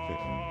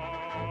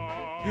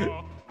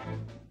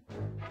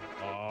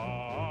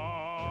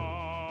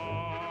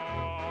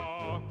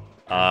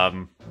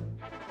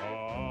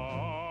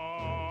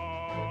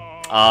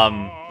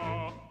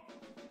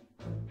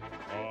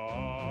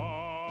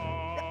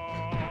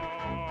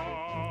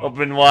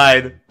 Open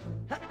wide.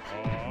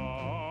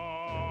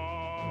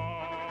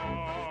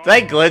 Did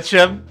I glitch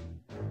him?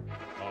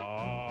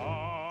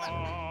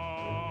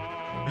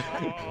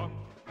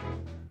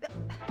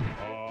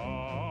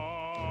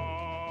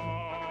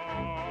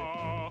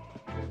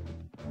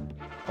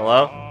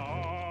 Hello?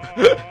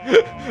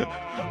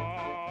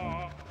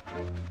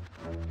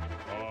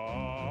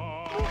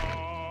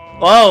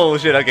 Oh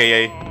shit,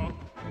 okay, yeah.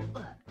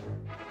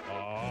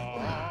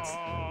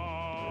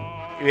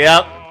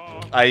 Yep.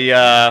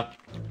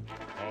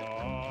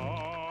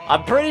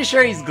 I'm pretty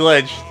sure he's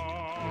glitched.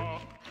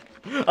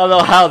 I don't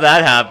know how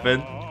that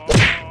happened.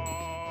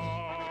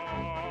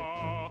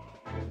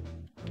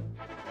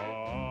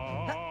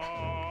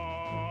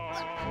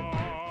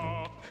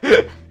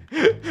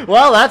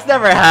 Well, that's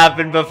never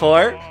happened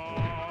before.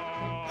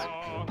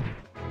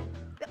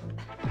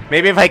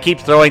 Maybe if I keep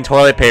throwing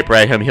toilet paper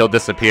at him, he'll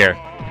disappear.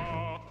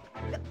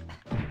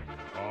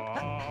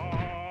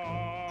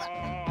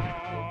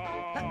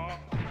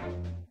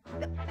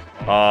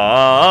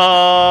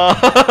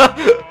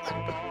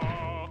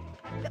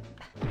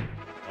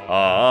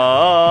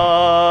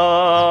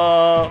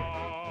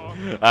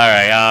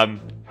 Alright,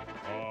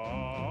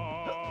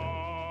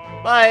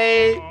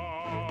 bye!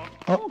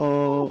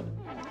 Uh-oh.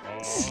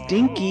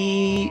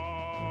 Stinky.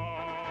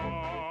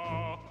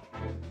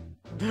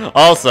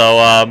 Also,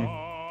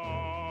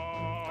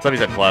 somebody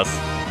said plus.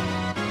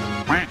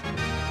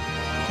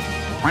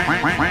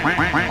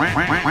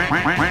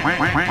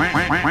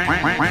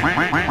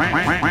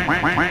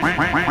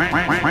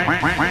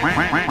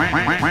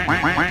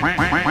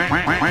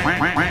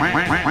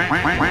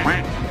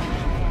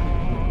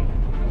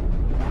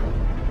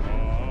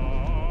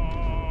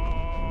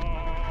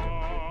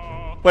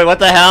 Wait, what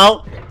the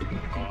hell?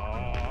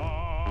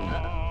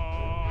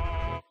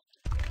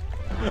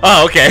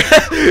 Oh, okay.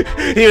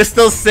 He was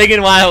still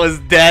singing while I was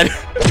dead.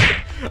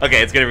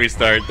 Okay, it's gonna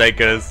restart, thank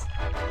goodness.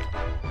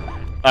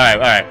 Alright,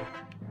 alright.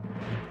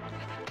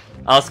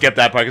 I'll skip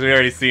that part because we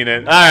already seen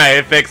it. Alright,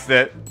 it fixed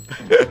it.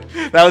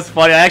 That was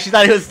funny. I actually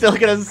thought he was still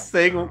gonna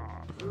sing.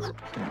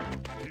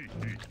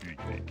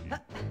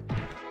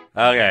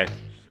 Okay.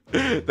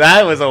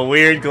 That was a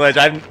weird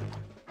glitch.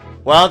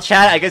 Well,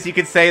 chat, I guess you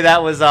could say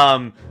that was,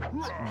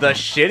 the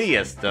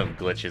shittiest of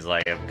glitches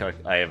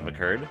I have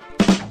occurred.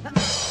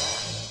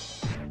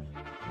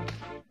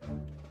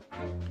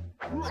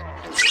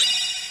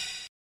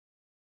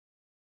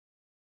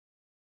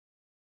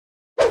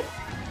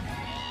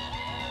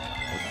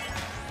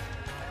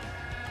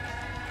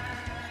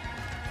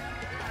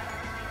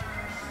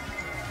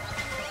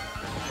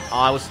 Oh,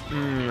 I was.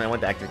 I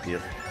went to activate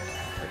the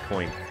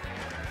coin.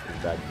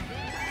 Is that?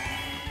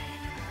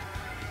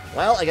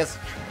 Well, I guess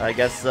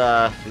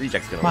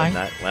Reject's gonna win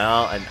that.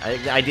 Well, and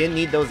I didn't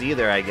need those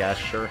either. I guess.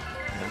 Sure.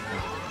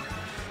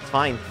 It's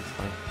fine. It's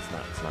fine.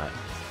 It's not.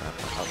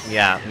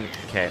 Yeah.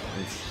 Okay. Okay.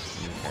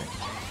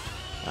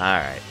 All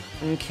right.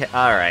 Okay.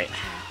 All right.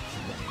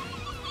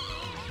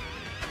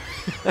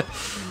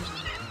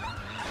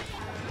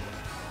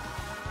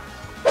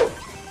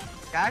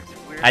 That's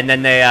weird. And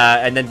then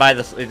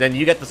then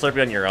you get the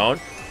Slurpee on your own,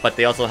 but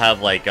they also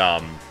have like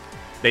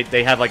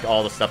they have like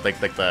all the stuff like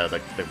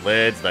the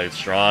lids, the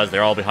straws.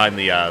 They're all behind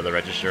the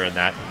register and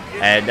that.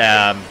 And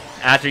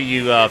after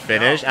you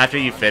finish, you have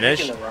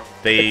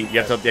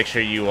to make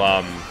sure you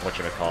what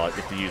should I call it?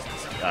 You have to use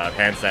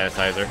hand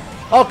sanitizer.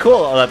 Oh,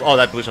 cool. Oh,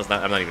 that blue shell's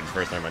not. I'm not even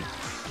first. Never mind.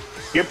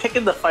 You're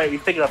picking the fight. You're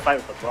picking a fight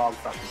with the wrong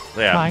fucking.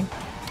 Yeah. Fine.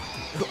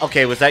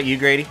 Okay, was that you,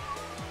 Grady?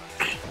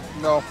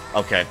 No.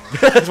 Okay.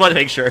 Just want to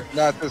make sure.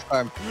 Not this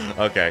time.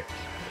 Okay.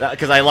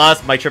 Because I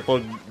lost my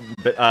triple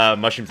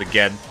mushrooms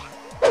again.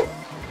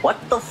 What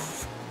the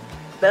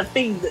that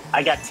thing,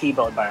 I got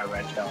T-boned by a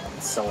red shell.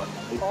 I'm so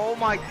annoyed. Oh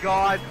my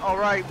god.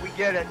 Alright, we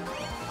get it.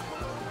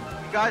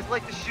 You guys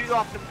like to shoot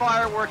off the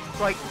fireworks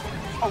like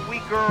a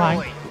week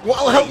early.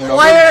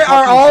 Why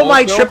are all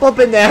my triple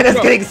bananas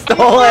getting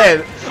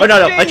stolen? Oh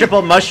no, my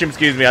triple mushrooms,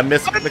 excuse me, I'm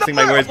mixing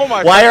my words.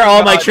 Why are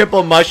all my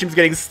triple mushrooms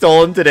getting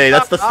stolen today?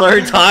 That's the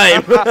third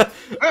time.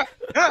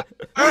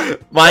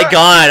 My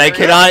god, I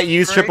cannot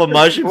use triple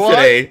mushrooms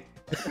today.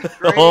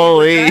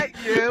 Holy.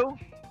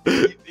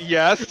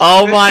 Yes.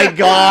 Oh my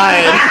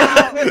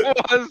god. It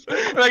was,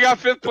 and I got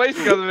 5th place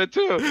because of it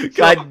too.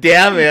 God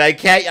damn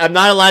it! I'm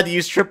not allowed to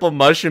use triple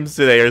mushrooms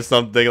today or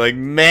something. Like,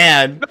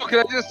 man. No,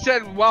 because I just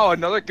said, wow,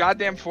 another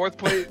goddamn 4th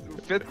place,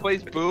 5th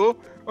place boo, or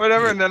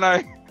whatever, and then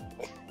I.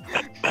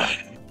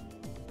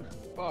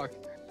 Fuck.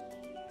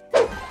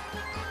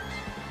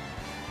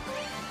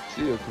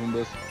 See you,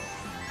 Kumbas.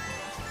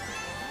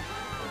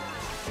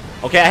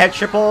 Okay, I have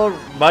triple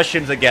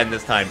mushrooms again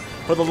this time.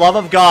 For the love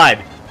of God,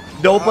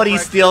 nobody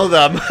steal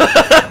them.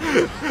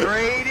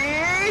 Grady!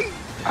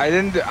 I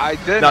didn't.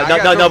 No,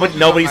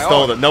 nobody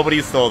stole them.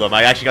 Nobody stole them.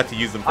 I actually got to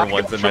use them for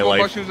once in my life.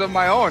 Mushrooms of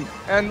my own,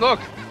 and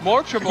look,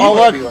 more triple. Oh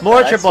look,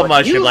 more triple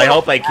mushrooms. I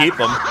hope I keep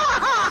them.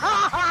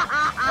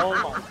 Oh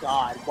my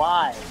god,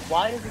 why?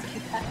 Why does it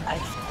keep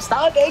happening?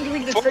 Stop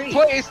angering the tree. 4th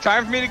place,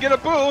 time for me to get a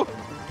boo. Oh,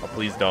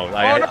 please don't.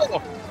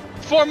 No,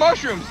 4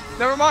 mushrooms.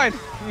 Never mind.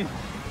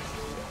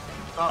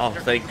 Oh,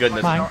 thank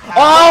goodness.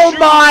 Oh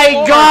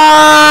my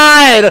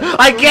god!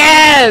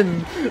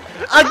 Again!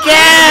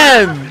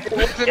 Again!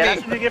 Yeah,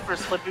 that's what you get for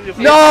slipping.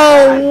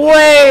 No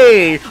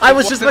way! I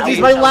was just about to use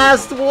my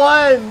last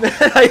one!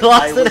 I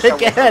lost it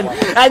again!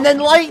 And then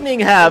lightning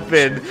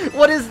happened!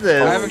 What is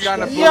this? I haven't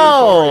gotten a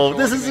Yo!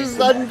 This is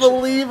just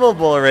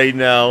unbelievable right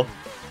now.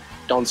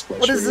 Don't squish.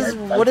 What is this?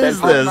 What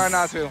is this?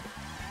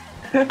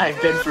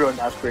 I've been through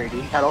enough,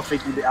 Grady. I don't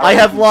think you did. I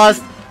have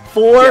lost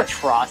four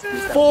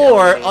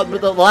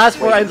the last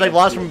 4 items I've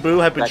lost from Boo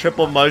have been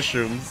triple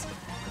mushrooms.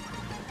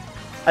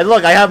 And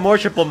look, I have more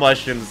triple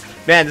mushrooms.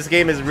 Man, this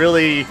game is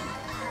really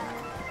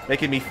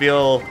making me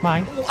feel...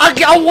 Mine.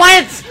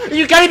 What?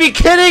 You gotta be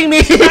kidding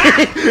me!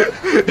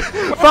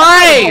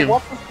 5!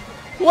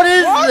 What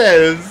is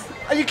this?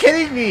 Are you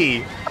kidding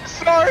me? I'm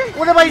sorry.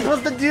 What am I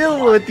supposed to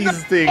do with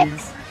these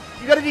things?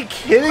 You gotta be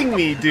kidding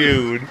me,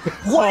 dude.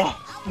 What?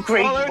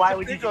 Great, why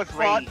would you do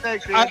great?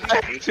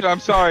 I'm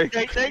sorry.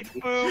 Thanks,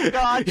 Boo,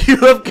 God. You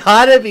have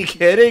gotta be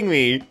kidding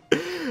me.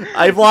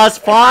 I've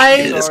lost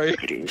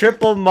 5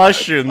 triple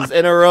mushrooms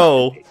in a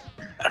row.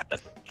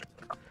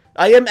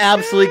 I am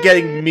absolutely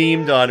getting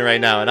memed on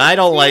right now, and I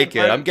don't like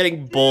it. I'm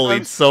getting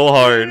bullied so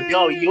hard.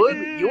 Yo,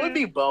 you would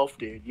be both,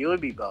 dude. You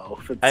would be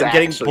both. It's I'm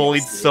getting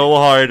bullied so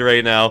hard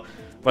right now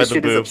by the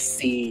shit is Boo.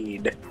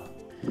 obscene.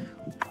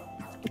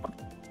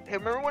 Hey,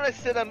 remember when I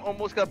said I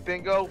almost got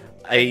bingo?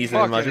 I use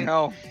my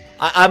mushrooms.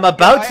 I'm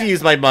about to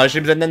use my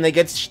mushrooms, and then they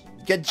get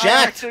jacked.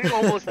 I actually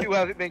almost do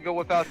have it bingo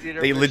without the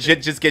They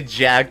legit just get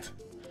jacked.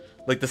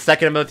 Like the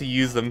second I'm about to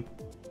use them.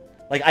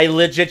 Like I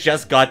legit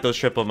just got those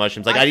triple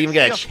mushrooms. Like I didn't even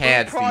get a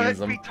chance to use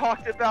them. We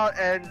talked about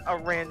and a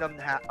random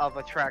of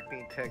a track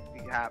being picked.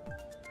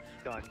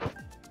 Done.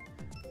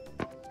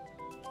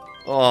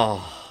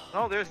 Oh.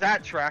 Oh, there's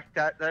that track.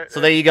 So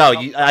there you go.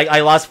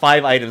 I lost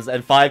 5 items,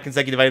 and 5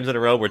 consecutive items in a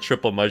row were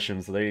triple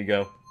mushrooms. So there you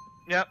go.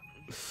 Yep.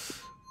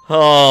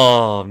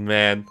 Oh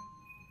man.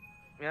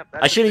 Yep,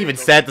 I shouldn't even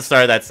said at the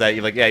start of that set.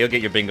 You're like, yeah, you'll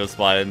get your bingo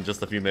spot in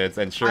just a few minutes,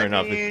 and sure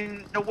enough. I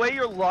mean, the way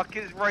your luck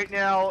is right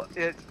now,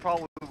 it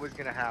probably was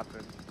gonna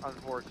happen.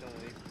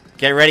 Unfortunately.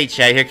 Get ready,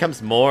 Chad. Here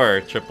comes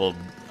more triple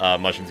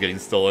mushrooms getting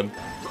stolen.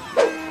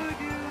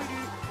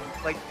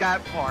 Like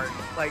that part.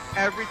 Like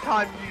every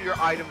time your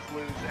items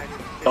lose, and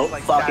it's don't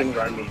like fucking that.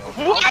 run me.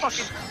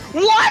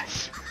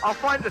 What? I'll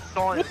find the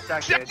song in a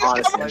second.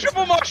 Just got my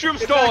triple mushroom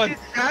stolen.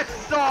 That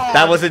song.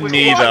 That wasn't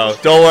me though.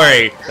 Don't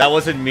worry. That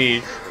wasn't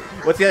me.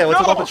 What's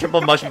about the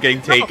triple mushroom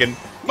getting taken?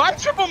 My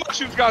triple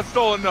mushrooms got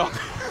stolen though.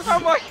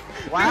 I'm like,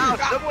 Wow,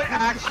 someone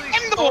actually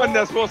I'm the one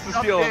that's supposed to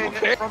steal them,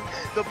 okay? from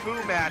the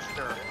Boo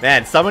Master.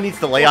 Man, someone needs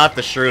to lay off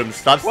the shrooms.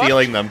 Stop What?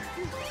 stealing them.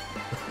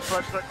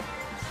 But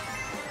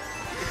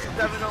it's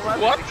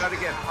 7-Eleven. What? You gotta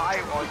get high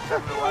on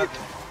 7-Eleven.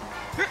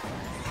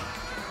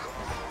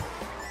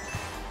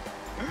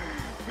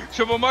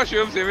 Triple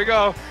mushrooms, here we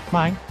go.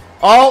 Mine.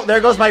 Oh, there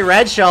goes my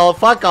red shell.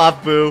 Fuck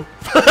off, Boo.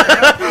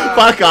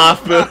 Fuck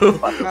off, Boo.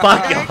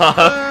 Fuck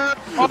off.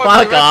 Oh,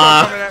 Fuck the red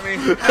off. shell coming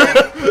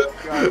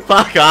at me.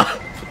 Fuck off.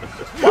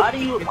 Why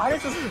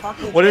does this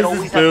fucking What kid does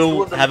always this have two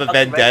Boo of them have a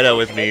fucking vendetta red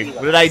with shirts me? anyway?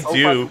 What did I So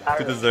do fucking to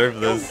tired. deserve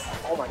this?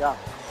 Oh my god.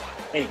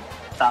 Hey,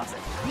 stop it.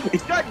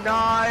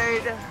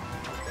 Denied.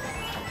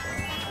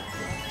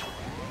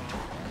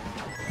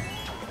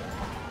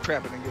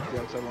 Crap, I didn't get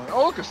the outside one.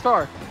 Oh, look, a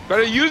star.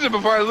 Better use it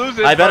before I lose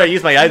it. I better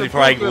use my eyes The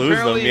before I Boos lose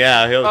them. apparently-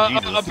 Yeah,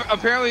 Jesus.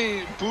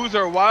 Apparently, Boos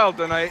are wild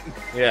tonight.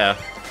 Yeah.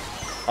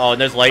 Oh, and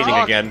there's lightning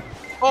Oh. again.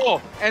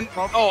 Oh, and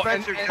Oh,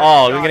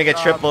 we're gonna get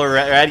triple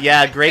red.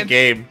 Yeah, great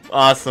game.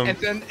 Awesome. And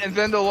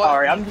then the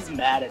Sorry, I'm just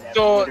mad at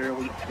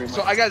literally every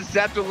So I got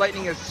zapped with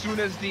lightning as soon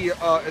as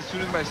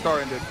my star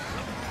ended.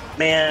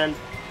 Man.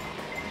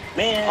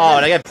 Oh,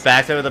 and I get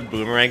backed out with a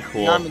boomerang.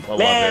 Cool. I love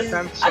Man, it.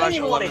 I didn't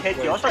even want to hit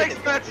you. I was trying to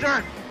hit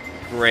you.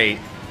 Great.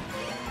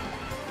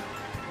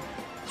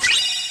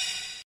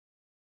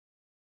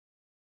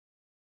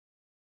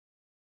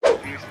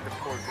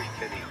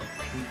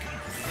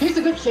 He's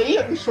a good kitty.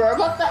 Are you sure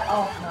about that?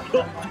 Oh,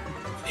 no.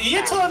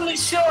 You're totally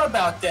sure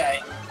about that.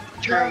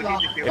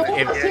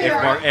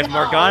 If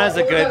Morgana's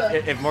a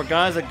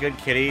good a good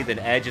kitty, then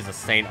Edge is a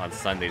saint on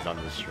Sundays on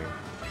this stream.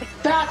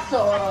 That's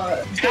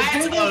the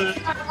biggest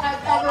cat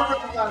I've ever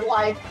heard in my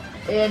life,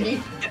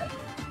 Andy.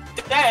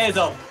 That is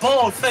a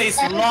bold-faced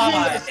And lie.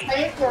 being a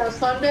saint for a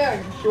Sunday, are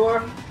you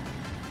sure?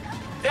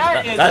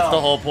 That is That's a the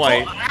whole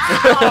point.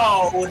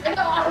 Ow!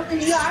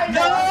 I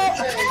know.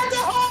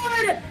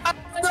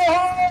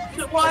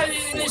 Why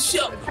did this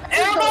show?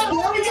 And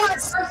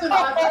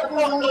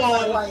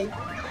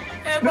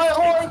my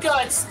horn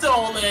got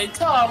stolen.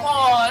 Come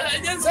on.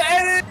 Just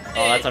edit Oh,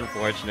 that's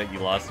unfortunate. You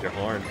lost your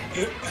horn.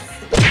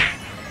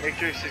 Make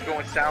sure she's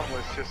going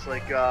soundless, just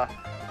like all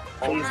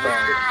these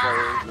players.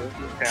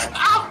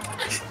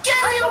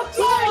 Gary, I'm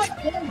good!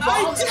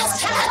 I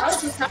just had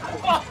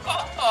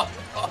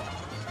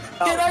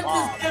Can I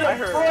just get a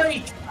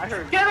break?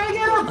 Can I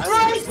get a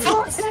break,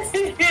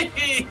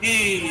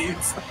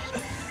 please?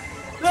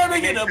 Let me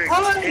get a break!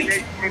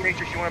 Hey,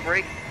 Matrix, you want a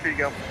break? Here you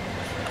go.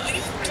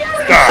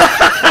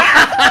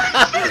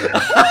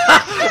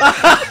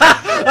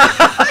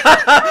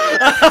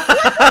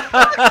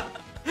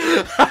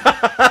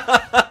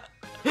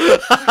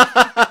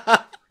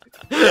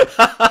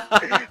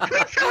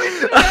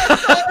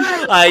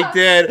 I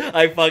did.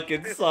 I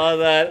fucking saw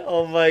that.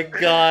 Oh my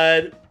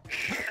god.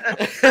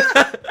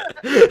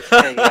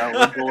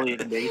 We're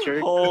bullying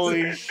Matrix.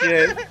 Holy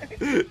shit.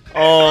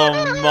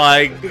 Oh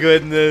my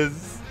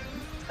goodness.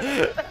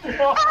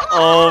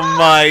 Oh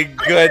my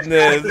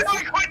goodness.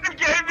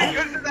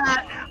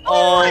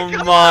 Oh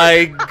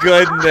my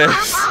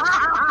goodness.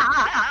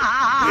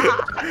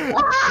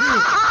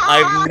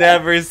 I've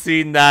never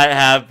seen that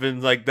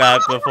happen like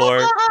that before.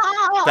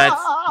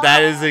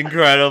 That is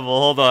incredible.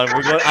 Hold on.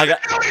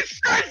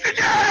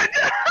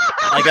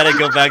 I gotta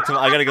go back to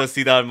I gotta go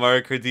see that on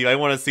Mario Kart D. I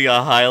wanna see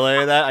a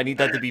highlight of that. I need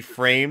that to be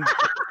framed.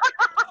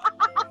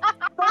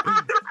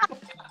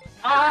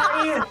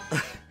 I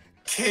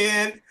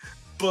can't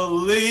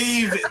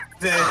believe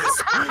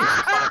this.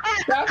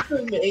 That's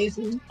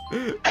amazing.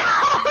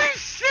 Holy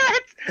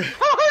shit!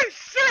 Holy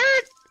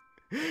shit!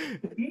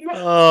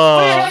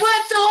 Oh. We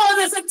went through all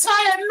this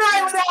entire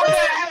night without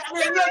that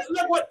happening.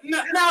 Look what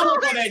now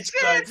look what it's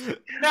done.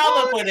 Now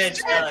look what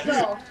it's done.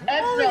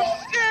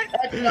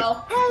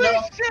 No,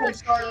 don't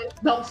start it.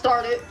 Don't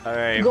start it.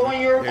 Alright. Go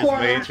in your here's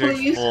corner, Matrix.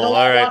 please. Full. No one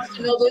Alright. wants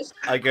to know this.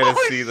 I gotta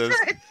see this.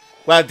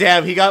 Wow,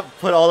 damn, he got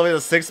put all the way to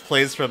 6th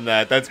place from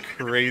that. That's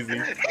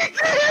crazy.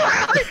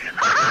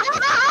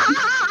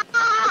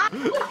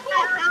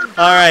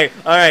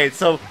 Alright,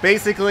 so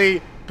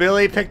basically,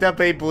 Billy picked up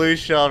a blue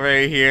shell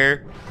right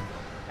here.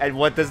 And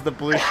what does the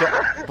blue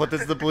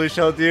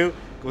shell do?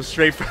 Go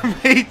straight from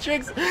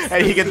Matrix,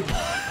 and he gets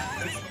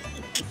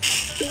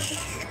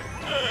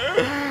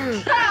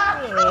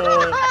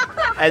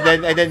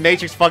and then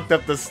Matrix fucked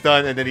up the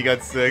stun, and then he got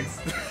 6th.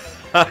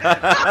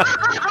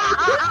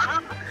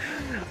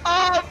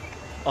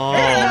 Oh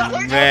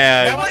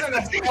man. That wasn't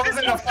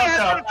a fuck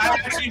up. I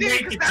actually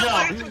made the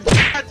jump.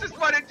 That's just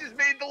what it just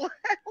made the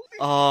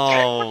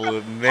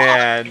Oh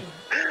man.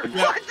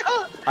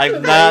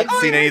 I've not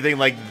seen anything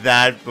like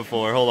that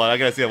before. Hold on, I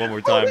gotta see that one more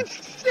time.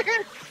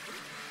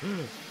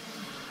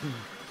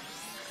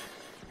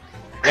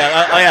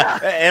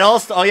 Yeah, it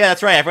all. Oh yeah,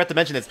 that's right. I forgot to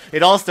mention this.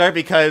 It all started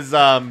because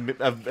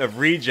of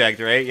reject,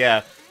 right?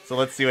 Yeah. So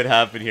let's see what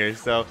happened here.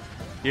 So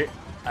here,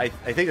 I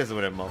think this is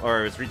what it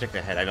or it was reject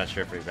ahead. I'm not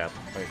sure for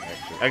example.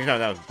 Actually,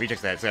 no,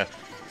 reject ahead.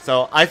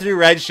 So I threw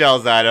red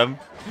shells at him,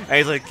 and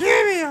he's like, "Give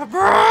me a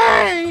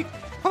break!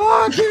 Come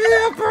on, give me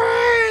a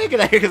break!"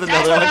 And I hear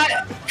another one.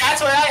 That's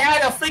That's why I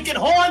had a freaking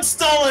horn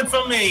stolen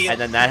from me. And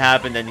then that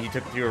happened, and he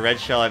threw a red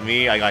shell at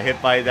me. I got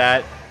hit by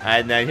that,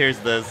 and then here's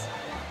this.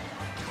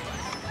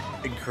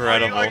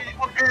 Incredible. Okay,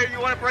 you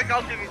want to break?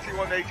 I'll give you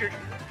 2-1 Matrix.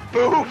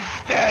 Boom,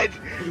 dead.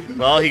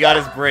 Well, he got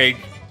his break.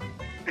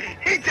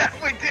 He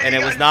definitely did. And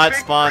it was not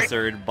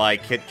sponsored by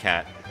Kit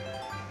Kat.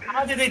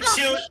 How did it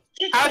choose?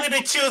 How did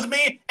it choose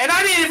me? And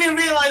I didn't even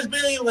realize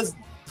Billy was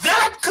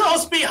that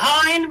close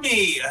behind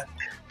me.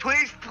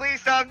 Please,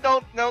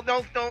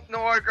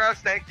 no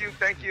autographs. Thank you.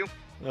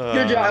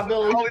 Good job,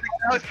 Billy. That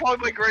was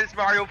probably my greatest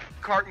Mario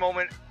Kart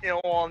moment in a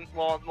long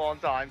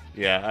time.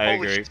 Yeah, I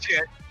Holy agree.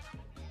 shit.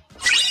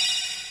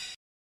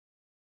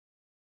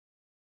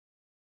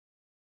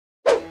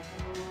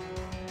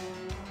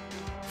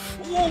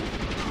 Whoa.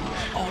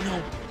 Oh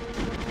no.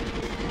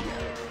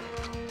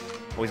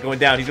 Oh, he's going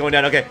down.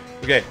 Okay.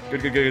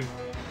 Good.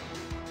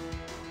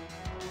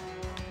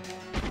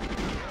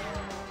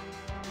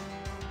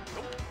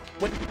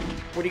 What?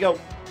 Where'd he go?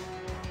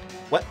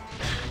 What?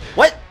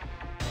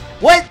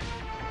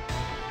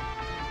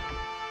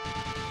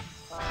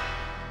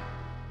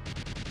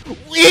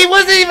 He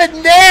wasn't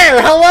even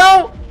there!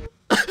 Hello?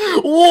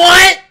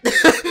 What?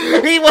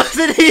 He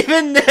wasn't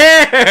even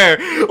there!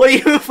 What do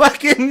you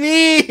fucking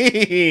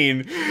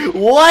mean?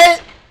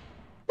 What?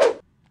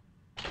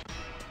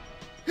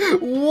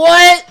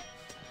 What?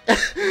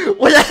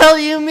 What the hell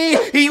do you mean?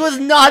 He was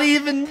not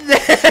even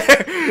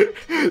there!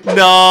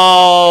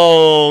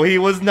 No! He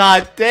was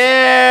not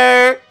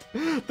there!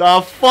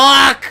 The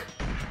fuck?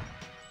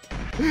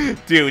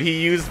 Dude,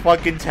 he used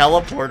fucking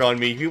teleport on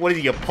me. What is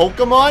he, a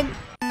Pokemon?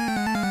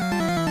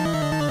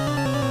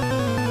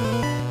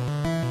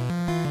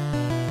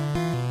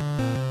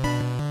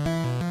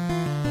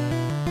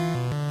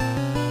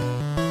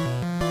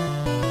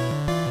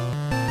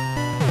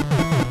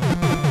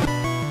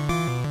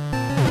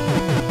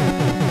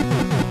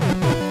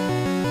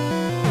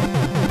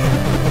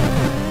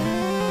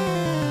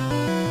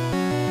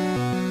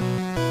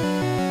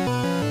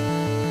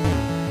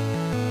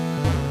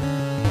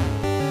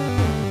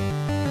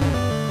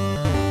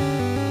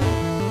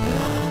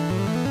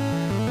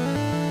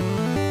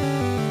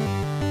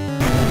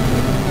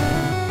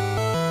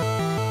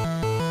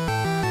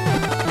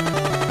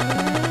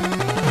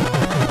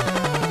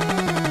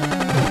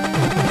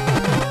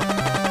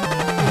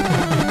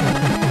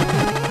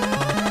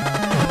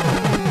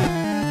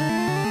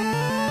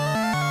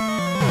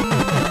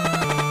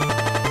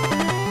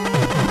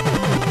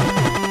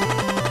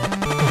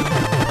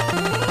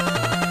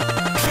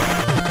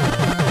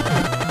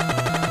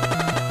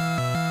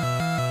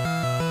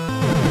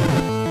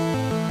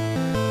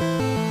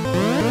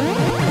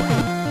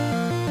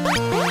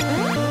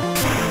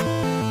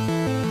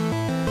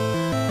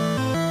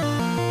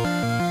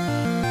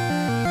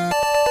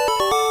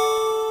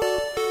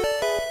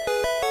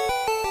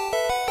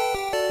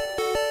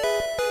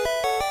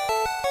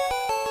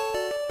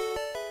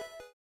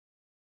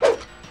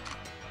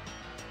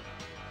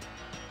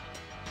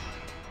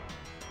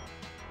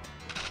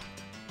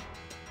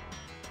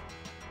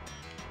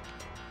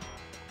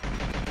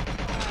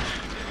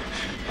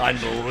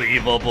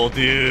 Unbelievable,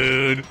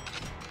 dude.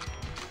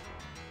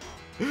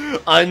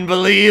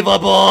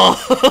 Unbelievable.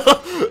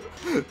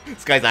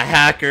 This guy's a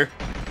hacker.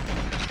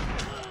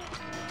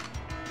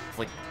 It's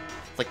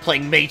like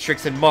playing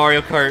Matrix and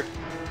Mario Kart,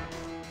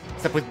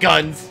 except with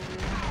guns.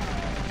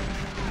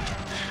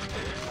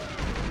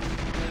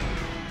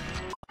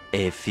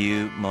 A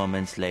few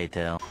moments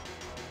later.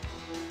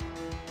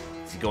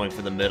 Is he going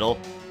for the middle?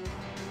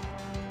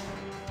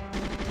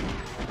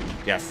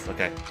 Yes,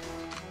 okay.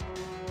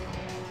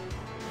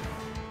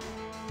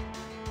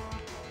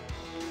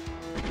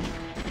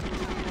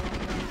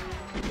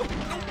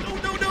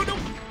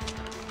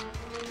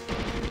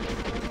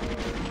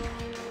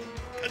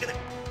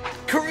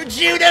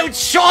 Judo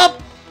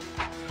chop!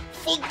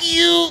 Fuck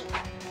you!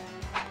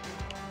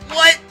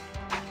 What?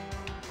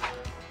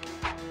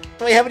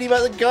 Do I have any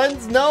other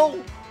guns?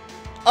 No?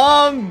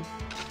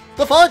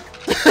 The fuck?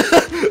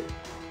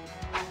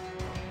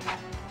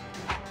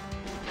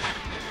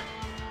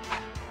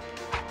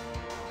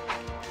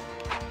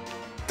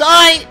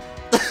 Die!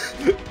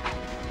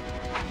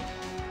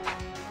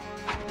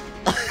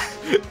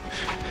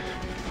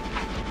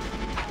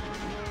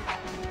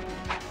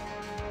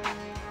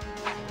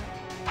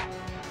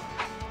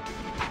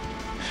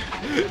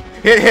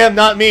 Hit him,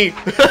 not me.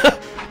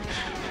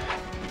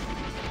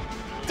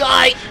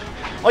 Die!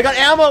 Oh, I got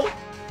ammo.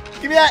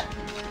 Give me that.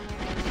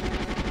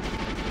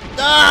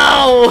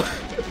 No!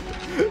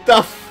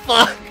 The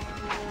fuck?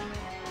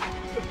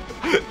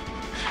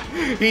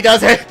 He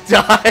doesn't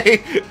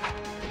die.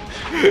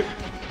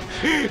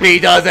 He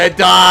doesn't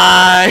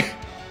die.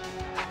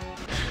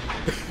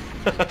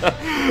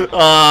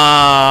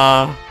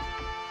 Ah.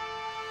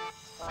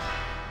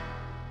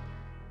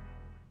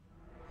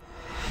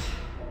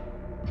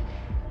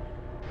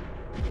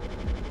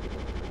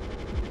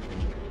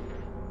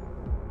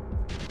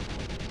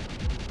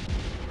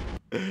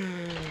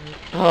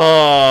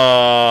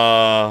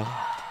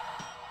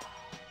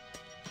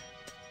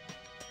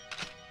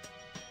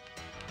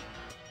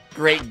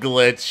 Great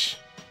glitch. glitch.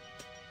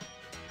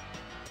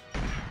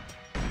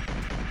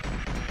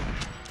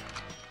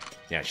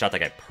 Yeah, I shot that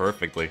guy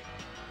perfectly.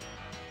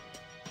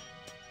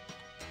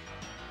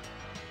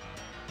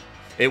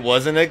 It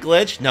wasn't a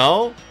glitch?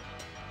 No?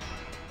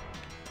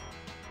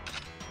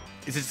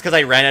 Is it just because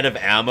I ran out of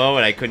ammo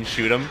and I couldn't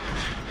shoot him?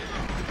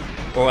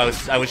 Or I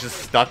was just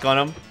stuck on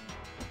him?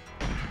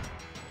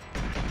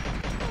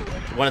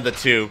 One of the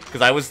two,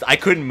 because I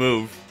couldn't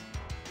move.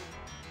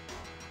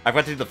 I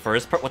forgot to do the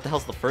first part. What the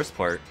hell's the first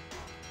part?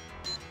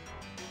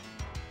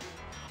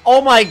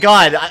 Oh my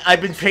god!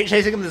 I've been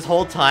chasing him this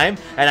whole time,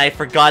 and I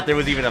forgot there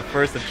was even a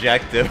first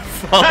objective.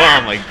 Oh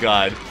my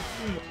god!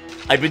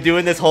 I've been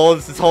doing this whole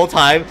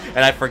time,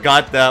 and I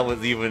forgot there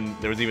was even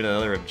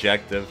another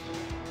objective.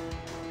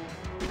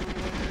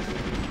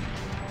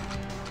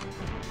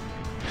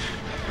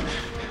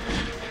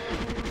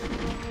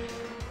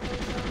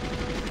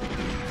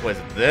 What is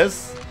it,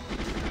 this?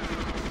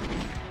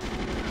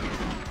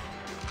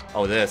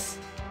 Oh, this.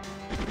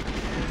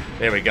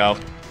 There we go.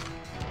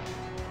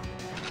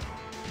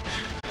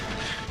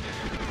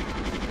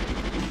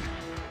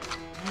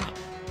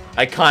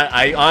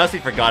 I honestly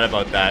forgot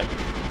about that.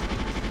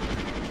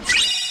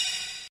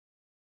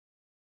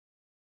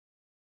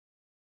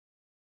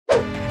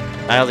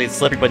 I honestly, it's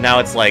slippery, but now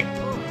it's like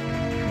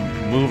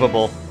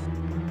movable.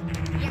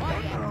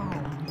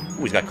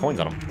 Ooh, he's got coins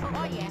on him.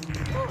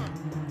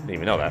 Didn't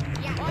even know that.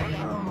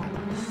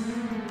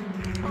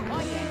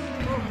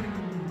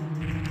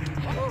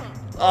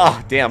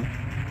 Oh, damn.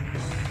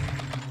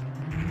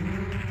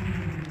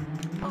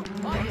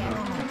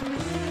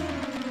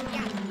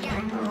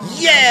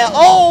 Yeah!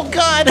 Oh,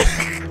 God!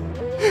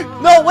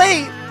 No,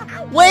 wait!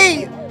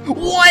 Wait!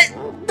 What?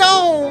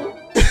 No!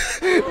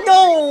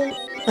 No!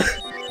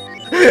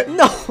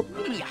 No!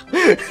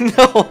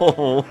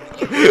 No!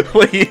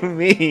 What do you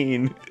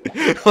mean?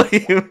 What do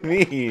you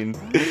mean?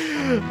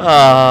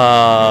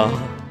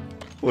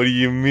 What do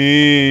you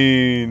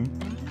mean?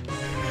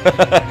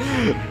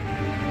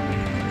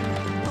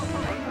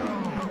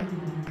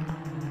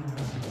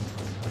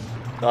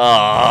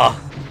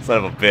 Son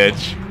of a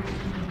bitch.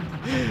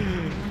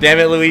 Damn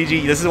it,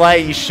 Luigi. This is why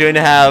you shouldn't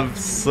have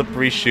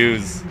slippery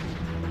shoes.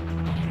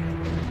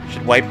 You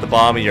should wipe the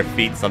bottom of your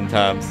feet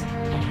sometimes.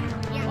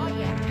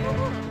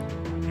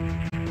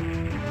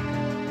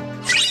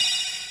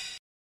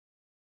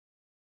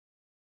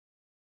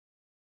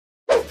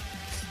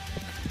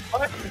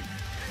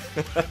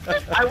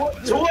 I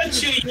would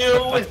torture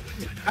you.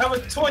 I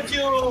would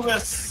torture you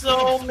with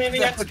so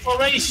many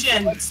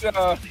explorations.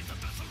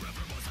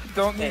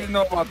 Don't need to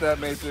know about that,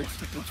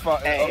 Matrix. It's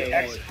fine.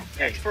 Hey,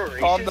 exploration.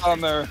 Calm down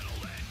there.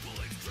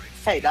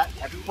 Hey, not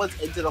everyone's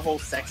into the whole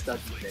sex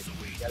dungeon thing.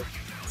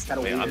 It's kind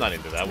of weird. I'm not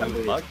into that. What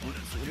the fuck? What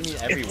do you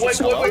mean everyone?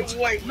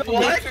 Wait, No,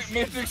 what?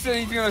 Matrix said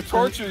he's gonna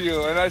torture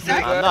you, and I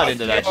said I'm not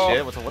into that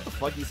shit. What the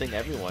fuck are you saying,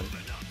 everyone?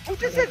 Who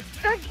just said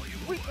sex?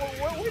 Where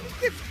did you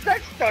get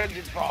sex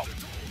dungeon from?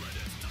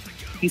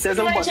 He says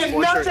I'm going to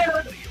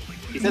torture.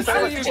 He says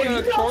I'm he's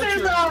gonna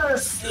torture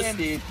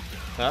Andy.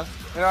 Huh?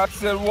 And I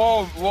said,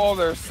 whoa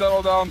there,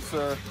 settle down,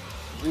 sir.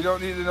 We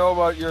don't need to know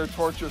about your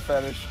torture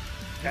fetish.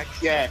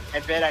 Yeah,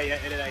 and then I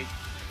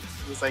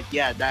was like,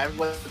 yeah, now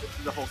everyone's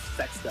into the whole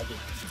sex dungeon.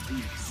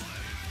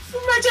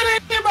 Mention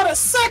anything about a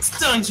sex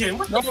dungeon.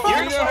 What the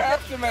fuck? You don't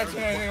have to mention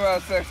anything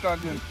about a sex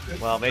dungeon.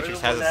 Well,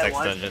 Matrix has a sex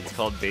dungeon. It's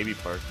called Baby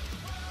Park.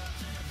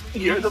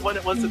 You're the one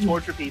that wants to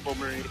torture people,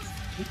 Marie.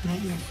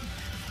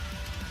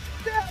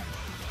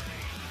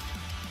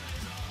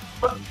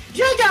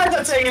 You guys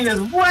are taking this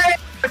way out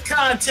of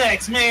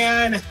context,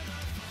 man.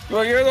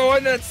 Well, you're the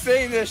one that's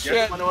saying this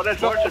shit. You're the one that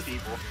torture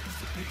people.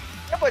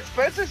 Yeah, but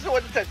Spencer's the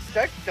one that said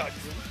sex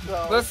dungeon.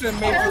 So. Listen,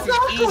 Matrix,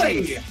 it's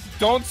easy.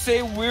 Don't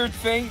say weird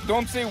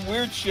don't say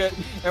weird shit,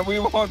 and we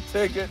won't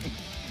take it.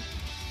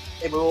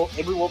 And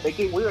we won't make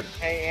it weird.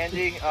 Hey,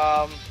 Andy,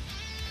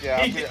 yeah,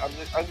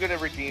 I'm gonna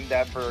redeem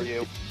that for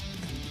you.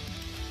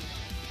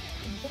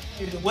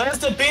 Where's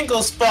the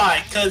bingo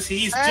spot? Cause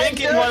he's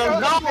drinking one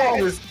of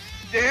those.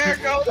 There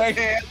goes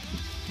Dan.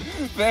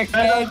 Thanks,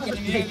 man. You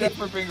needed that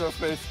for bingo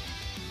space.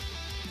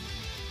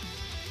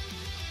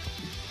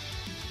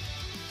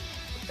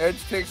 Edge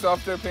takes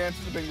off their pants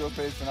in the bingo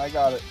space, and I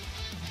got it.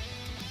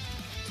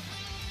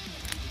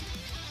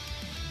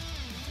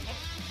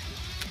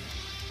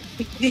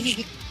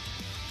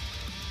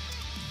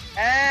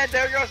 And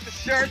there goes the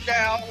shirt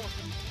down.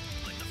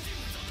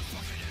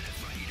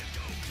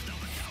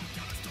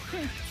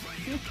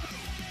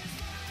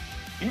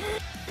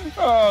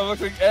 Oh,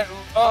 looks like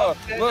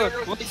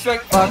looks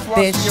like Fuck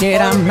this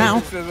shit, I'm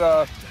out. This is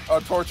a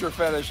torture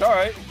fetish. All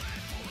right.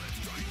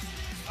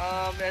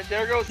 And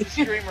there goes the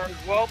streamer.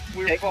 Well,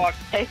 we're fucked.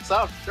 Takes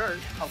off shirt.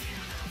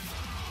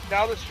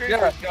 Now the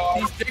streamer's gone.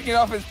 He's taking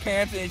off his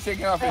pants and he's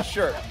taking off his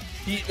shirt.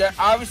 That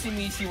obviously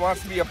means he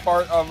wants to be a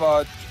part of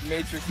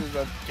Matrix's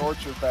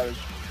torture fetish.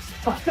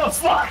 What the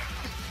fuck?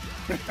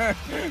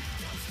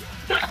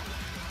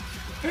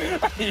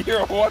 I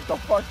hear what the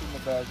fuck in the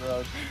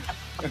background.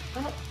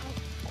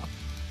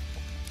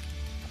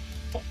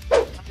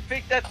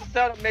 think that's the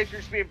sound of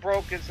Matrix being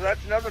broken, so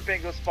that's another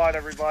bingo spot,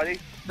 everybody.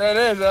 That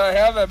is, I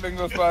have that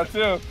bingo spot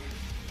too.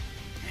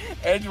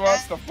 Edge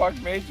wants to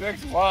fuck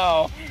Matrix.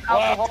 Wow.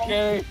 Wow,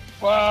 okay.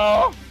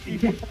 Wow.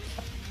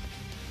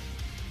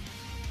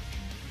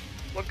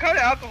 What kind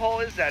of alcohol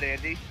is that,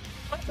 Andy?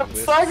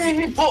 Fuck did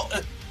he pull?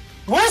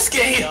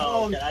 Whiskey!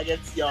 Yo, can I get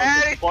yo?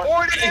 And he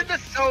poured it in the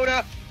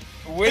soda.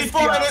 He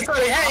poured it in the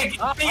soda. Hey,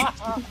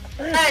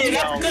 hey,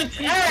 that's a good.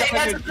 Hey,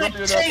 that's a good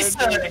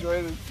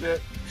chaser.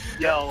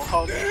 Yo,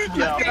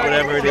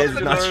 Whatever it is,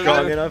 not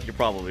strong enough. You're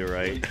probably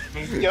right.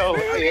 Yo,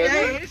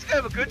 hey, he's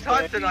gonna have a good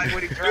time tonight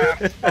when he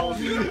drafts.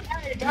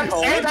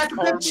 Hey, that's a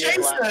good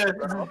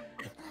chaser.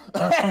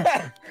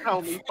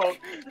 Tell me,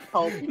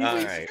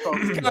 Alright.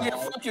 He's gotta get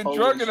fucking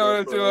drunk in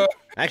order to.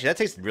 Actually, that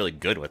tasted really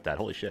good with that.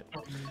 Holy shit.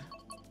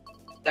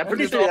 I'm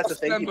pretty sure that's the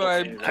thing.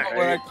 When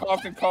I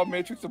coughed and called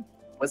Matrix a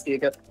whiskey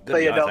again. Good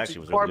But you God, know, it actually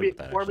was pour really me, good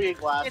with that, pour me a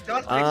glass. It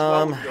does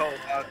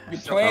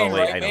You're playing, Oh,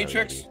 wait, I right, know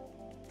Matrix?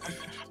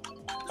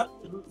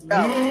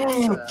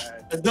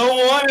 Don't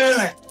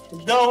worry.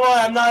 Don't worry,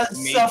 I'm not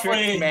Matrix,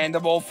 suffering.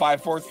 Mandible,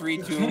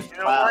 5432. You know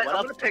what? I'm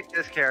gonna pick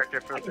this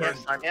character for the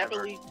first time I can't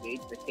ever.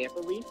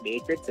 believe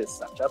Matrix is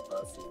such a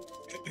pussy.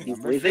 He's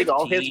leaving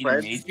all his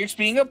friends. Matrix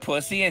being a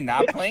pussy and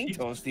not playing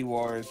Toasty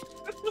Wars.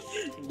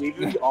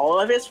 Leaving all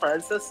of his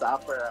friends to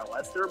suffer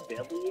unless they're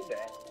Billy and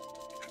Ed.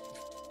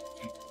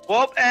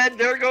 Well, and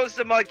there goes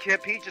the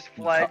Mudkip. He just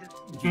fled.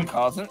 He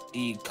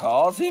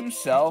calls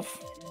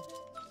himself.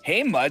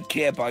 Hey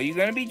Mudkip, are you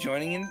gonna be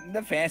joining in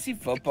the fantasy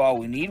football?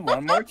 We need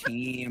one more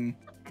team.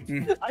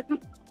 Wait.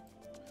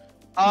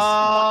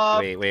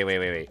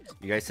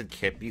 You guys said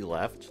Kippy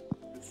left?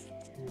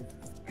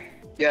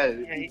 Yeah,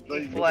 he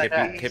fled.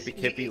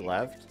 Kippy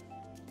left?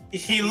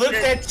 He looked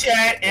at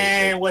chat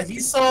and what he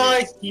saw,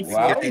 he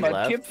Wow, Kippy Mudkip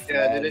left?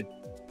 Yeah, fled. did it?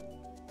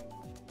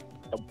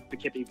 Oh, the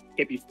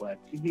Kippy fled.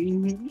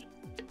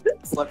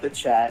 Left the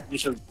chat. You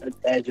should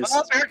just.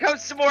 Oh, here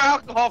comes some more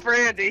alcohol for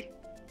Andy.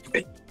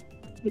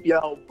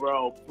 Yo,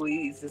 bro,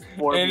 please just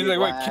pour And me he's a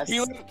like, glass.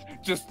 wait, Kippy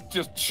just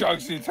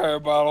chugs the entire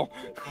bottle.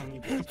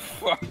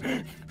 Fuck.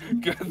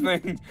 Good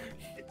thing.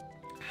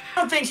 I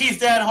don't think he's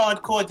that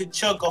hardcore to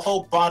chug a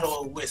whole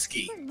bottle of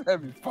whiskey.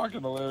 That'd be fucking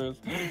hilarious.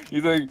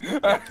 He's like,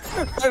 I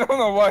don't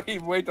know why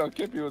he'd wait till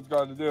Kippy was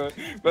gone to do it,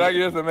 but I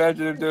can just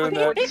imagine him doing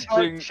that.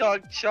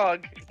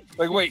 Chug.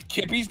 Like, wait,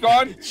 Kippy's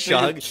gone?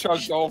 Chug? Chug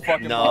the whole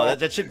fucking No, bottle.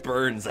 that shit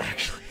burns,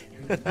 actually.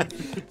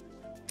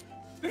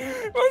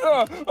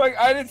 Oh, no, like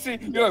I didn't see.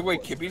 You're like,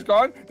 wait, Kippy's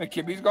gone. Then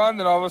Kippy's gone.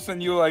 Then all of a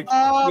sudden you like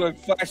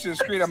flash to the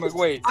screen. I'm like,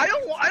 wait. I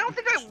don't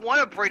think I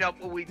want to bring up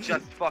what we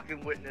just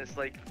fucking witnessed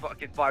like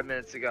fucking 5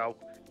 minutes ago.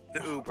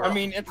 The Uber. I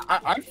mean,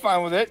 I'm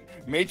fine with it.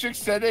 Matrix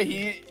said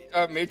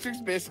that Matrix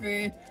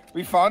basically,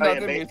 we found out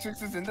that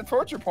Matrix is into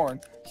torture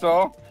porn.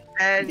 So.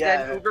 And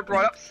then Uber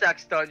brought up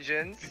sex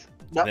dungeons.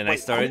 And then I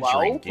started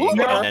drinking,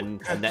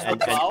 and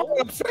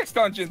sex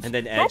dungeons. And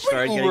then Don't Edge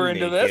started bring getting Uber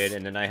into naked, this.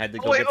 and then I had to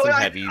go get some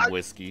heavy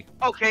whiskey.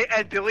 Okay,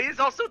 and Billy is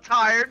also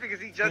tired because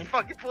he just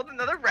fucking pulled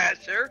another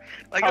rasher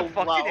like a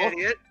fucking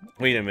idiot.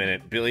 Wait a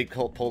minute, Billy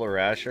pulled a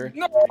rasher?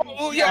 No,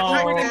 well, yeah,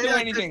 I we didn't do did.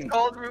 anything.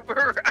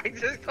 I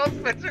just called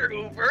Spencer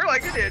Uber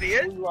like an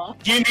idiot.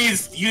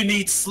 You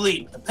need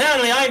sleep.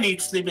 Apparently I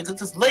need sleep because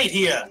it's late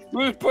here.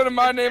 Who's putting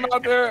my name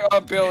out there?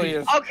 Billy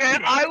is. Okay,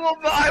 I will.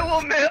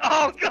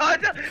 Oh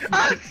God,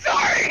 I'm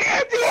sorry,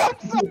 Andy. I'm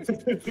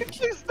sorry.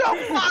 Please don't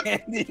fuck.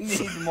 Andy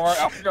needs more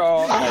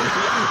alcohol.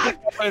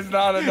 It's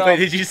not enough. Wait,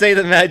 did you say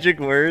the magic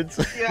words?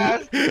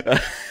 Yes.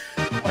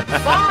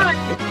 Fine.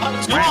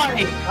 I'm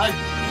trying.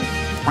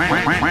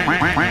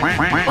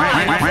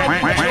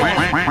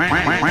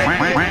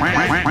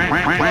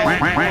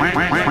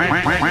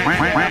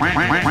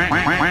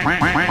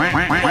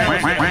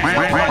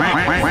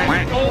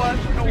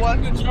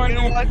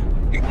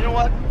 You know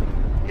what?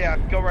 Yeah,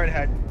 go right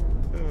ahead.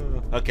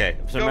 Okay,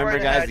 so Go remember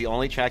right guys, ahead. the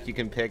only track you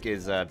can pick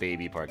is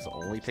Baby Park, so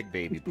only pick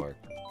Baby Park.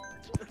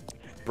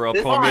 Bro,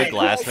 This- pour me a Alright,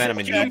 glass, man, I'm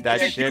gonna need that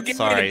You shit, give me the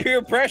sorry.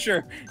 peer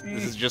pressure.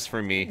 This is just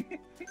for me.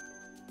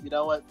 You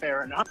know what?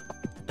 Fair enough.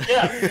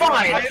 Yeah,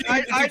 fine.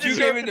 I You deserve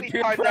gave me to the be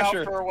peer timed out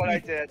pressure. for what I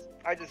did.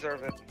 I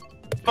deserve it.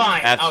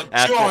 Fine.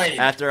 I'll join.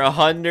 After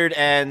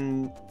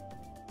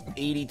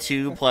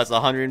 182 plus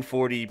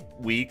 140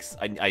 weeks,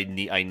 I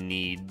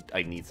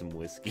need some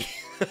whiskey.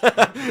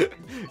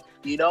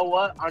 You know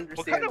what? Understand.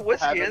 What kind of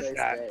whiskey Have a is nice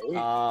that?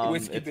 day.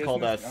 Whiskey It's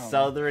called a business? Oh.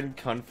 Southern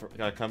Comfort.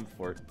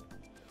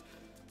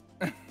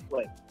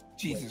 Wait.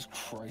 Jesus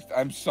Christ!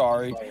 I'm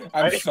sorry.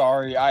 I'm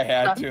sorry. I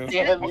had to.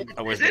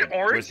 Oh, where's Is it Baby-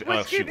 orange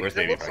where's- whiskey? shoot, where's Because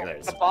Baby it Park? There it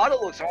looks, is. the bottle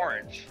looks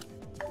orange.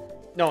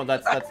 No,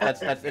 that's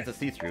it's a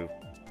see-through.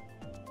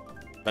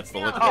 That's the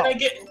liquid. Can I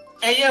get?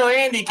 Hey, yo,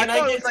 Andy, can I I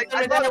thought it get was like- some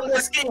I of thought it that was like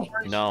whiskey?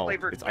 orange No,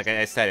 flavored it's like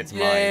I said, it's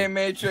Yay, mine.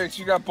 Matrix!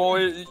 You got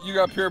bullied. You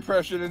got peer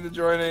pressured into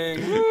joining.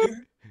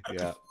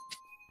 Yeah.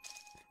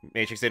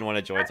 Matrix didn't want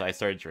to join, so I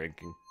started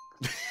drinking.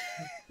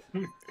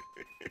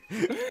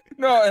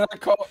 No, and I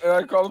called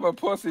him a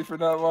pussy for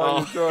not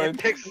wanting to join.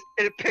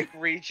 It picked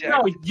reject.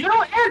 No, you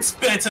and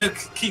Spencer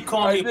keep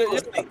calling me did,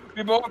 pussy. yeah,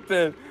 we both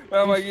did. And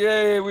I'm like,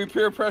 yay, we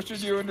peer pressured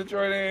you into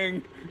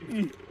joining.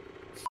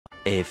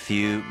 A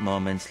few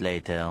moments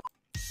later.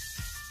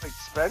 Like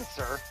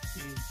Spencer.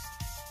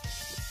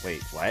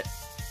 Wait, what?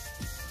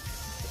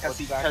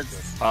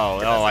 Because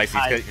Oh, I see.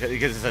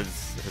 Because it says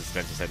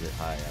Spencer said that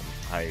hi,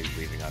 I'm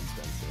leaving on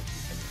Spencer.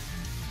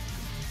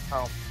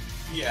 Oh.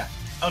 Yeah.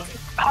 Okay.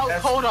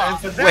 Hold on. And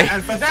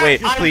for that,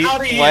 wait, I'm please, out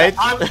of here. what?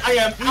 I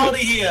am out of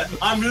here.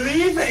 I'm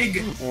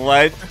leaving.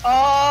 What?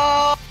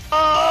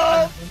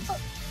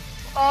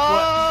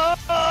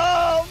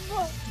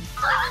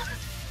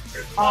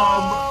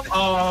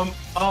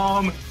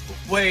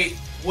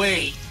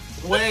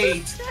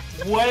 Wait.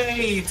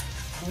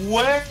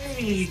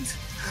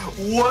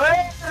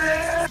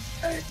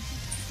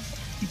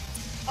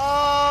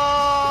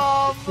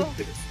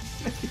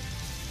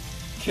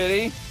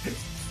 Kitty.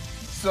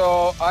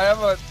 So I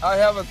have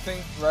a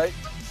thing, right?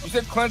 You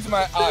said cleanse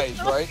my eyes,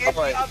 right?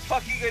 Alright. I'm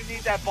fucking gonna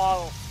need that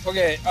bottle.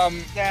 Okay,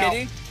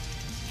 Now.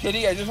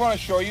 Kitty, I just want to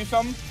show you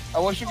some. I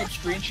wish you could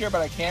screen share,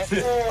 but I can't. The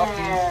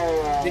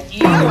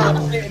E,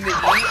 and the E,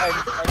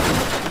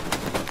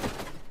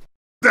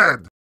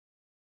 Dead.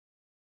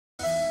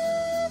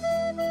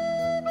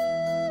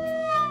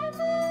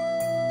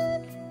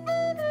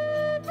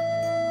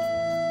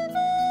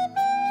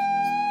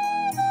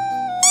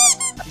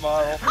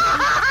 model.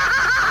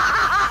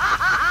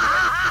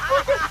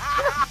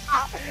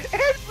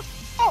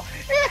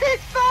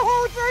 It's the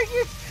whole thing.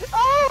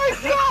 Oh my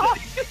god!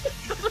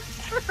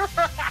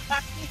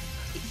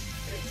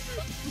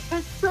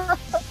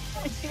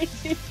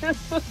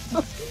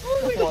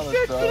 Holy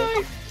shit,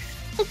 guys!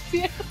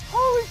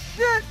 Holy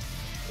shit!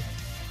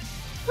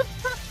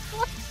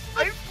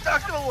 I'm not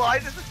gonna lie,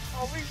 this is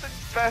probably the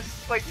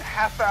best like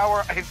half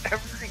hour I've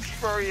ever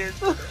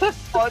experienced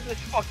on this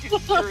fucking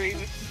stream.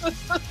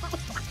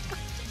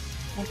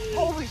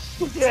 Holy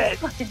shit!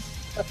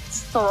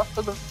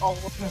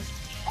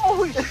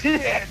 Holy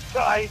shit,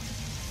 guys!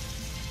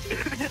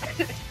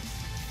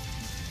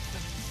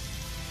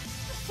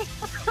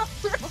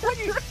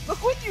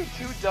 Look what you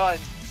two done.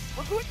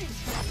 Look what you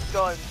two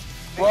done.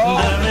 What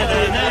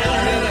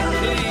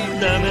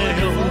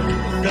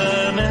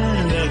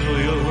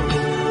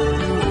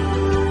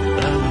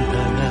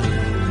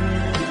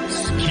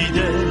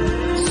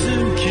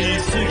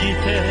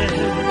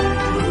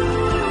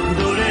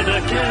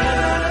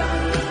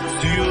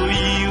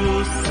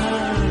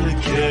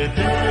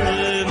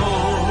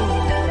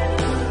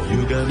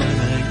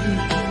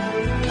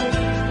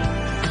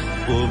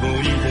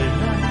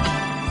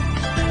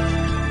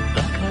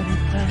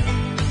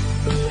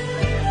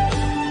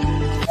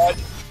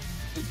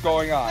is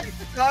going on?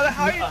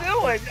 How you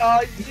doing?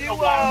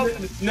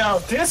 No,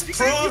 this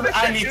proves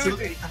I need to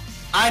leave.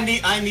 I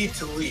need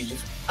to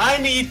leave. I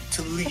need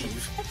to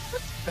leave.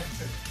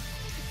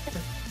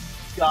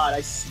 God,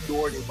 I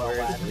snorted my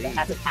last. That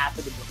hasn't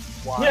happened in a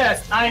while.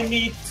 Yes, I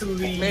need to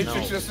leave.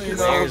 Matrix, just so you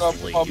know,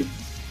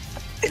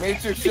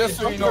 Matrix, just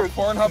so you know,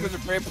 Pornhub is a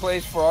great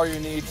place for all your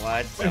needs.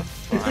 What the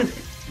fuck?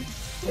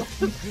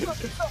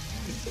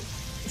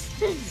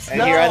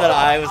 And here I thought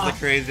I was the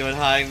crazy one.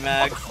 Hi,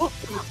 Max.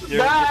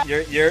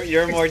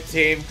 You're more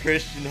tame,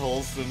 Christian,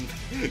 wholesome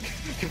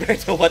compared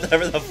to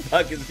whatever the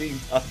fuck is being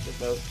talked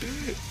about.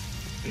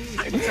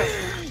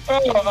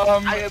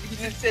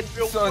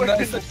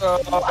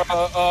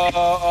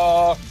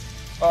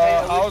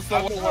 How's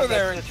the weather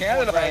there in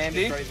Canada,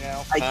 Andy?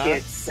 I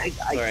can't say.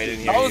 Sorry, I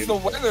didn't hear How's you. the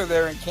weather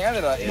there in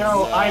Canada?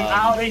 No, I'm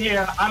out of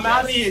here. I'm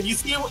out of here. You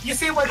see what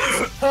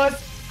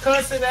this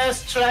cursed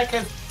ass track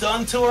has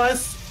done to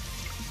us?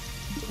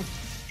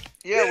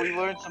 Yeah, we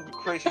learned some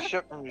crazy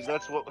shit from you.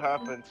 That's what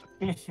happened.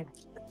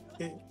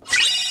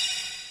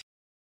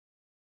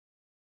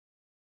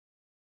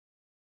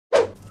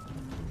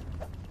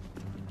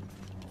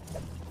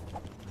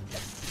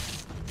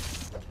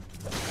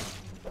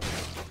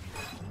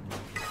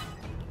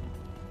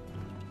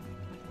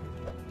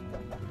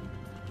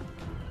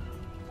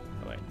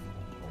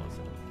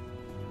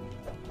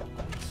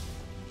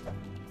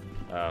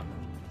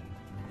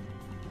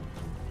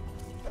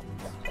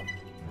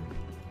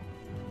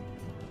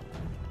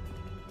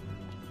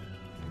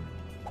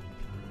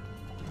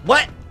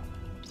 What?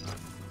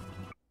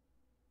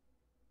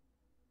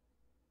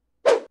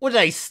 What, did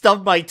I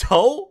stub my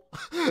toe?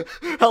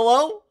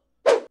 Hello?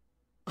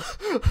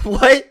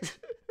 What?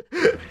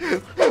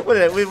 What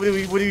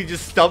did you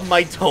just stub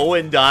my toe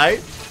and die?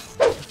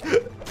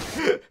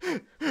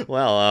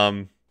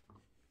 Well,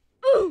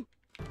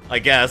 I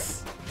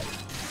guess.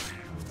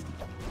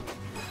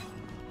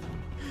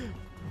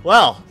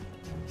 Well,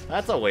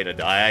 that's a way to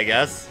die, I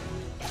guess.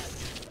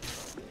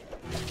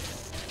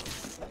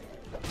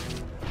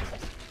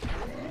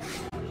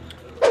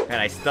 And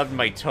I stubbed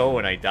my toe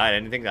and I died. I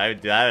didn't think that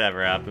would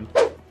ever happen.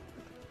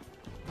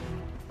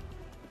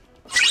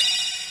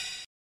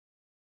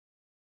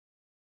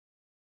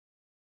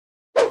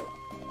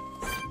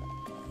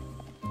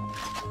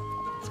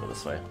 Let's go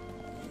this way.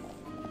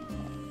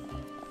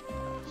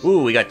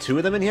 Ooh, we got 2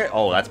 of them in here?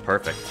 Oh, that's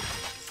perfect.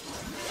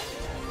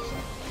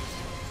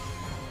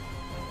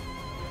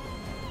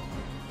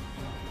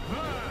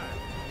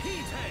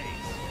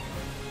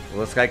 Will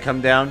this guy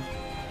come down?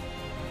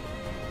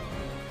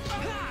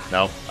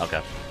 No?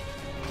 Okay.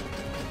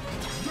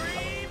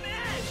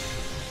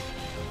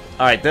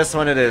 Alright, this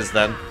one it is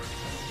then.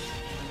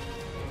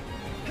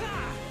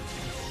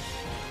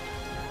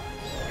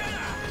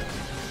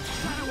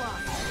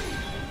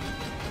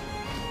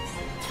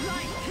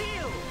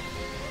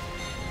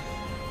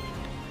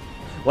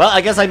 Well,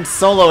 I guess I'm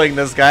soloing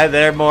this guy.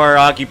 They're more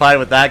occupied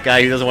with that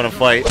guy who doesn't want to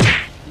fight.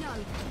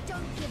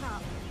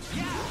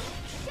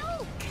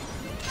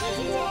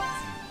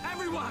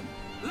 Everyone,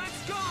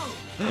 let's go.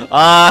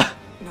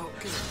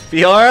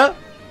 Fiora?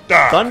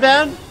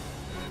 Sunbound?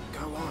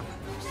 Go on.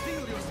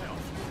 Steel yourself.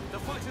 The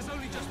fight has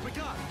only just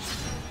begun.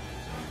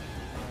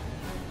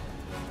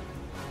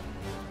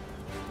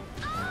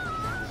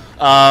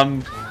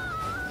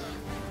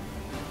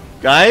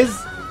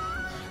 Guys?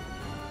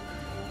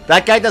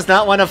 That guy does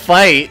not want to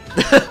fight.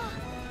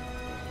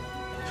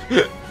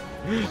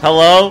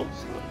 Hello?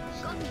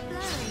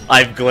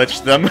 I've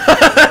glitched them.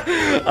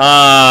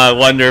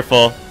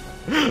 Wonderful.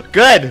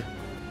 Good.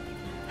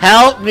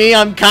 Help me,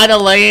 I'm kind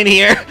of laying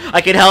here. I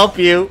can help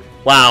you.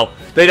 Wow,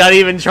 they're not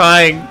even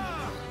trying.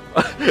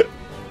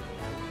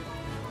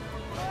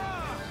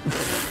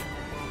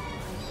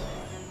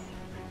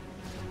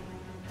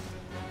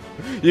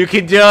 You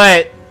can do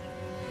it.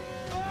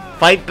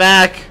 Fight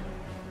back.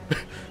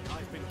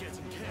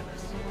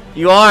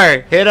 You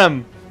are. Hit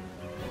him.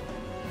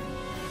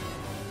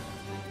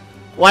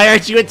 Why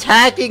aren't you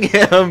attacking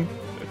him?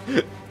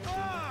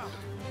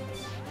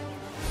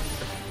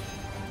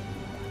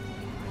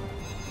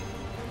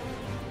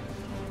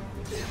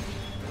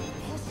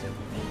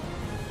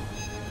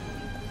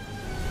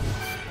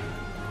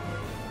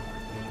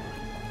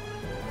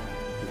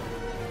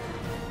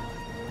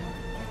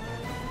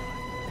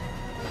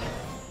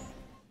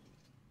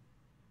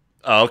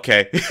 Oh,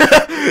 okay.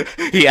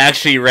 He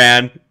actually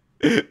ran.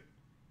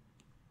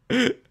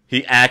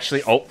 He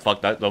actually... Oh,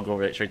 fuck that. Don't go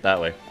right straight that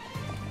way.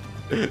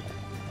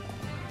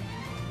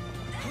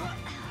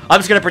 I'm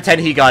just gonna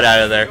pretend he got out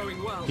of there.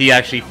 He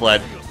actually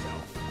fled.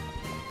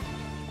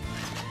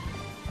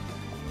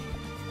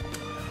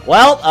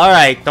 Well,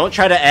 alright. Don't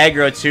try to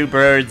aggro two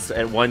birds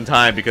at one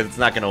time because it's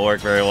not gonna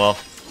work very well.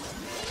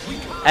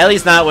 At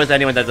least not with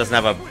anyone that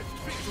doesn't have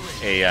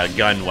a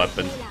gun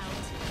weapon.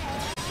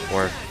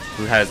 Or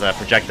who has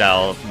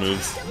projectile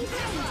moves.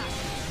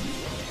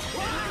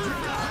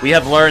 We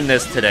have learned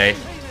this today.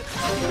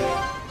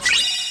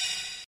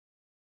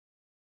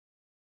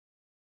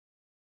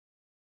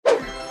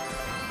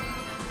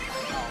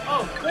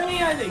 Oh,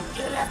 Granny Island,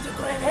 get after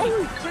Granny.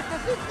 Holy shit,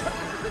 this is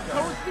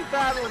toasty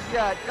battles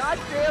yet. God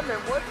damn it,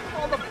 what's with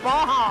all the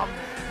bombs?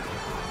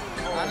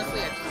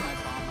 Honestly, I just want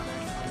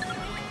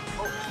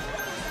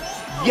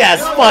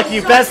Yes, fuck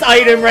you, best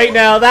item right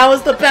now. That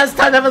was the best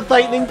time to have a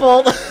lightning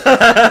bolt.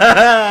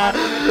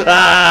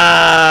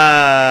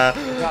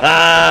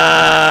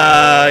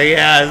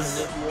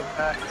 Yes.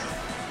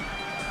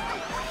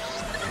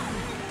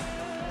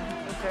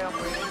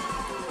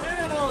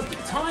 Well, the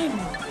time.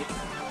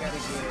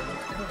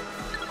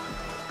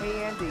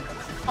 Hey, Andy.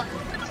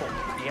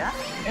 Yeah?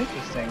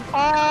 Interesting.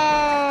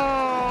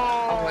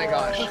 Oh my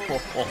gosh.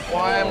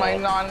 Why am I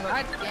not in the...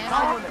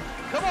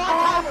 Come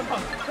on,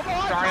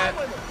 Darn it.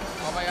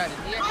 Oh my god,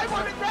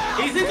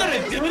 Is he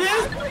gonna do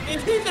this?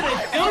 Is he gonna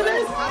do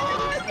this?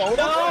 No,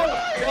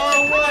 no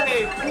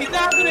way. He's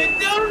not gonna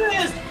do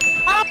this.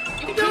 How can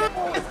he do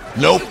this?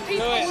 Nope.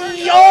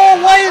 Yo,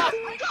 what?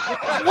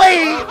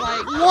 Wait,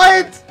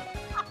 what?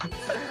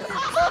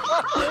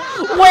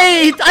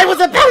 Wait, I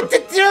was about to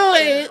do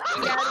it.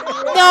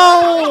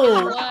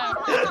 No.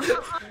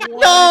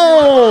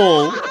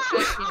 No.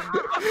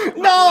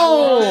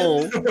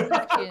 No.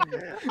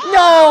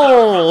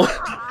 No.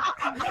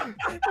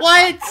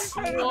 What?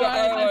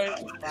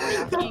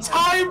 The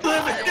time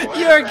limit.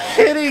 You're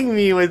kidding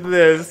me with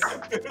this.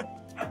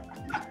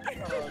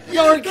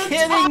 You're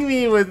kidding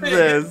me with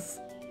this.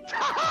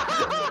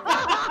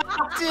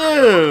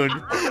 Dude.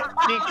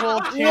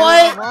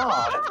 What?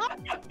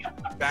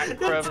 Back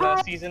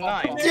from season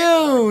 9.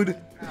 Dude.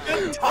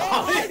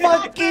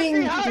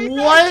 Fucking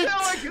what?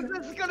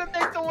 This is gonna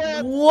make the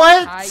win.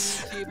 What? Hi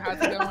YouTube,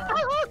 how's it going?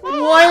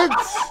 What?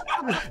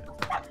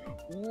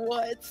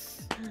 What?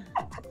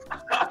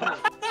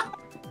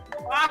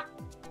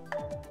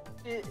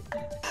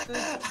 The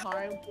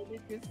time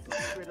limit is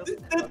critical.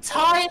 The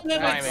time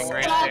limit Timing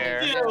right stopped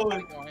there.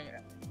 you.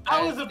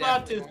 I was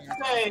about to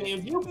say,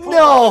 if you pull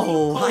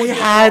No, I it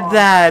had off.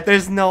 that.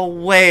 There's no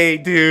way,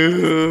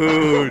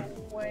 dude.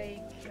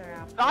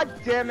 God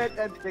damn it,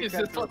 that This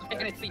is what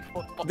fantasy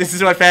football. This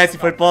is what fantasy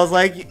football is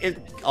like. It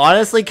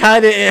honestly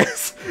kind of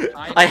is.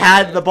 I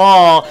had the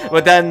ball,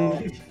 but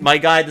then my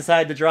guy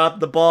decided to drop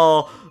the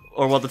ball,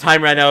 or well, the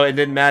time ran out. It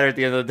didn't matter at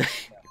the end of the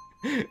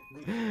day.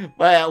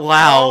 But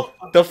wow,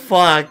 the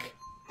fuck.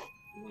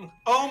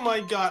 Oh my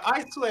god,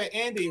 I swear,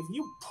 Andy, if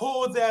you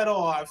pulled that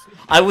off.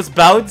 I was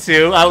about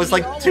to. I was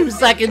like 2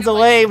 seconds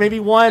away, maybe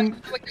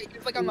 1.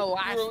 It's like on the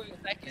last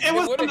second. It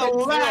was on the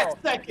last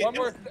second.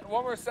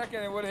 One more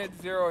second, it would have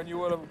hit 0, and you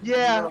would have.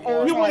 Yeah,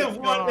 You would have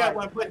won that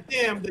one, but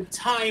damn, the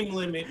time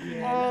limit,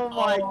 man. Oh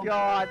my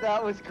god,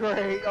 that was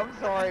great. I'm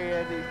sorry,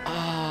 Andy.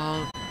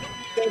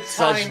 The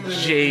Such time limit,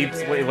 japes.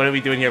 man. Wait, what are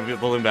we doing here?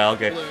 Balloon battle.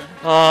 Okay.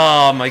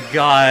 Oh my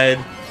god.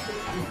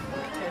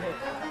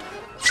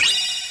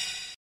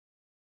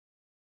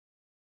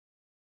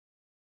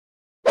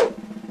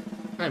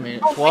 I mean,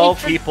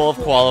 12 people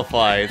have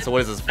qualified. So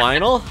what is this,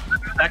 final?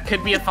 That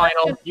could be a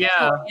final.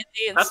 Yeah.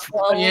 That's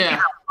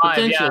yeah,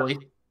 potentially.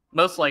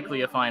 Most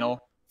likely a final.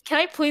 Can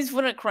I please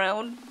win a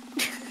crown?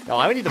 No,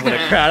 I need to win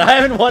a crown. I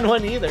haven't won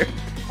one either.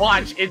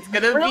 Watch, it's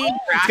gonna be.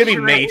 It's gonna be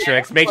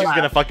Matrix. Matrix is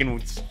gonna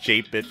fucking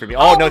shape it for me.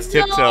 Oh no, it's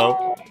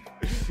Tiptoe.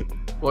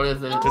 What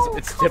is it?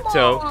 It's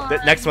Tiptoe. The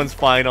next one's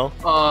final.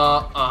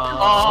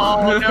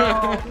 Oh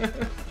no.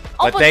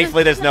 But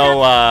thankfully, there's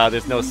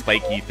no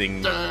spiky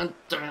thing.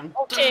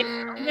 Okay,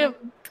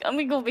 I'm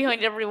gonna go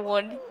behind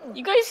everyone.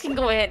 You guys can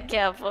go ahead,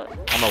 Kappa.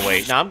 I'm gonna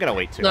wait. No, I'm gonna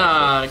wait too.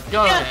 Nah,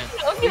 go ahead.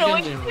 I'm gonna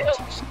wait too.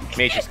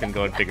 Matrix can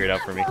go and figure it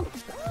out for me.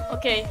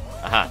 Okay.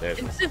 Aha, there it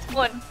is. It's this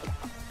one.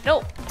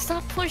 No,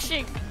 stop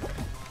pushing.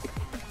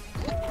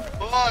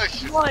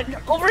 Push. Come on,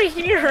 over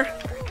here.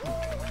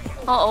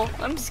 Uh-oh,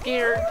 I'm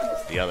scared.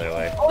 It's the other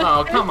way.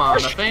 Oh, come on, a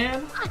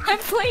fan. I'm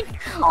playing.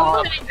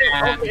 Oh,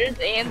 there's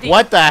Andy.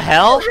 What the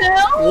hell? What the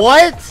hell?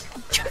 What?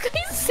 You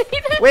guys say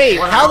that? Wait,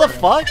 how the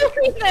fuck?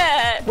 Doing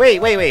that?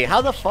 Wait,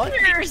 how the fuck?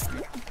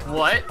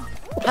 What?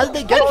 How did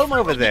they get from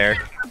over there?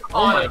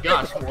 Oh my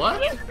gosh,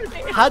 what?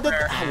 How did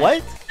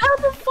what? How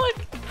the fuck?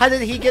 How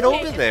did he get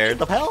over there?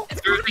 The hell?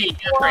 It's gonna be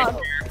just right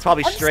there. It's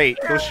probably straight.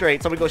 Go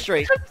straight. Somebody go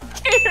straight.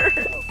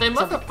 They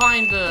must have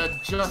find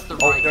just the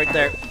Oh, right. right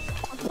there.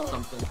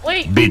 Something.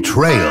 Wait.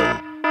 Betrayal.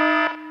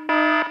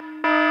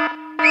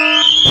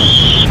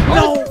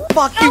 No,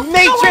 fuck you,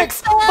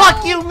 Matrix!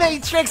 Fuck you,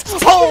 Matrix!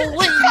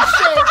 Holy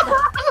shit!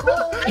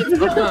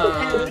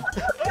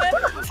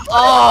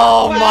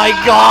 Oh my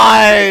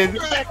god!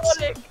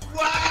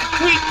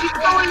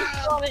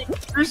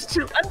 There's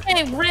two.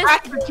 Okay,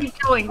 risk. Keep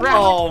going.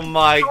 Oh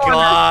my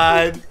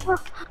god!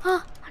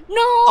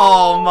 No!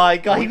 Oh my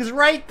god, he was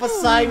right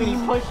beside me, he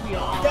pushed me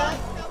off.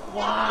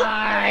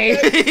 Why?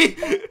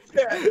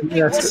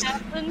 Yes. What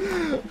happened?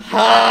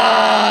 What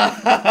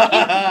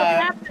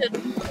happened?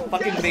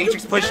 Fucking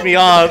Matrix pushed me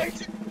off.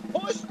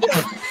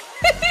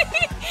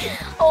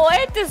 Oh, I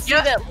had to see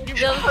that.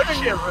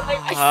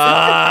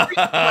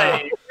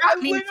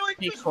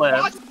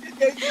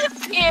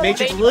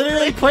 Matrix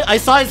literally put. I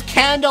saw his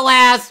candle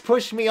ass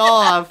push me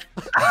off.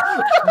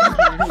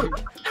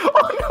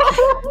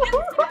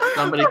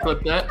 Somebody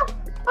clip that.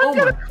 I'm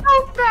gonna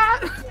clip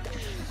that.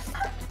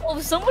 Oh,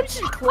 someone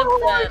should clip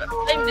that.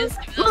 I missed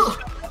it.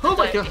 Oh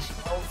my gosh.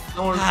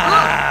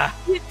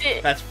 You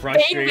did. That's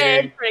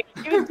frustrating.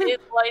 You did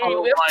light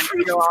Oh my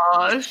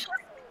gosh.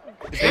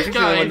 This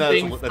guy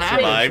the one that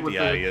survived?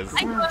 Yeah, he is.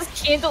 I know his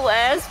candle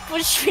ass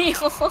pushed me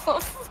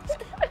off.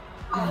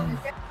 I'm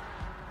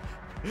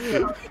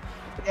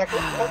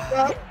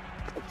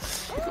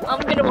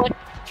gonna watch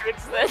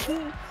Matrix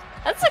then.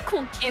 That's a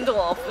cool candle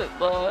outfit,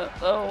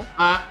 though.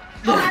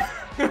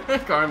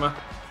 Karma.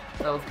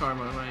 That was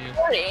karma, not you.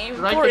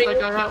 Sorry, Did I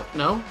get that guy out?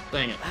 No?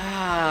 Dang it.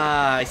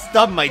 I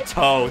stubbed my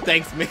toe.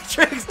 Thanks,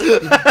 Matrix.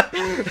 This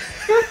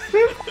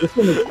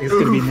one is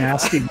gonna be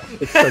nasty.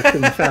 It starts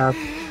getting fast.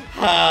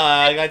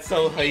 I got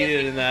so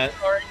heated in that.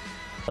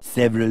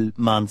 Several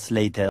months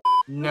later.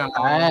 No.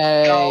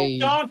 I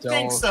don't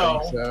think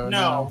so.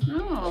 No.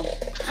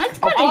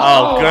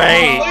 Oh,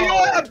 great.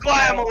 I'm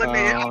glad I'm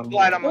eliminated. I'm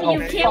glad I'm Well, you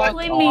eliminated. can't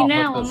blame me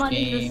now. I'm not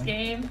in this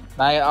game.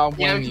 I'll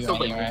blame you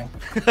anyway.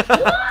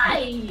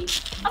 Why?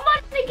 I'm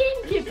not in the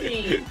game,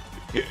 Kippy.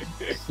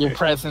 Your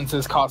presence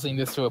is causing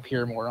this to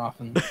appear more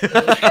often.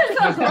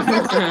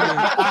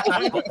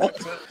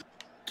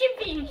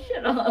 Kippy,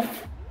 shut up.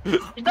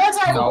 That's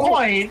our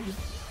point.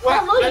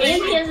 Oh, look,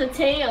 Andy has a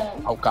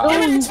tail. Oh, God.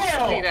 Give me the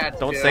tail.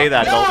 Don't say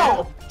that.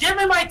 No! Give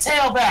me my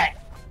tail back.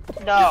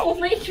 Oh,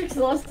 Matrix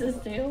lost his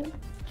tail.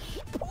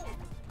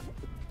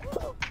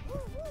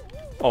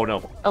 Oh no.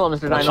 Hello,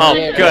 Mr. Dino. Oh,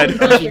 good.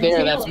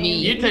 There, that's me.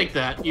 You take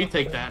that. You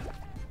take that.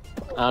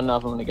 I don't know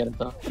if I'm gonna get it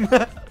though.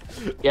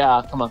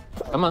 Yeah, come on.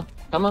 Come on.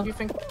 Come on.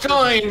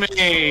 Join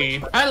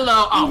me.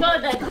 Hello.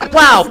 Oh.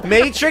 Wow,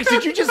 Matrix,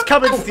 did you just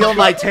come and steal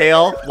my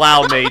tail?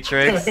 Wow,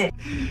 Matrix.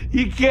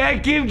 You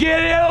can't keep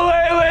getting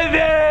away with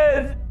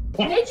it!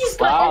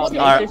 Wow.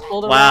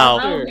 Wow.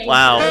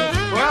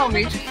 Wow,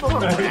 Matrix.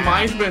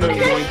 Mine's been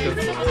annoying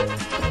this one.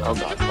 Oh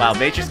god. Wow,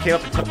 Matrix came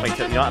up and took my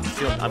tail. You know,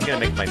 I'm gonna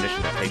make my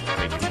mission to take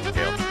Matrix's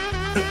tail.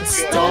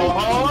 Stone. I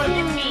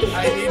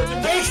need to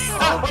make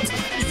out.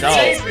 No,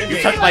 you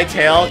took my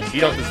tail.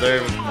 You don't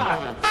deserve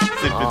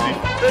sympathy.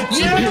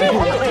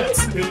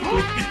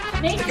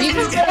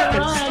 He's gonna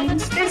run.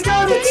 He's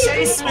gonna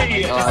chase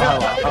me. Hello.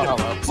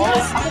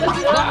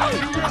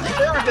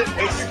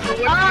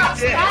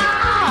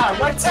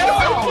 My tail.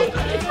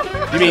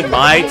 You mean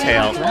my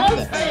tail?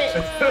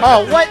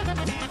 Oh, what?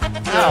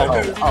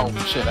 Oh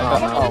shit! I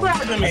don't know.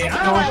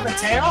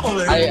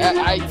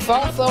 I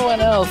saw someone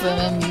else,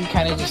 and then you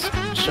kind of just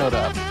showed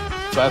up.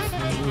 So it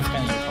was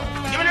kind of your fault.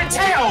 Give me the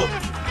tail!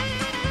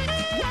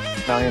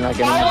 No, you're not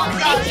getting it.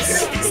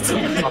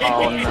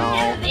 Oh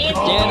no.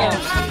 Get him!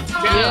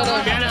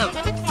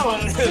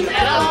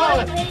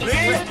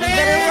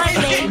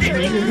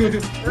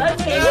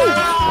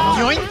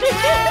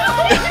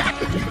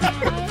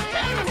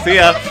 See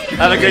ya.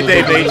 Have a good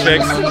day,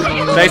 Matrix.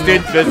 Nice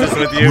doing business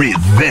with you.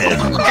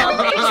 Revenge.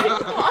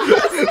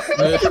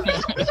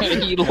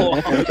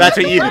 That's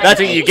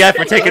what you get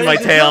for taking my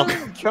tail.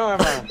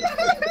 Karma.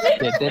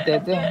 Flip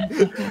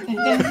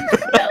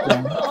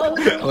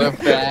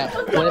that.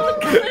 Flip.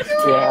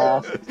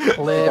 Yeah.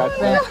 Flip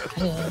that.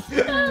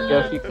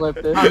 Guess you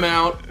clipped it. I'm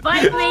out.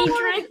 Bye,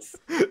 Matrix.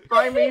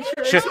 Bye,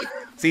 Matrix.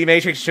 See,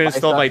 Matrix should have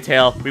stole my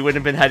tail. We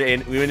wouldn't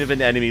have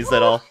been enemies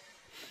at all.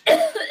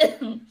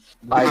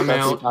 I'm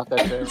out. Not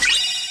that fair.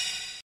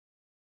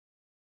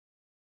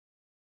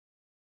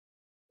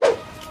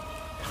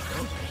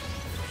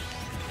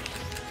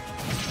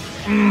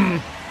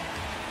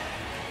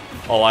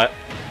 Oh,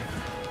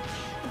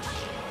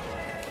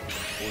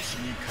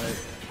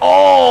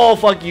 Oh,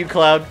 fuck you,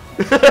 Cloud.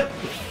 Get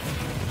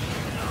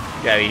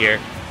out of here.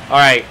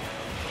 Alright.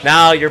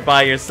 Now you're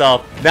by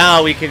yourself.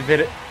 Now we can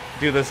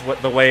do this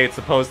the way it's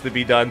supposed to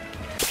be done.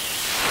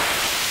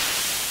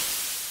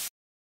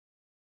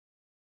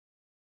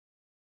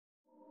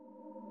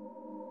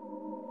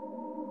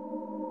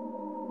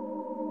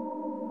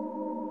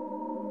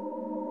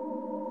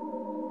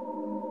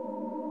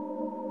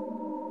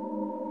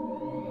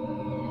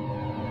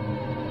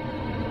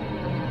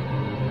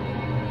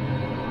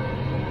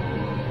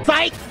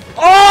 Fight!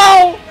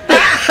 Oh!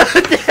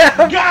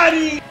 Damn. Got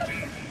him!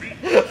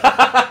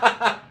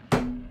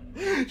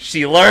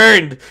 She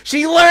learned!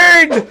 She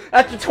learned!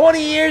 After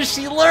 20 years,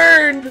 she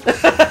learned!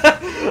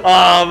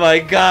 Oh my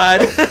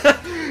god.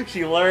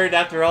 She learned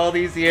after all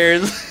these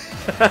years.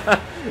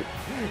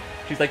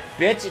 She's like,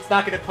 bitch, it's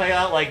not gonna play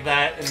out like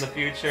that in the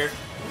future.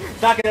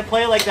 It's not gonna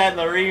play like that in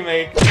the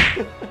remake.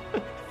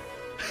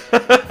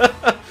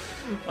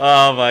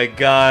 Oh my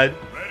god.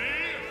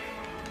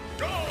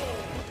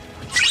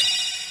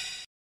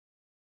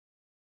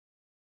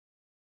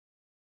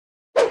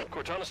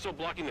 Cortana's still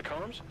blocking the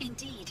comms?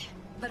 Indeed,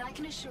 but I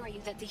can assure you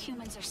that the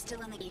humans are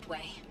still in the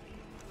gateway.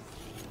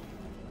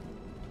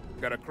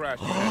 Got a crash.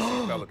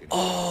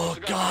 Oh,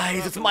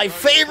 guys, it's my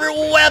favorite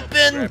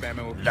weapon!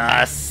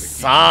 The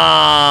saw!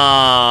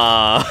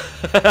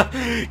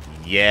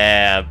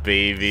 Yeah,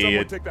 baby.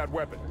 Someone take that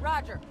weapon.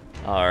 Roger.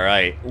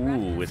 Alright.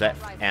 Ooh, is that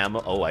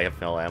ammo? Oh, I have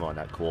no ammo.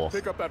 Not cool.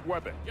 Pick up that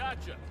weapon.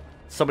 Gotcha.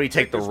 Somebody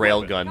take the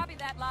railgun. Copy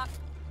that, Locke.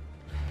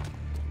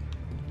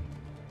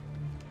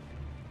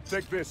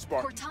 Take this,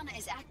 Spartan. Cortana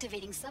is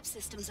activating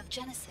subsystems of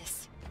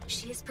Genesis.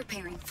 She is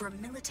preparing for a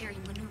military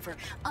maneuver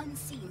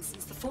unseen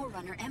since the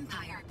Forerunner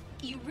Empire.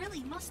 You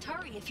really must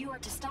hurry if you are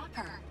to stop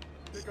her.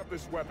 Pick up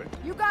this weapon.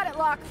 You got it,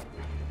 Locke.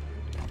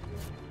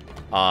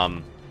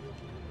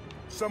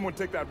 Someone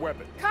take that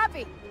weapon.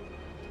 Copy.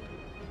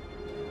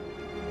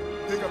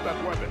 Pick up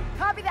that weapon.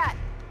 Copy that.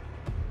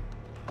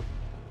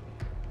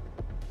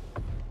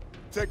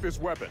 Take this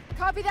weapon.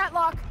 Copy that,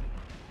 Locke.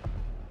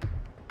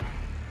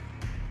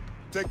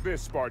 Take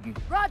this, Spartan.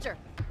 Roger.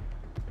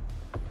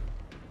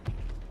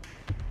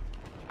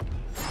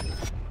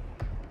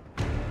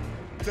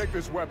 Take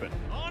this weapon.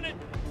 On it!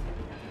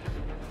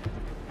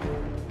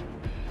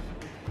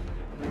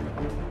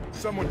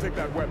 Someone take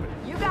that weapon.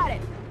 You got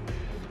it.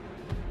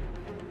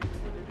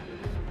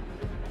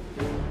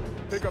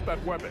 Pick up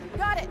that weapon.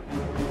 Got it.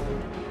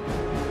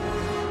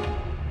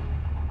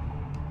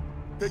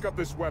 Pick up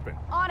this weapon.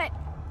 On it.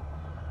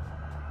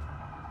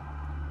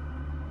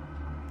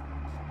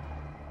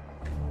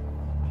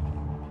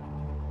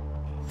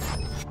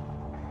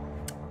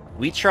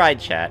 We tried,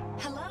 chat.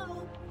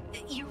 Hello?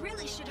 You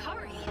really should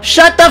hurry.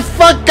 Shut the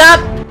fuck up!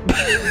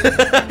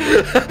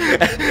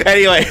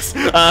 Anyways,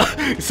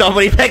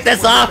 somebody pick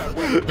this up!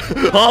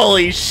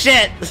 Holy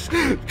shit!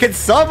 Can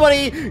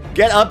somebody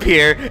get up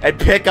here and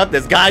pick up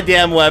this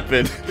goddamn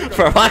weapon?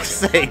 For fuck's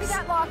sakes!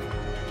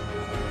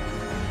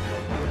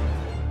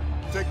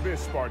 Take this,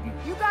 Spartan.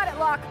 You got it,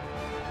 Locke.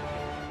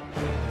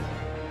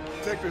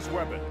 Take this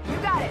weapon. You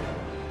got it.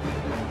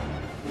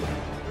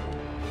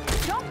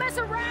 Don't mess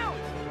around.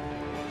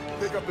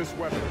 Pick up this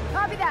weapon.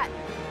 Copy that.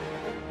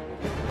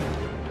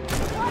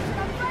 Watch it,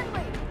 I'm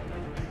friendly.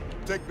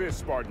 Take this,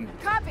 Spartan.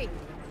 Copy.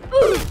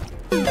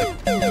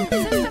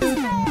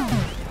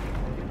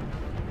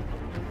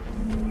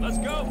 Let's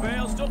go,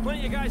 Vale. Still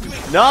plenty of guys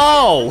who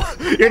No!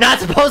 You're not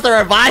supposed to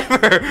revive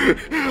her!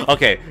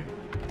 Okay.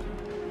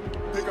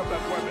 Pick up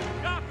that weapon.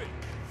 Copy.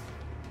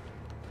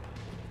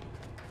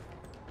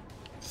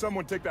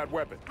 Someone take that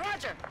weapon.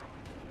 Roger.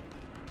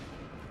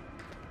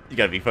 You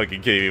gotta be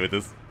fucking kidding me with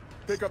this.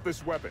 Pick up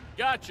this weapon.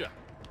 Gotcha.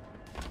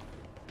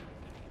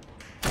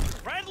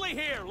 Friendly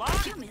here,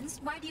 Locke.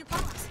 Humans, why do you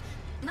pause?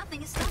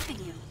 Nothing is stopping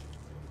you.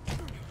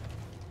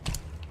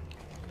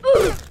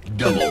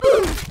 Double.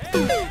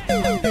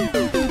 Hey,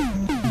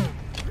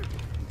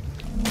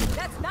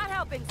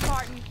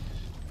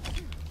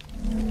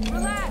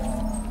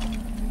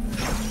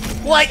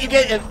 What? You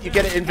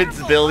get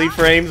invincibility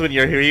frames when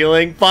you're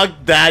healing? Fuck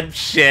that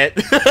shit.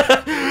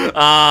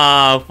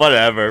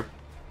 Whatever.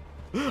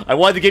 I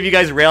wanted to give you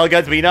guys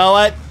railguns, but you know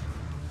what?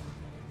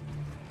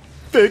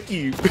 Fuck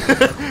you.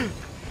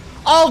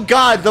 Oh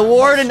god, the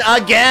warden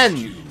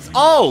again!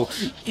 Oh,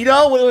 you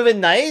know what would have been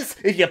nice?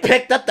 If you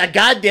picked up the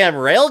goddamn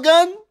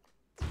railgun?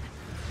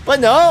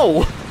 But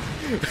no!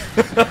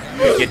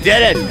 You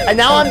didn't, and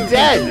now I'm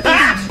dead!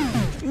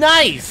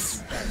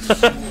 Nice!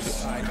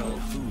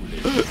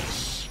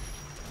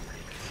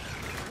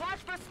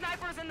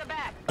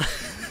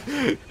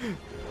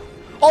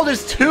 Oh,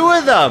 there's two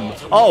of them!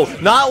 Oh,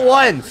 not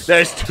one!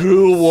 There's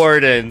two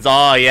wardens!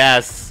 Oh,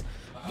 yes.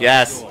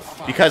 Yes.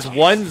 Because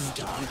one's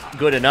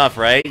good enough,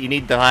 right? You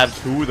need to have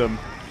two of them.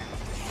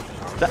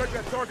 Take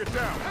that target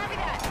down.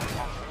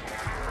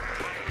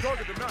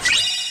 Target denied.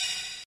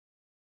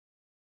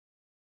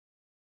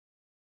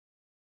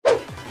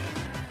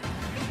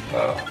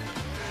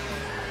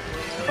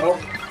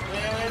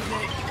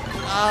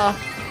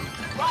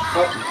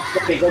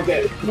 Okay, go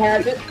get it.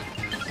 Has it?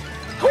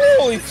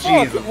 Holy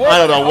fuck! Jeez, I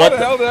don't know what.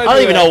 I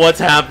don't even know what's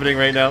happening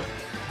right now.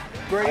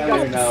 I don't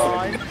even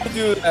know.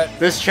 Do that.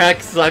 This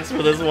track sucks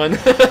for this one.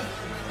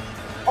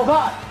 Oh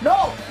god,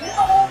 no!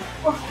 No!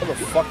 How the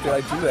fuck did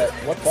I do that?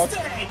 What fuck?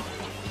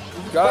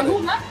 Got it.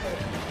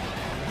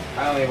 I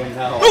don't even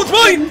know. Oh, it's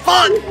mine!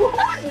 Fuck!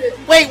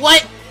 Wait,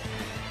 what?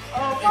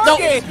 No.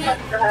 This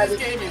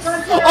game is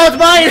Oh, it's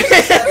mine!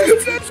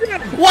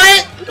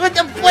 What? What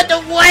the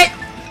what?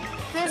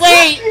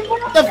 Wait!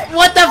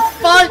 What the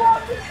fuck?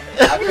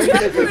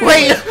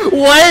 Wait,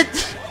 what?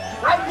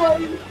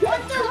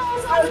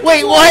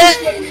 Wait, what?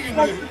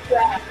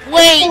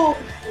 Wait!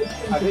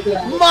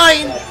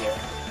 Mine!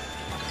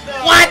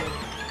 What?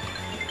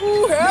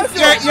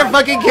 You're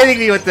fucking kidding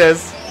me with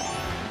this.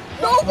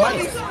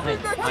 Nobody's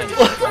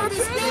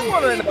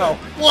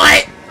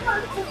What?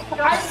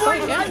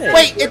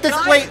 Wait,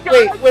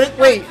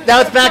 wait. Now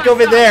it's back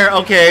over there.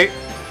 Okay.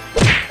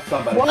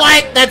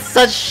 What? That's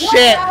such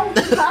shit.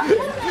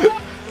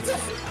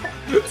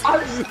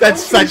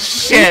 That's such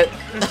shit.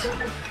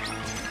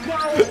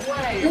 no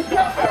way.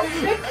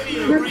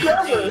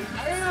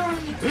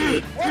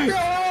 What the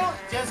hell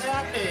just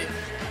happened?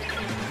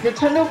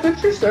 Nintendo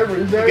Picture Server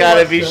is very You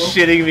gotta much be so.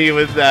 shitting me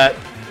with that.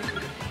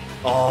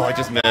 Oh, I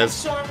just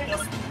missed.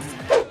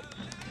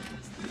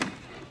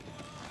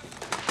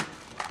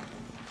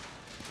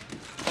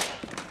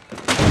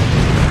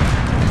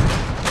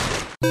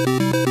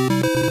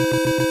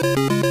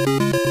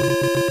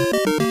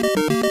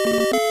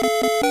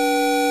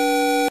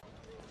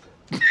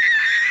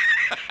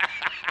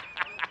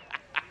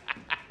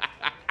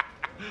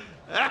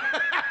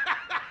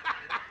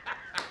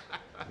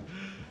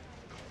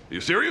 You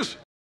serious?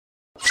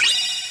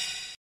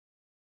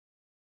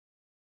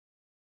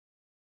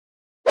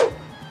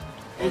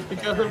 It's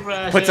because of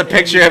Puts a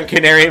picture of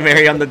Canary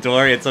Mary on the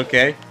door. It's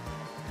okay.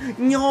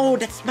 No,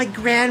 that's my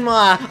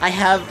grandma. I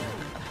have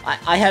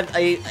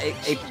a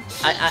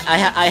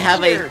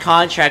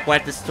contract where I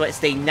have to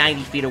stay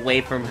 90 feet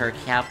away from her,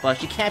 Kappa.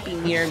 She can't be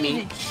near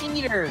me.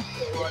 Cheater.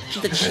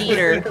 She's a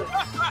cheater.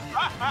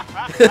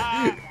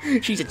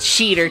 She's a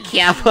cheater,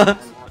 Kappa.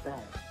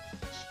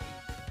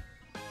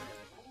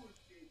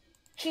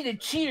 She's a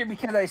cheater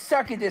because I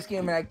suck at this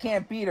game and I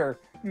can't beat her.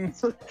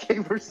 It's okay,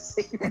 we're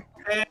safe.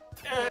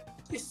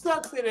 He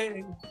sucks at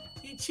it.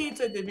 He cheats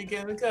at the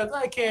beginning because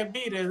I can't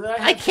beat it.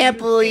 I can't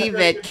believe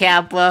it,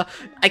 Kappa.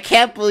 I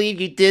can't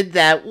believe you did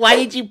that. Why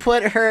did you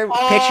put her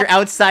picture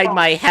outside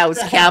my house,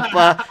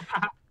 Kappa?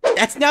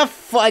 That's not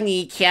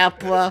funny,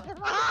 Kappa.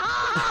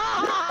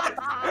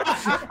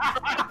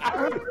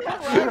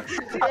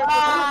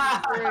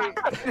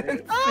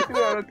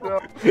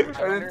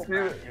 I didn't see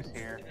it.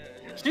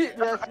 She,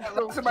 last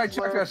time I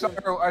checked, I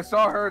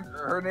saw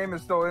her name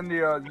is still in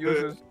the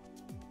users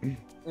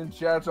in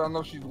chat, so I don't know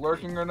if she's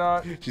lurking or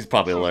not. She's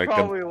probably lurking.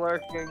 Probably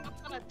lurking.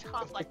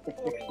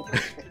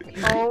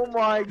 Oh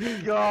my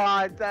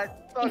god,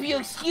 that. If you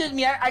excuse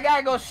me, I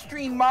gotta go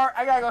stream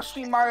Mario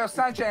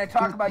Sunshine and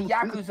talk about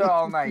Yakuza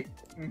all night.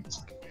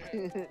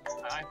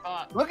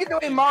 Look at the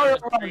way Mario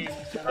runs.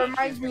 That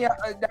reminds me of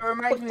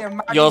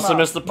Majima. You also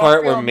missed the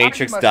part where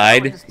Matrix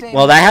died.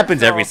 Well, that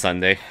happens every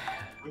Sunday.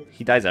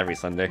 He dies every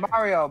Sunday.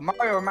 Mario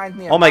reminds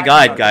me of Oh my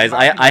god, Majima. guys,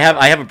 I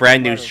have a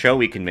brand new show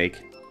we can make.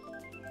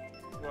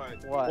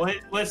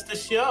 What's the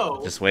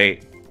show? Just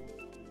wait.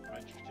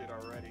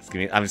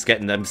 I'm just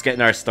getting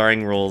our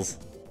starring rules.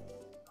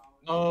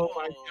 Oh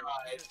my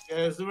god,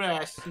 there's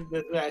Rash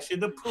in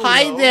the pool.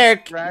 Hi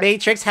there,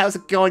 Matrix. How's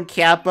it going,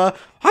 Kappa?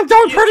 I'm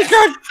doing pretty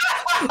good.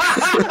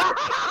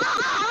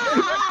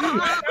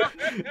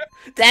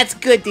 That's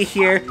good to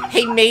hear.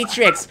 Hey,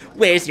 Matrix,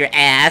 where's your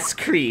ass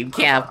cream,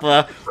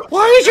 Kappa?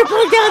 Why did you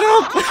bring that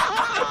up?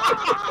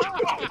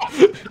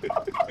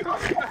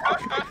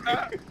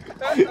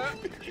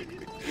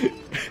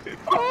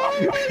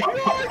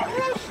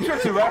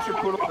 Trixie Rasher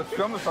put up the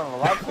film this on a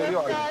live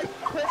video.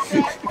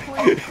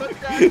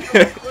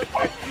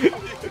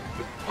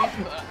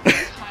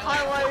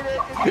 Highlight it.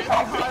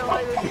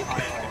 Highlight it.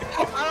 I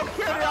don't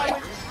care.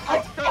 I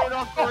turn it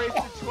off the race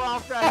to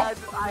 12.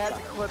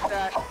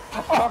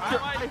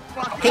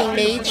 Hey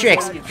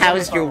Matrix,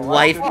 how's your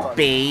wife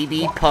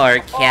baby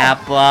part,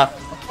 Kappa?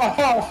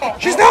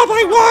 She's not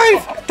my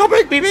wife! Don't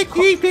make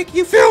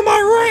you feel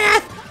my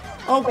wrath!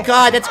 Oh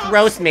god, that's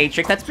gross,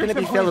 Matrix. That's gonna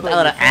be filled with a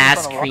lot of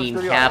ass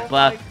cream,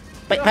 Kappa.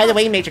 But by the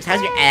way, Matrix,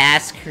 how's your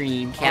ass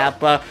cream,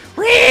 Kappa?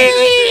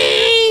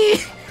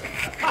 Really?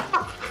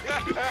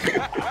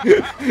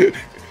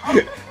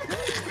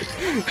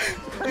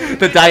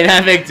 The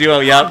dynamic duo,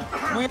 yup.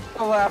 We have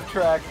the laugh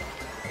track.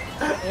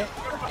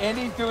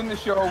 Andy's doing the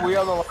show. We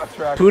are the laugh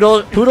track.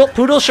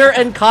 Poodle shirt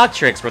and cock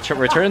tricks.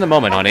 Return in the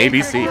moment on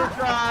ABC.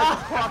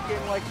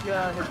 Fucking like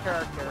his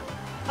character.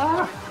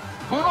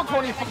 Poodle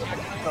 24.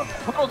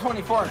 Poodle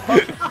 24 and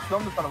Clutch is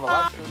filmed in front of a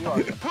laugh studio.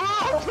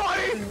 Poodle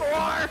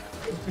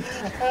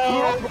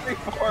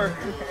 24.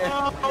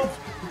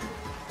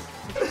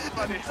 Poodle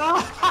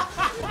 24.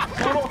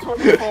 Poodle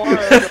 24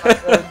 and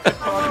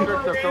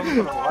Clutch are filmed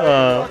in front of a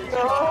laugh studio.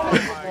 Oh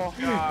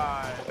my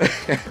god.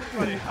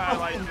 Somebody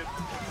highlighted it.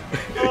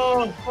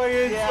 Oh, my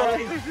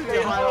inside.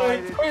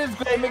 Please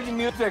go making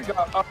music.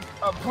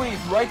 Please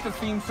write the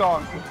theme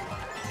song.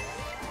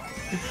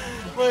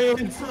 My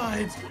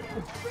insides.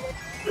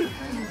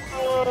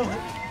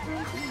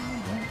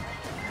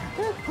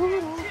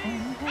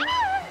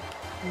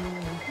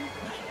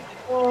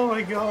 Oh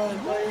my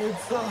god, my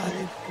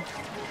inside.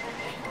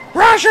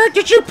 Roger,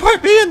 did you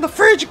put me in the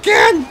fridge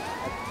again?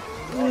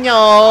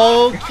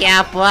 No,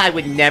 Kappa, I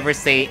would never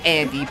say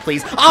Andy,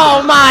 please.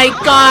 Oh my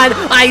god,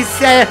 I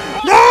said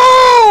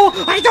no!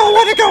 I don't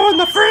want to go in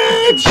the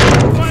fridge!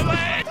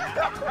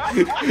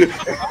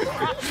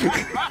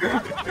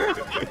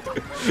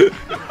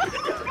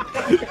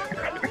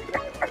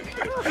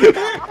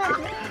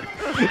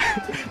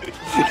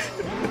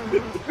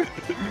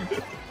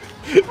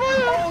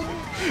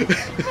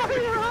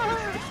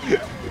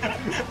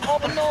 Oh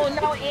no,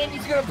 now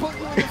Andy's gonna put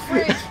you in the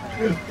fridge!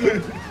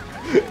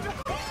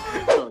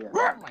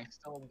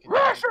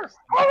 Rasher,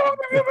 how long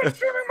have you been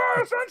streaming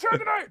Mario Sunshine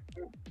tonight?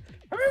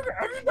 Have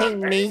you Hey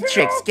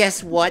Matrix,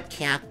 guess what,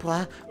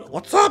 Kappa?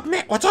 What's up,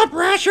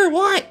 Rasher?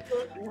 What?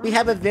 We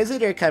have a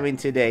visitor coming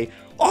today.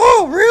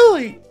 Oh,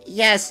 really?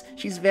 Yes,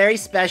 she's very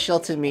special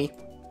to me.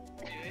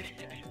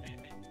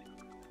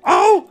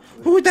 Oh,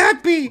 who'd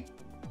that be?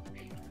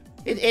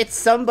 It's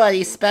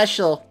somebody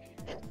special.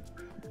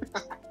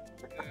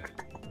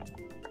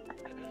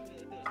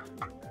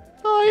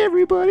 Hi,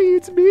 everybody,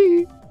 it's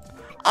me.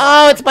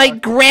 Oh, it's my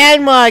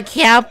grandma,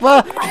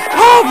 Kappa.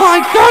 Oh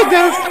my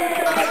goodness!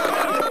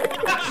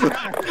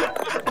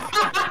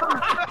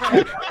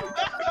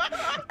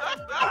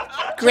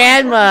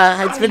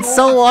 Grandma, it's been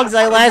so long since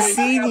I last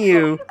seen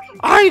you.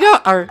 I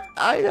know,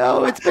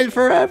 it's been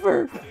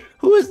forever.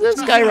 Who is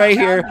this guy right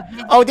here?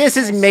 Oh, this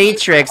is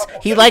Matrix.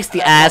 He likes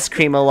the ass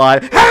cream a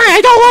lot. Hey, I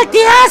don't like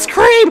the ass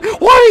cream!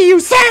 What are you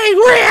saying?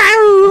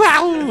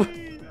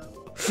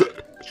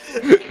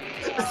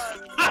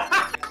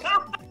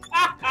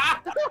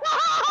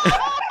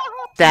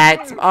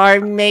 That's our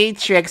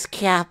Matrix,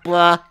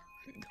 Kappa.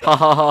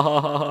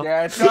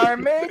 That's our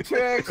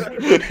Matrix.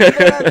 That's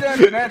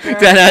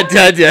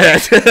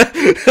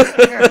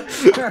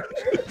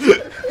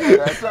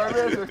our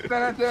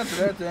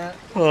Matrix.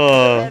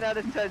 Oh. 10 out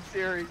of 10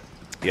 series.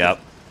 Yep.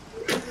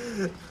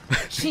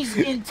 She's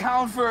in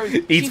town for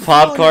Eats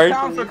popcorn. in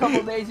town for a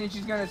couple days and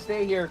she's gonna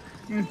stay here.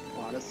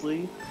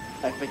 Honestly,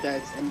 I think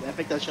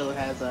that show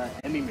has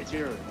Emmy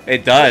material.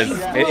 It does.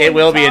 It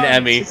will be an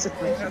Emmy.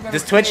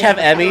 Does Twitch have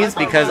Emmys?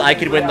 Because I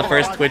could win the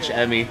first Twitch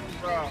Emmy.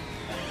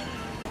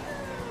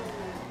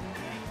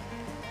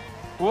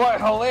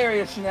 What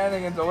hilarious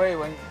shenanigans await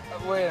when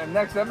the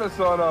next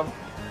episode of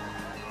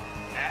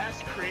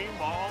Ass Cream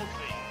Ball Z.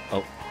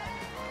 Oh.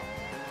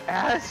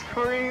 Ass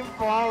Cream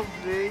Ball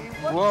Z.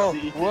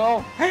 Whoa.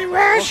 Hey,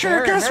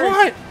 Rasher, guess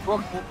what?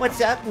 What's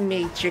up,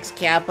 Matrix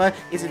Kappa?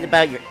 Is it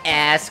about your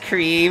ass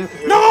cream?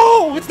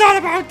 No, it's not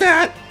about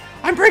that.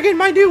 I'm bringing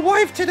my new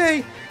wife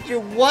today. Your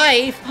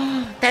wife?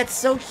 That's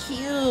so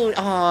cute.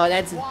 Oh,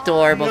 that's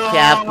adorable,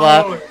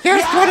 Kappa.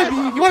 Yes,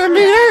 you wanna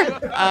meet her?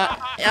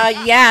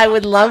 Yeah, I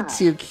would love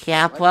to,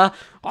 Kappa.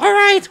 All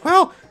right.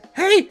 Well,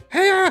 hey,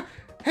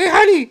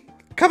 honey,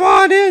 come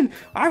on in.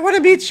 I want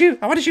to meet you.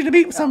 I wanted you to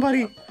meet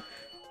somebody.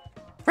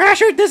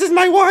 Rasher, this is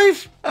my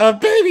wife,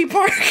 Baby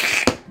Park.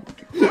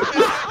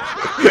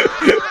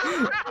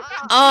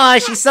 Oh,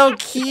 she's so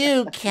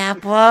cute,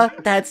 Kappa.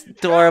 That's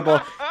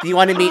adorable. Do you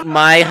want to meet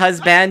my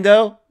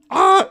husbando?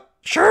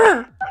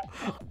 Sure.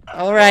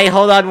 All right,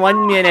 hold on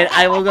 1 minute.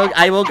 I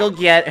will go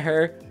get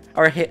her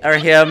or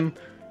him.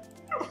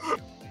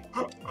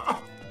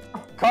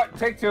 Cut.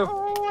 Take two.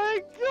 Oh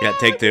my god. Yeah,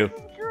 take two.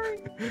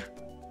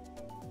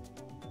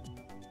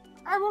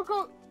 I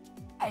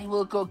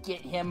will go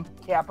get him,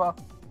 Kappa.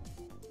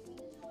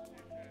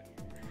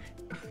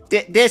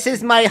 This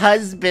is my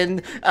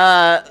husband,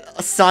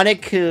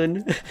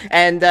 Sonic-kun,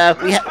 and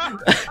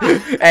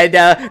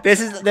this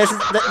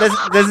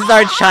is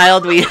our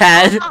child we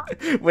had.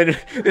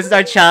 This is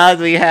our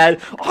child we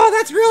had. Oh,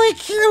 that's really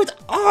cute.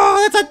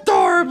 Oh, that's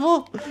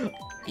adorable.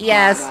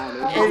 Yes,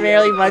 it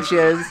really much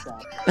is.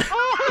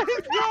 Oh my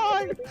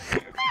god.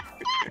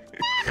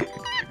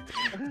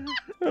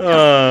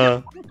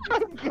 Oh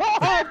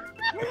God!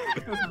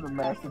 This is a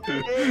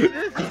masterpiece.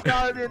 This is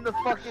not in the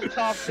fucking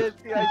top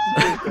 50, I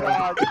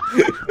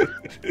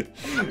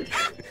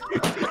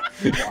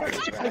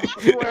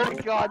swear to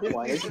God.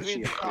 Why isn't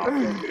she a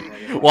poodle?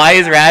 Why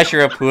is Rasher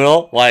a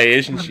poodle? Why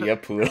isn't she a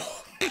poodle?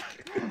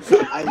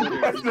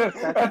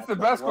 That's the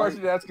best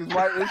question to ask is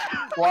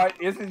why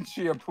isn't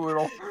she a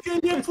poodle? Can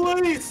you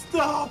please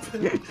stop?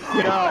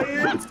 My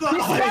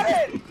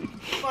inside.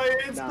 My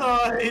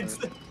insides.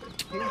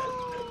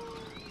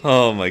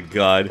 Oh my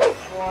God.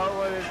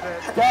 What is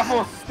it?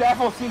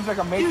 Staffel seems like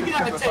a Matrix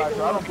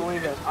sympathizer. I don't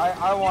believe it.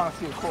 I want to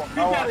see a quote. You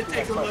gotta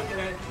take a look at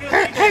it.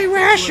 Hey,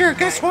 Rasher,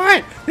 guess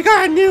what? We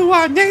got a new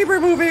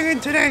neighbor moving in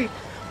today.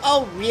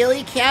 Oh,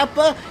 really,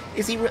 Kappa?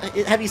 Is he?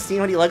 Have you seen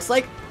what he looks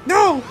like?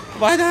 No,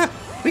 but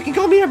we can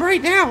go meet him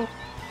right now.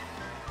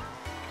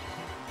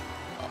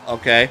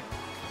 Okay.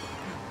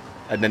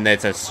 And then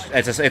it's a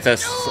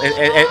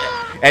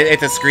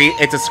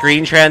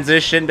screen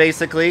transition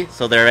basically.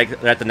 So they're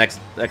at the next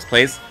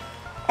place.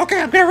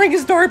 Okay, I'm gonna ring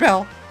his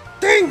doorbell.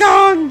 Ding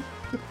dong.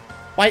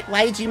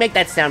 Why did you make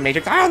that sound,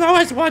 Matrix? I don't know.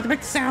 I just wanted to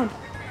make the sound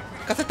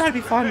because I thought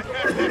it'd be fun.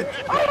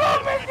 I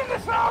love making the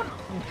sound.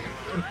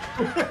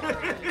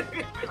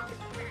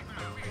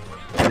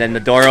 And then the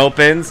door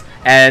opens,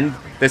 and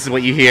this is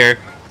what you hear.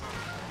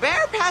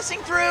 Bear passing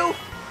through.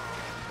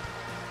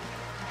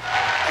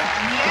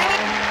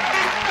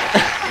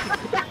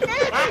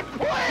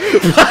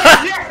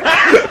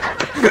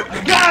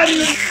 God!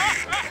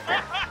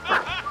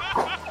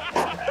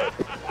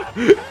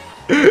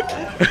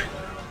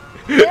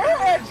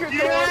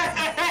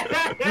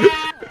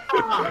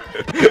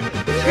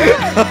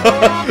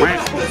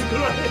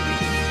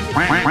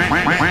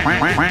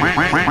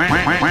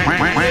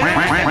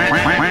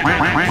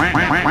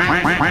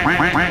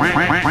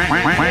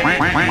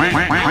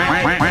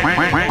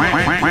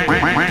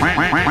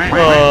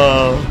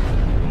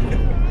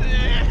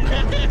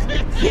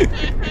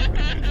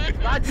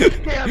 God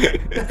damn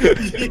it!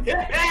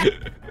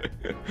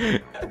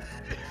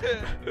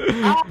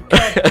 I'll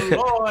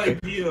applaud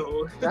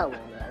you. That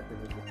won't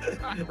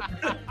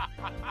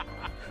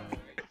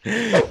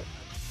happen.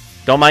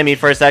 Don't mind me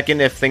for a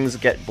second if things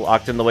get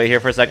blocked in the way here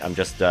for a sec. I'm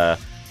just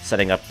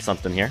setting up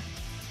something here.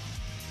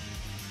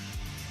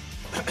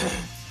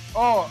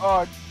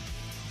 Oh,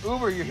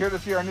 Uber, you're here to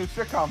see our new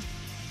sitcom.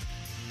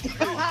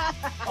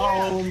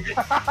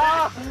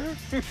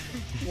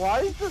 Why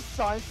is the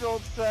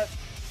Seinfeld set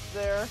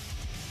there?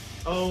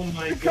 Oh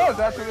my God! Because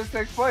that's where this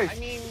takes place. I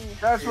mean,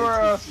 that's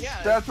where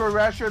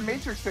Rasher and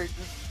Matrix take.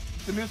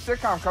 The new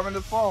sitcom coming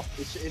this fall.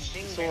 It's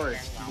Swords.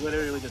 It's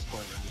literally just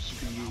Swords. You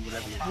can do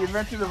whatever you want. The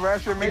Adventures of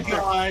Rasher and Matrix.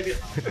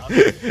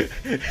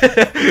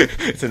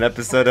 It's an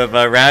episode of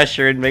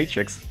Rasher and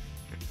Matrix.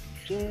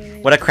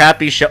 What a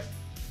crappy show.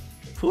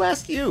 Who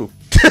asked you?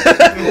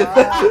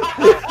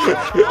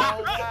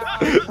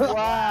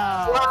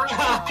 Wow.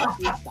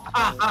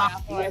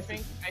 I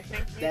think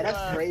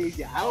That's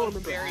crazy. I don't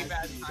remember very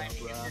bad asking you timing that,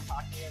 if you're bro.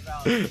 talking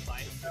about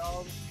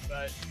Seinfeld,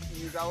 but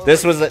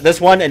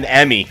This won an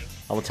Emmy.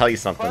 I will tell you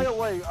something. By the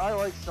way, I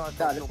like Seinfeld.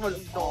 Nah, this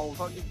one's don't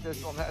fucking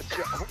diss on that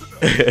show.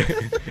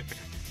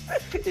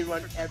 It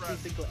won every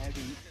single Emmy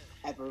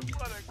ever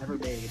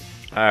made.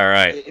 All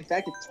right. In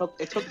fact,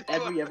 it took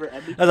every Emmy.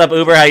 What's up,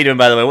 Uber? How you doing,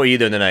 by the way? What are you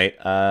doing tonight?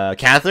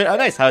 Catherine? Oh,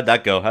 nice. How'd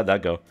that go?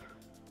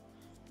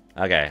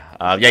 Okay.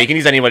 Yeah, you can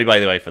use anybody, by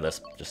the way, for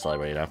this. Just to let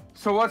everybody know.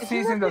 So what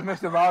season does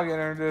Mr. Val get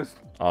introduced?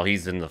 Oh,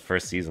 he's in the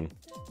first season.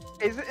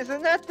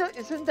 Isn't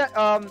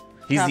that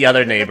He's the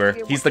other neighbor.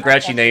 He's the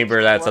grouchy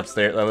neighbor that's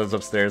upstairs. That lives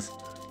upstairs.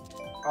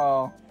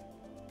 Oh.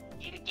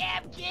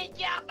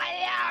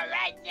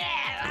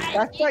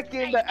 That's that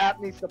game that app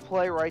needs to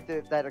play, right?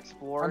 That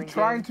exploring. I'm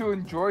trying to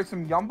enjoy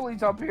some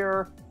yumblies up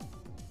here.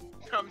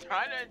 I'm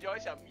trying to enjoy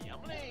some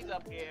yummies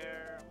up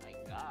here. Oh my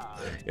God.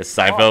 Is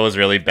Seinfeld was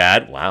really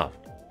bad? Wow.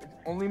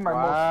 Only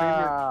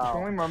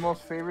my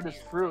most favorite is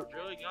fruit. It's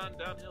really gone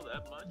downhill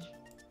that much.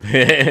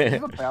 Is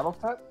this a battle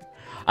set?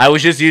 I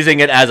was just using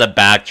it as a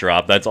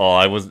backdrop. That's all.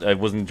 I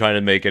wasn't trying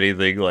to make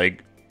anything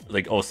like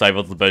oh,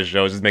 Seinfeld's the best show.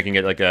 I was just making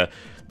it like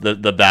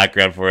the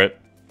background for it.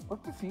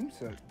 What's the theme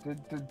set?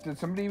 Did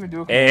somebody even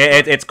do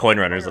It's Coin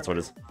Runners. That's what it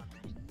is.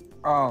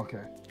 Oh,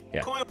 okay.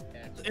 Yeah.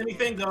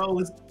 Anything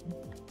goes.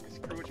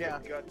 Yeah.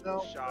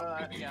 No,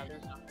 yeah,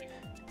 there's nothing.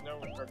 No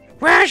restriction.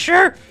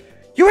 Rasher,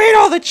 you ate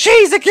all the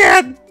cheese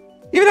again.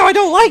 Even though I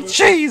don't like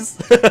cheese.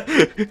 I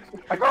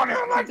don't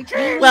even like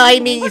cheese. Well, I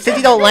mean, since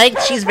you don't like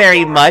cheese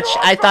very much,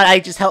 I thought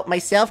I'd just help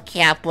myself,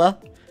 Kappa.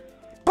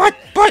 But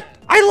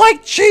I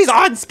like cheese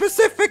on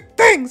specific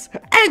things,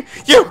 and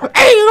you ate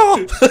it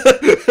all.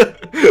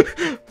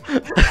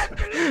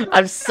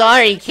 I'm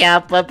sorry,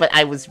 Kappa, but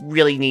I was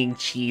really needing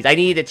cheese. I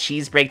needed a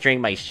cheese break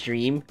during my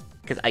stream,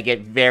 because I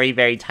get very,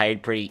 very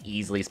tired pretty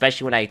easily,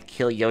 especially when I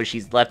kill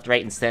Yoshi's left,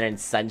 right, and center in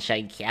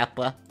Sunshine,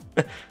 Kappa.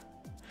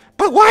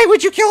 But why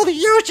would you kill the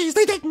Yoshis?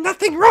 They did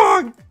nothing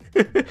wrong.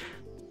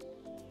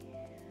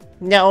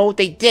 No,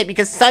 they did,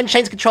 because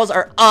Sunshine's controls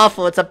are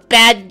awful. It's a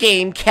bad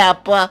game,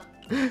 Kappa.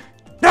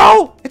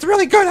 No, it's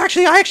really good,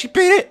 actually. I actually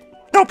beat it.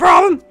 No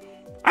problem.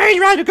 I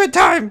ain't had a good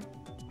time.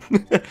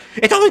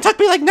 It only took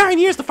me like 9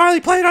 years to finally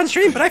play it on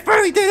stream, but I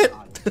finally did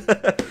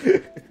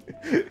it.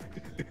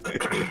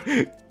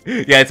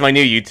 Yeah, it's my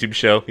new YouTube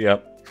show.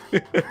 Yep.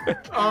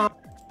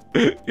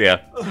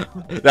 Yeah,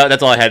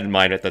 that's all I had in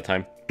mind at that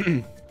time.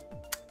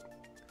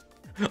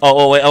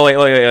 oh wait,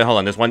 hold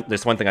on. There's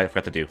one thing I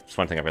forgot to do. There's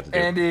one thing I forgot to do.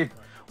 Andy.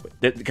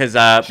 Because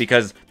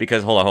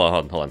hold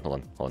on.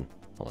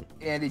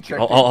 Andy, check.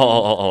 Hold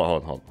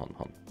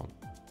on.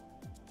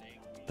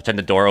 Pretend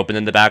the door opened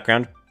in the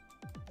background.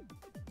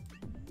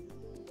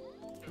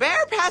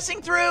 Bear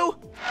passing through.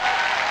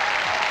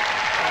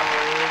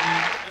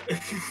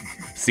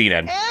 Scene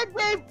end.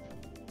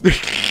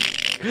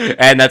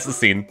 And that's the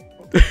scene.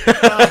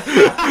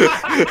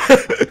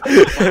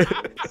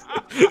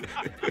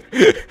 In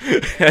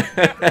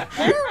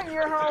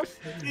your house.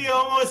 He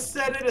almost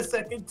said it a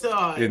second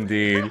time.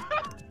 Indeed.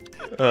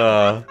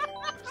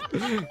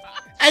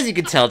 As you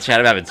can tell, Chad,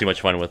 I'm having too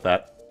much fun with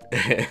that.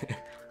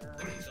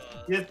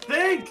 You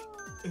think?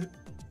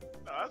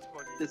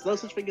 There's no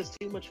such thing as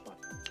too much fun.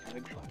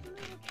 Having fun.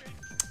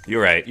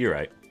 You're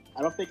right.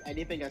 I don't think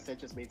anything I said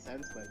just made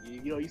sense, but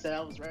you know, you said I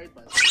was right,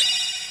 but.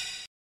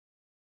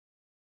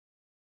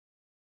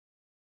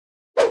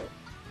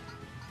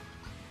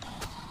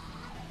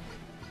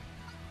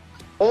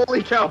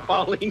 Holy cow,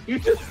 Pauline, you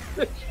just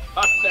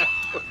shot that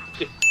from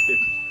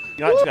distance.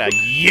 You're not just gonna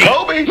yeet.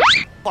 Kobe!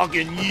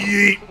 Fucking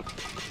yeet.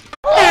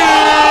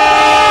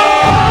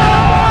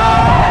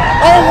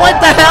 Oh, what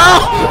the hell?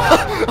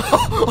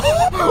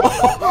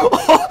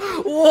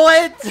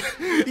 What?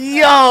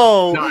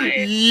 Yo!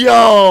 Nice.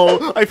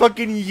 Yo! I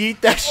fucking yeet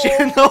that shit.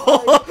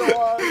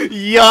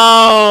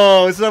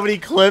 Yo! Somebody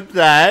clip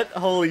that.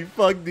 Holy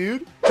fuck,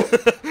 dude.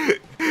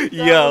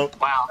 Yo.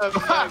 Wow.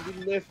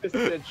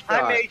 Magnificent shot.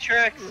 Hi,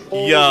 Matrix.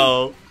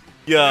 Yo.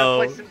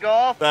 Play some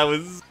golf? That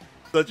was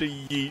such a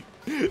yeet.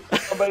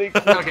 Somebody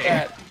clip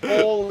that.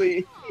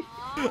 Holy.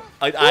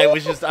 I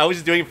was just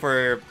doing it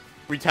for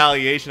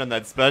retaliation on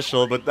that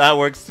special, but that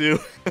works too.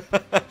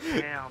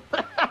 Damn.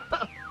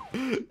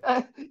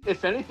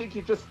 If anything,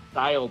 you just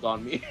styled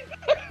on me.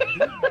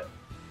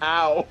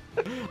 Ow.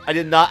 I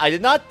did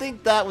not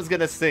think that was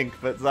gonna sink,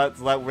 but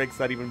that makes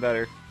that even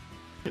better.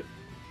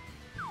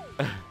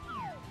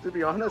 To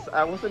be honest,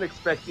 I wasn't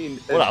expecting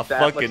What a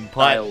that fucking much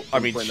putt. style I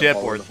mean when the chip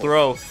ball or was the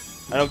throw.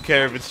 I don't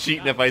care if it's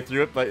cheating if I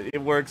threw it, but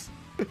it works.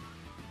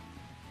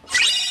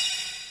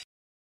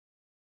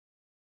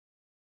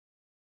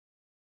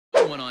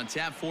 One on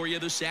tap for you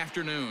this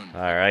afternoon.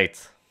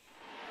 Alright.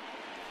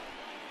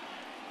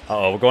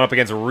 Uh-oh, we're going up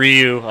against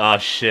Ryu. Oh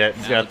shit.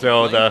 He's gonna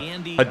throw the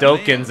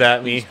Hadokens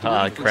at me.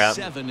 Ah, crap.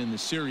 7 in the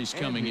series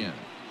coming in.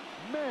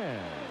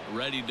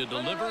 Ready to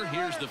deliver.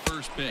 Here's the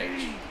first pitch.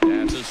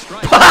 That's a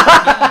strike.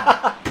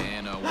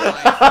 And a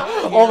wide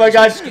throw. Oh my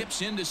god.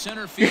 Skips into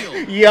center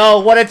field. Yo,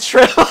 what a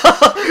trip.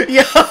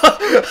 Yo.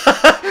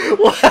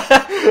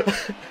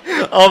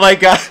 Oh my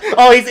god.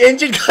 Oh, he's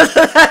injured because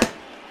of that.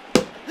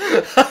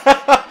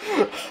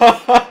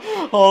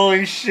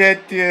 Holy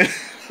shit, dude.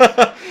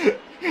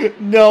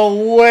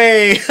 No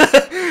way.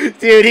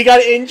 Dude, he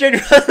got injured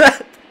from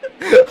that.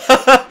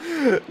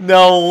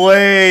 No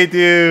way,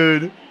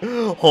 dude.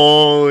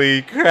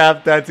 Holy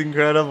crap, that's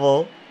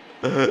incredible.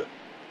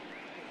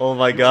 Oh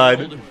my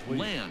god.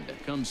 Land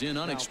comes in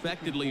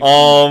unexpectedly.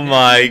 Oh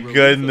my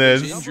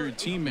goodness. Injured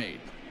teammate.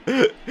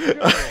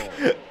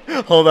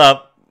 Hold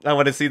up. I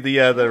want to see the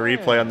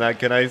replay on that.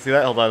 Can I see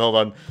that? Hold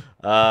on.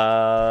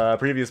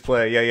 Previous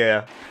play.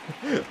 Yeah.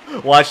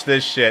 Watch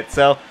this shit.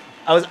 So,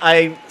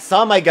 I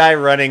saw my guy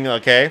running,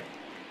 okay?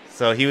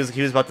 So he was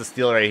about to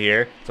steal right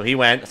here. So he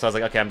went. So I was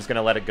like, okay, I'm just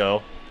gonna let it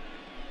go.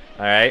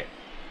 Alright.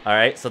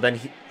 So then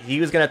he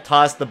was gonna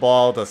toss the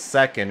ball to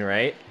second,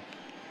 right?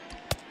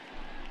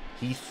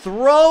 He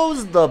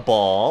throws the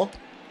ball.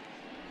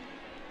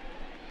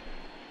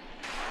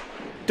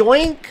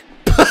 Doink!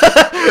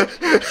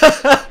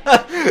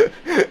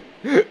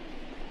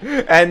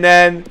 And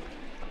then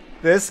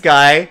this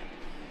guy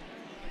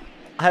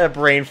had a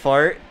brain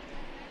fart.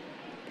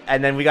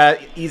 And then we got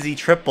an easy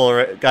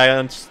triple guy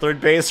on third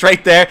base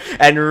right there.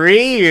 And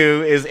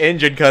Ryu is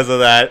injured because of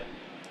that.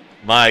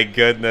 My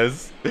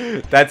goodness.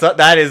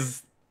 That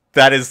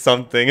is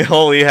something.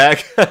 Holy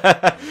heck.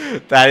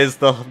 That's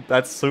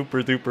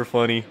super duper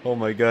funny. Oh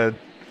my god.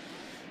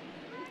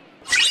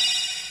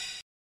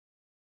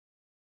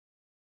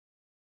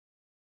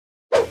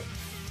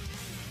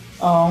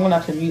 Oh, I'm gonna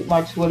have to mute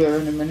my Twitter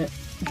in a minute.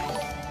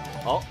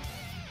 Oh.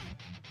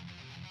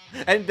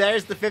 And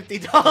there's the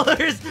 $50.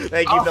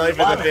 Thank you, Billy, for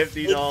the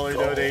 $50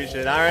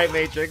 donation. All right,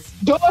 Matrix.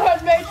 Go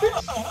ahead,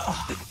 Matrix.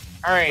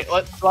 All right,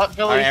 let Billy.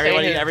 All right,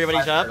 say everybody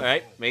his. shut up. All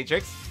right,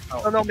 Matrix.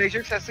 Oh no,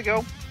 Matrix has to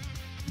go.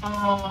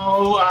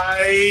 Oh,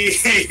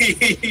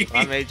 Come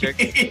on, Matrix.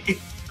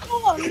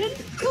 Come on, man.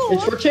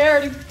 It's for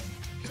charity.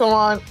 Come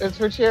on, it's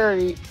for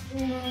charity.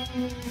 That's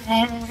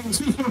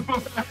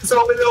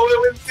all we know we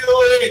would do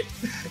it.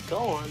 Go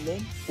on,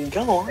 man.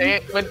 Go on. Say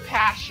it with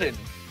passion.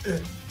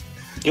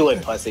 Do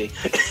it, pussy.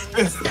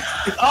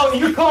 Oh,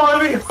 you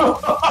calling me?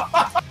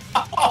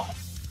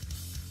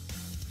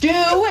 Do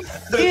it!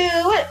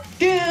 Do it!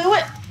 Do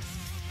it!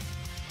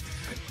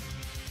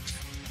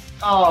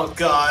 Oh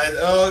god!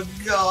 Oh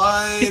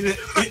god!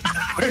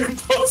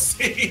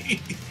 Pussy!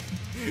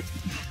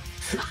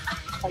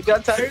 I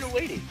got tired of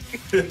waiting.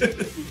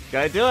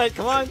 Gotta do it.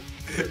 Come on.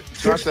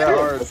 Not that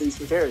hard.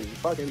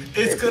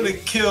 It's gonna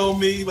kill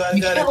me, but I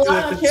gotta do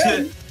it for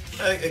charity.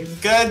 I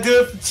gotta do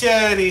it for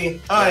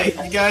charity. All right,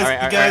 you guys.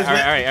 All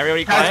right.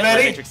 Everybody, quiet.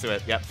 ready? Matrix to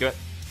it. Yep, do it.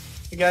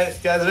 You guys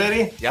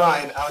ready? Yep.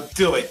 Fine, I'll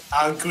do it.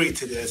 I'll agree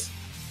to this.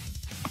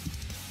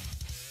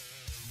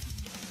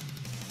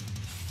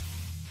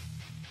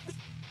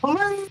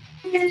 I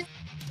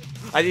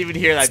didn't even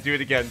hear that. Do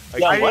it again.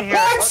 Yeah, I what?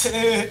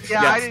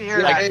 I didn't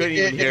hear that. I couldn't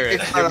even hear it.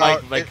 It Your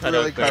cut mic out. cut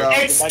Really out cut there. out.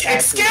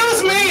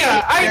 Excuse me!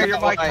 Yeah, your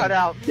mic cut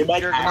out. Your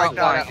mic Your cut mic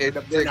out. cut out. It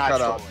did cut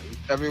out. Oh,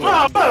 Everyone.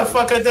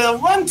 motherfucker, the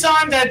one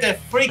time that the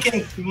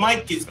freaking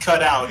mic is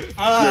cut out.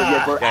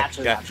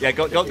 Yeah,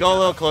 go a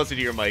little closer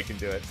to your mic and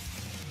do it.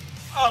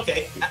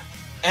 Okay.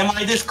 Am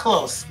I this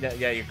close? Yeah,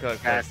 you're close,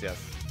 yes.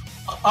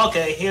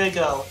 Okay, here we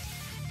go.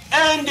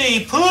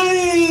 Andy,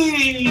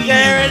 please!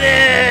 There it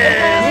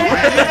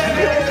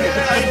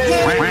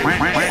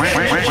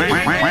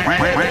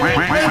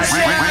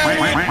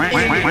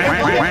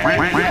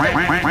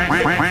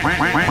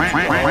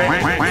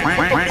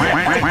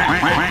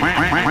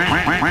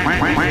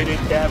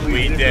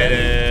We did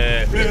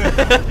it!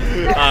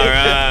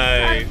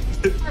 Alright!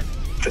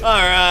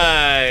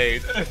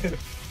 Alright!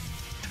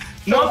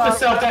 Note to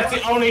self, that's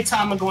the only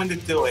time I'm going to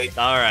do it.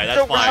 Alright,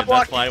 that's fine.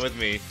 That's fine with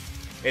me.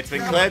 It's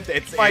been clipped.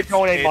 It's in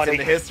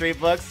the history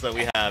books, so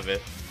we have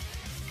it.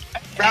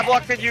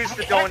 Rablock could use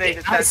to donate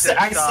attention.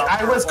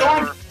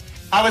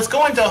 I was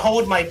going to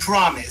hold my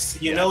promise.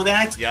 You know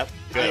that? Yep.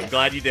 Good. I'm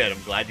glad you did.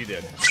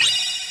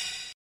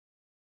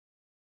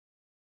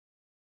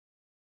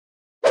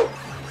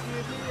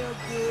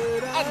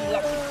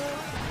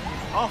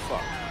 Oh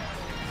fuck.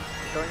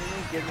 Don't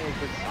you give me a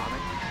good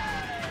Sonic?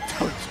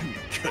 Don't give me a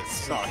good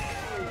Sonic.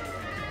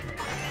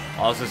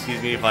 Also, excuse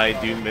me if I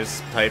do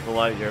mistype a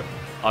lot. You're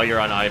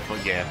on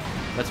iPhone. Yeah,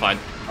 that's fine.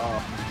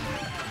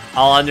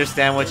 I'll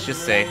understand what you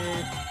say.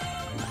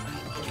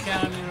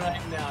 Count me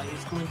right now.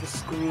 He's going to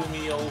screw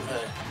me over.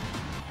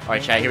 All right,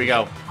 chat. Here we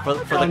go for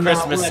the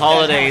Christmas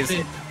holidays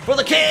for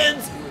the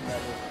kids.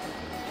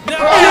 No! Dude,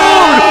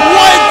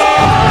 what?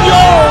 Yo,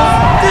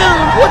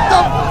 dude, what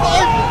the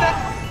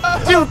fuck?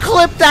 Dude,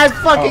 clip that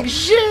fucking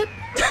shit.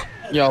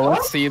 Yo,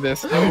 let's see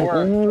this. Dude, clip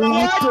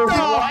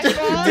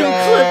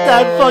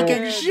that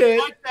fucking shit.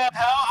 What the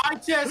hell? I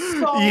just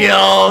saw.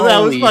 Yo, that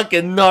was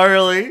fucking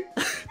gnarly.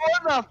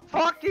 For the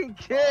fucking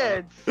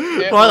kids. For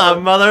the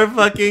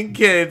motherfucking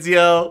kids,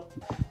 yo.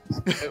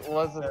 It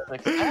wasn't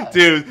success.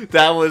 Dude,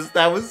 that was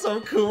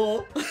so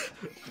cool.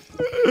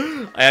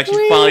 I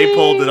actually finally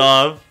pulled it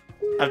off.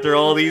 After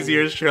all these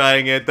years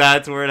trying it,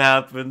 that's where it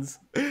happens.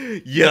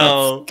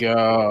 Yo. Let's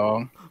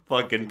go.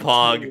 Fucking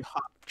Pog.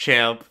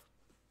 Champ.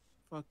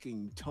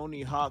 Fucking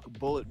Tony Hawk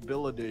Bullet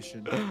Bill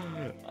edition.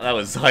 That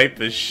was hype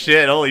as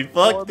shit. Holy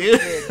fuck, dude.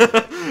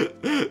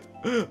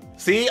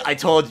 See, I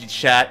told you,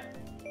 chat.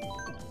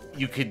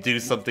 You could do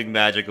something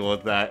magical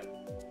with that.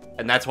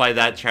 And that's why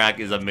that track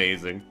is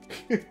amazing.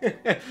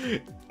 That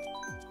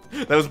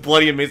was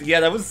bloody amazing.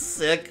 Yeah, that was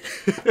sick.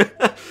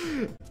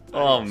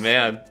 Oh,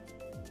 man.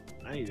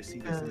 I need to see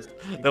this.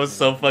 That was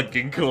so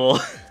fucking cool.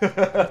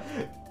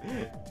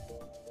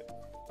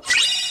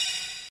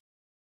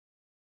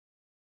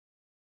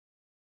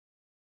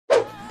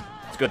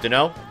 It's good to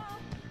know.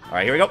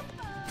 Alright, here we go.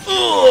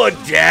 Oh,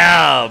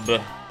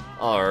 dab!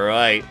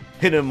 Alright.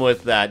 Hit him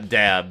with that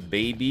dab,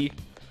 baby.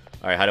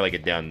 Alright, how do I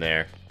get down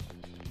there?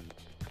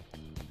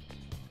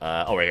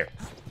 Oh, right here.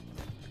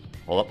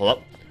 Hold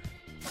up.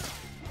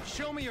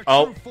 Show me your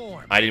true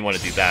form. I didn't want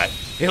to do that.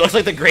 It looks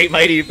like the Great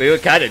Mighty.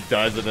 It kind of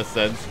does in a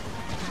sense.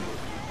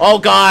 Oh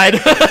god!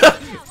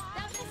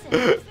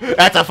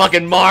 That's a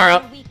fucking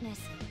Mara.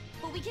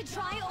 But we could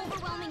try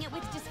overwhelming it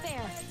with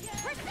despair.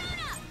 Persona!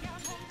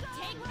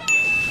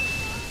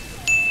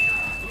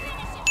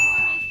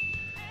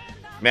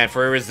 Man,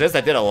 for a resist,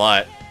 I did a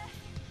lot.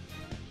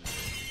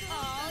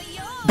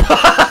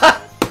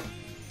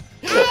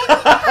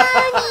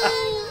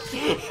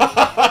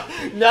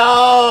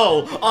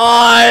 No!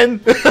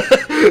 On!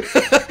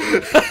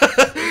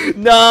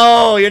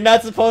 No! You're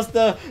not supposed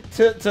to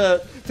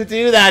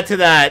do that to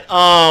that.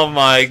 Oh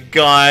my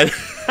god.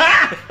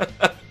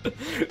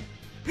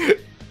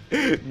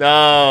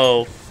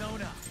 No.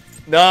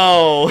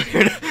 No!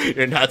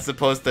 You're not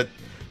supposed to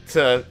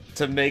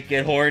make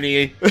it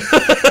horny.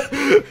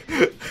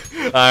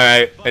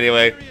 Alright,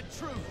 anyway.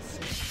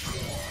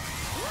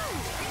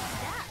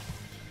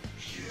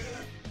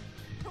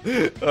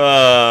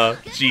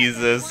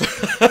 Jesus.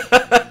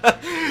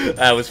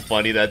 That was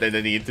funny that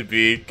didn't need to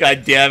be.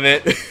 God damn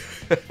it.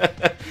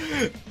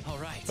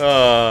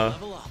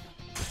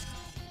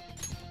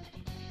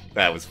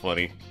 That was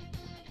funny.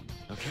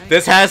 Okay.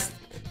 This has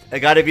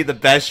gotta be the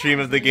best stream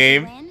of the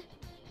game.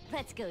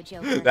 Let's go,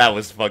 Joker. That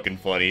was fucking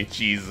funny.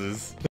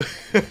 Jesus.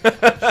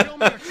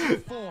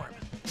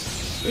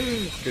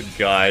 Good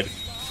god.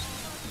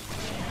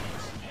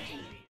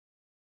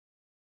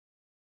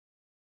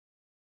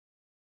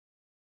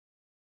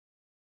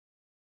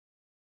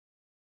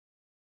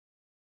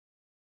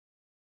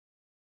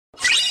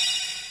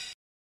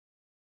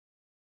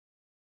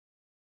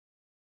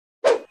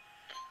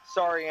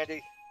 Sorry,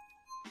 Andy.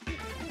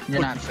 You're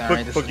not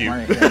sorry. This Fuck is you.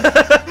 Mario.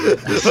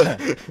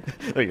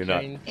 No, you're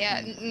not.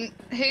 Yeah,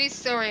 who's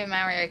sorry in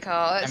Mario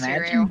Kart? That's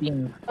real.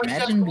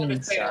 Imagine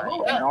being sorry,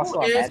 and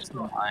also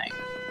imagine lying.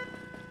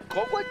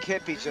 Quote what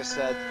Kippy just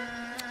said.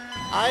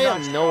 I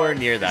am nowhere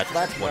near that, so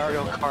that's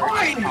Mario wonderful.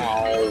 Kart.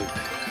 Oh,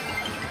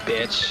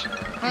 bitch.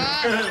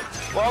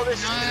 Well,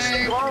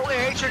 well,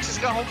 Atrix has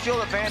got home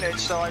field advantage,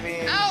 so I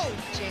mean. Oh,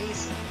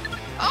 jeez.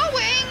 Oh,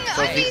 Wing!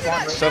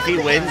 So if he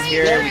wins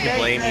here, we can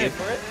blame you.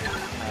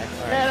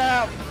 Get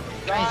out!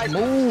 Guys,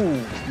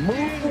 move!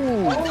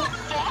 Move!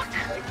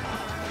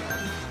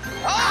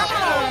 Oh!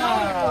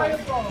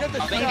 Get the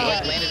shit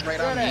out. Landed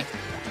right on me.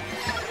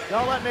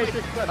 Don't let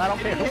Matrix win. I don't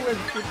care who wins.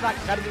 It's not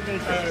gotta be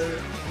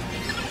Matrix.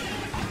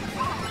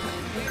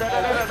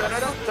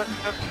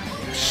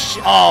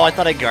 Oh, I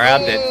thought I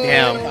grabbed it.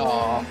 Damn.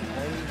 Oh,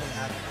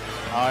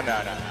 no.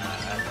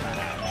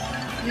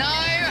 No!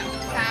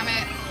 Damn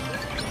it.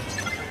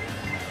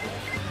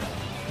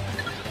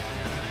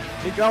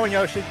 Keep going,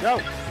 Yoshi. Go.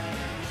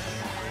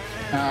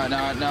 No,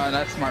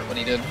 that's smart what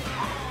he did.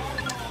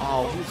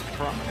 Oh, who's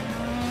pro?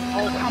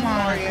 Oh, come on.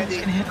 Sorry,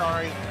 Andy.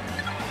 Sorry.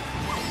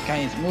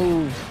 Guys,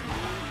 move.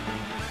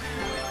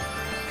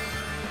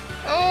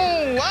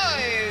 Oh,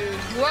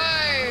 whoa!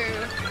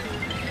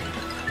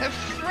 The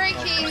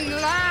freaking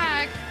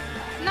lag!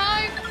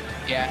 No!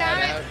 Yeah, Damn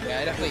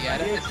it. definitely.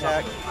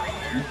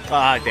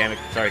 Ah, damn it.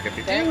 Sorry,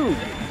 Kippy. Dude.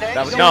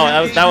 That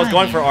was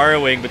going for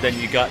R-Wing, but then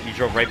you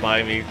drove right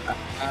by me.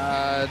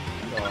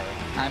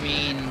 I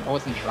mean, I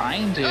wasn't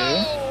trying to.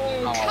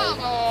 Oh, come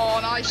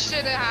on! I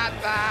should have had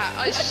that.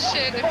 I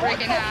should have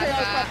freaking had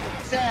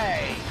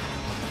that.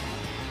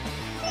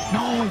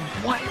 No,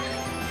 what?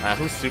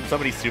 Who's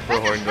somebody super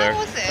horned there?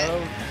 What was it?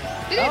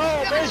 Did it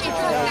actually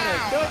drop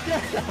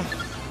down?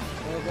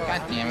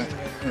 God damn it.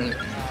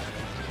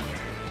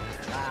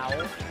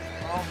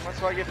 Well, that's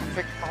why I get to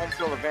pick home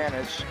field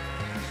advantage.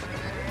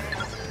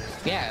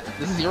 Yeah,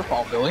 this is your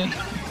fault, Billy.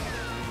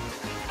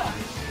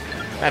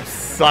 That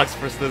sucks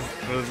for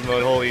this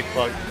mode. Holy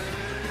fuck.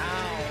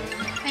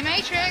 Hey,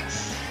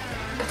 Matrix!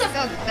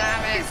 God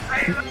damn it.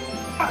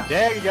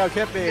 There you go,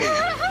 Kippy.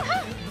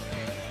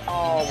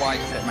 Oh, well, I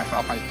just hit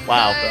myself.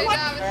 Wow. No, that was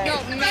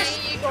not me.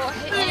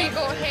 You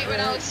got hit when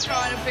I was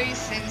trying to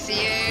boost into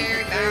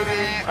you. Damn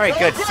it. Alright,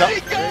 good. So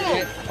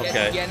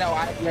Okay. Yeah, no,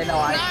 I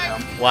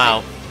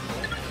wow.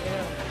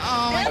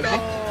 Oh,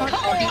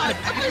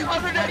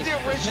 Other than the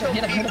original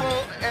people,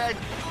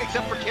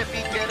 except for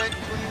Kippy, get it?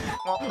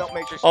 Well, no,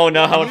 Matrix. Oh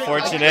no, how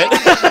unfortunate.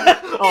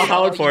 Oh,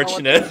 how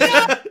unfortunate.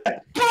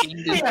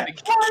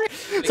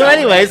 So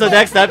anyway, so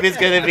next up is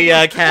going to be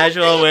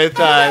casual with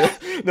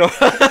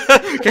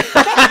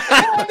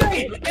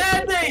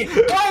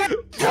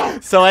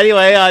So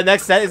anyway,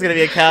 next set is going to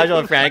be a casual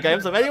and frantic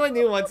item. So if anyone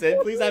new wants in,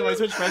 please have my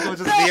Twitch friends, which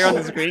is here on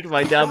the screen.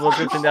 My down below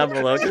description down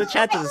below. To the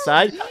chat to the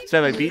side.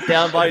 Spam my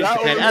Beatdown body.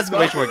 And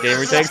exclamation more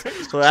gamer tags.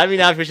 So let me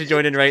know if you should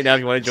join in right now if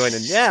you want to join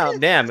in. Yeah,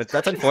 damn,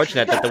 that's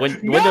unfortunate that the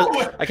Windows.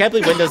 I can't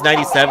believe Windows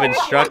 97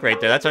 struck right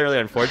there. That's really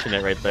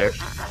unfortunate right there.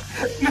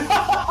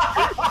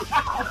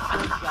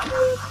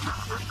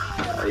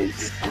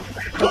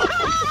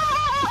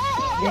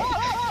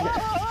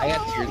 I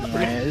got tears in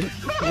my eyes.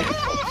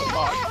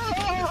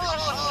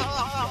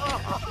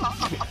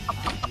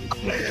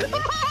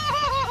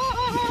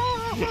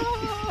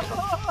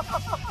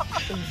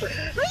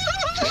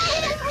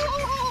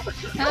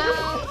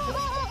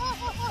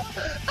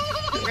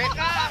 Rip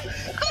that!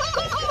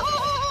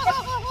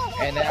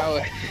 And now...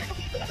 Rip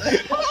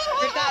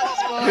that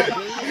spot!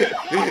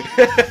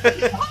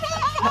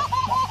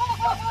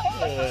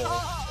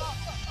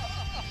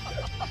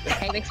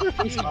 Hey, thanks for the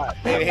free spot.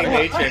 Hey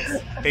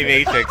Matrix. Hey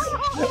Matrix.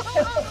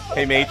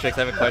 Hey Matrix, I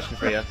have a question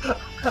for you.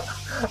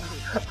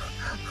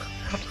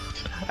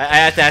 I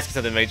have to ask you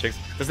something, Matrix.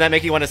 Doesn't that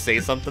make you want to say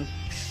something?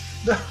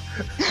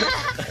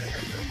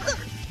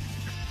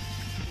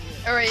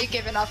 Or are you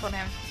giving up on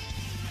him?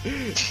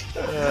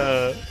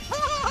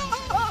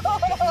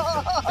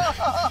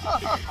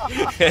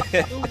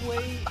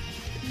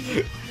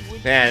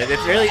 Man,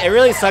 it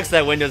really sucks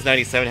that Windows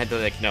 97 had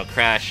to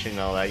crash and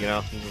all that.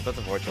 That's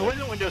unfortunate. It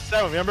wasn't Windows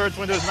 7. Remember, it's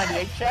Windows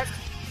 98 check.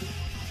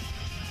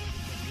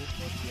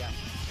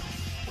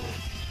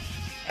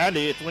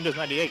 Andy, it's Windows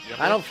 98.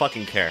 I don't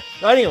fucking care.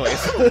 Anyways,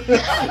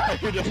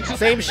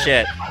 same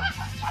shit.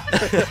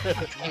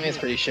 Game is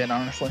pretty shit,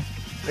 honestly.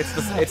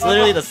 It's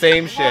literally the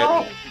same shit.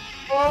 Oh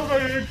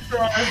my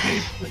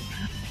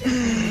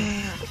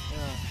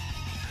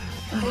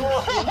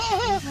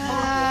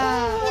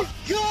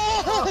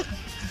god!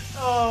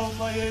 Oh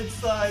my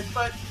inside,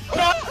 but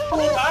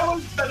I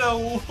was gonna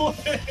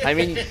win. I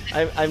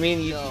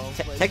mean,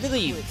 technically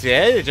you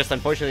did. It just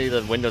unfortunately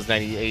the Windows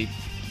 98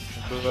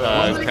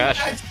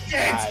 crashed.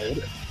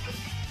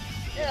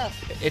 Yeah.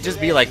 It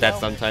just be like that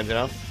sometimes, you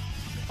know.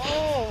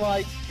 Oh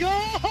my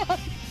god!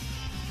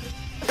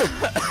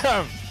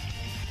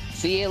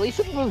 See, at least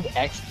if it was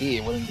XP,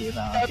 it wouldn't be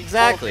that.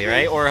 Exactly,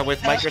 right? Or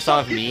with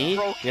Microsoft Me,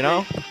 you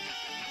know.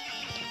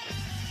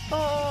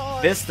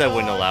 Vista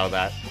wouldn't allow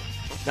that.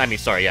 I mean,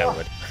 sorry, yeah, it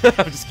would.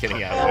 I'm just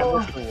kidding. I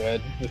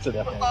would. It's a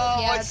definite.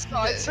 Oh, Yeah, my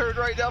side's hurt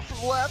right now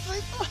from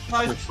laughing.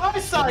 My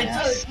side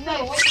hurts.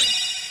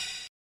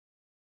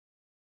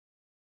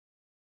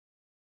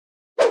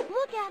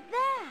 Look at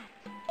that!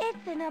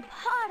 It's an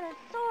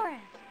Apatosaurus.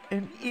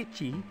 An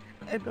itchy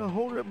and a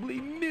horribly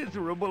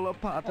miserable Oh,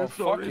 fuck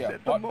Apatosaurus yeah.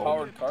 at the moment.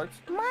 Butt-powered carts.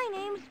 My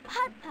name's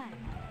Putt Putt,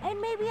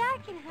 and maybe I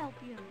can help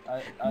you.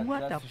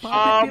 What a that's shit.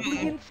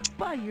 positively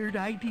inspired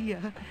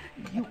idea.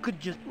 You could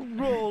just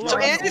roll So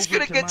on Andy's over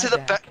gonna get to my the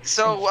back back.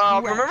 So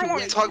and remember when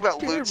we scratch talked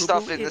about away loot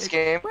stuff in terrible this itch.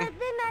 game?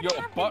 Yo,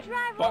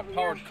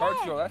 butt-powered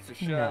carts, yo, that's the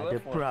shit I Not a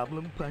live for.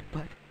 problem, Putt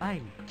Putt.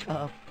 I'm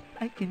tough.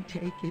 I can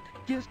take it.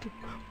 Just,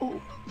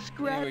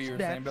 scratch you were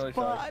that saying, Billy,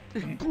 spot,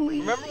 sorry. please.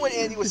 Remember when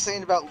Andy was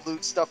saying about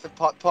loot stuff in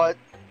Putt Putt?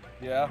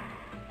 Yeah,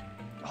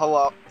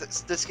 Hello,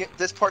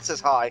 this part says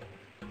hi.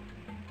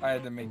 I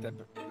had to make that.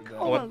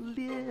 Go a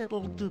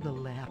little to the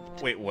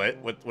left. Wait, what?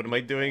 What am I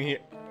doing here?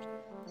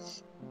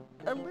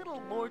 A little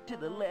more to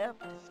the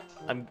left.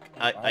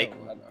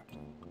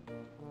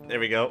 There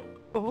we go.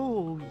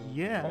 Oh,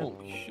 yeah.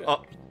 Holy shit.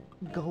 Oh.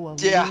 Go a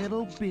Yeah.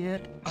 little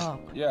bit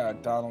up. Yeah,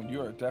 Donald,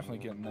 you are definitely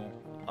getting there.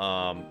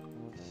 Oh.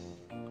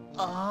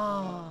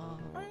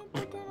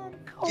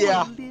 Go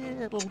Yeah. a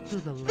little to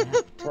the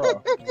left.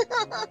 Bro.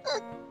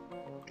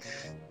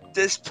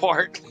 This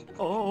part.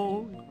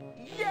 Oh,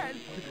 yes.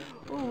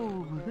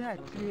 Oh,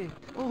 that's it.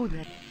 Oh,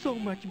 that's so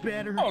much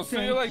better. Oh, so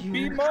you're like Thank B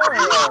you.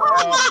 Mario.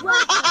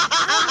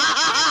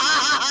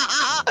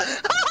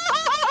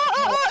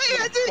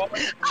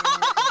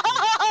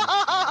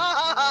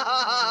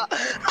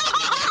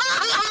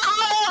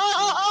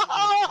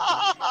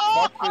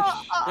 Fuck this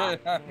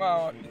shit. I'm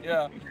out.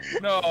 Yeah.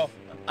 No.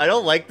 I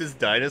don't like this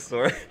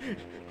dinosaur.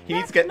 He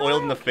needs to get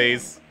oiled in the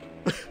face.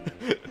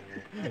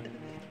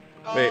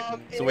 Wait,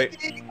 so wait.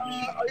 Andy,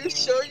 are you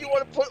sure you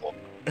want to put?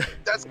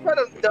 That's kind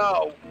of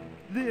no.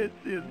 This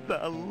is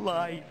the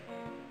life.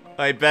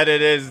 I bet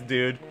it is,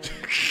 dude.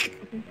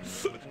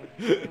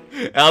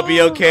 I'll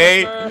be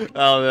okay. I don't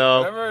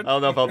know. I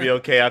don't know if I'll be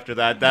okay after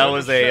that. That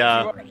was a.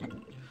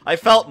 I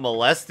felt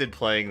molested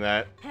playing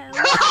that.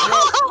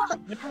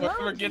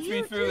 Whatever gets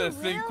me through this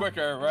thing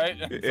quicker, right?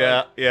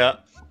 Yeah, yeah.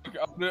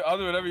 I'll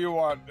do whatever you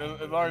want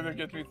as long as it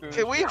gets me through.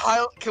 Can we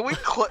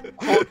quote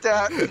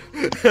that?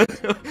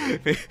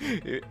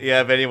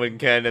 Yeah, if anyone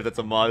can, if that's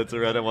a mod that's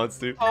around that wants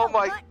to. Oh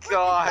my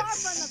god.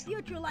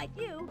 Future like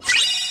you.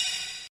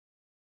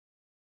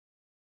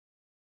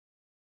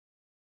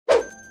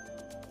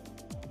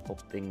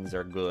 Hope things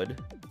are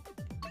good.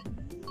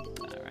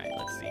 Alright,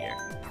 let's see here.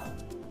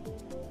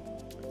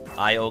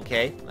 I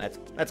okay?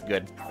 That's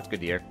good. That's good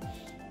to hear.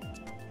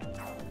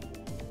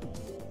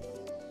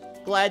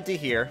 Glad to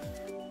hear.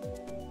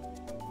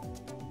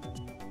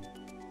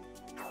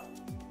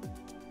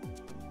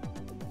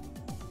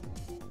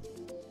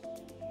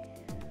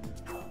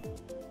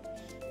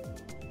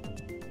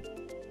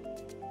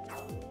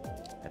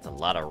 That's a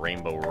lot of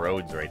rainbow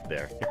roads right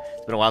there.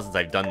 It's been a while since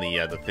I've done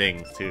the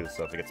things too,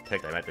 so if it gets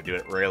picked, I might have to do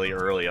it really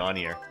early on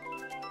here.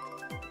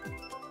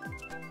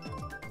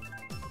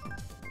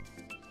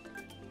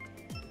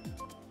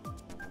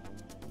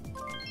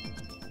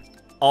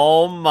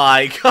 Oh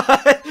my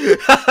god!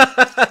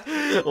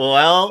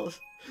 Well,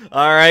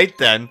 alright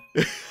then.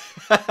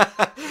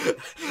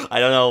 I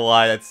don't know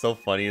why that's so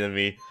funny to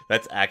me.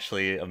 That's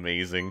actually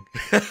amazing.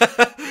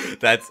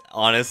 That's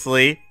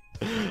honestly,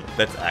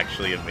 that's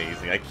actually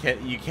amazing.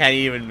 You can't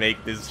even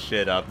make this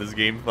shit up. This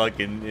game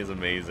fucking is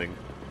amazing.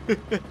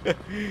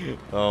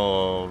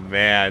 Oh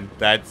man,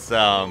 that's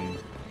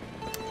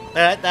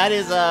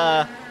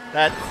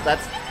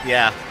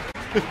yeah.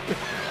 You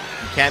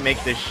can't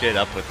make this shit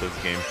up with this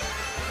game.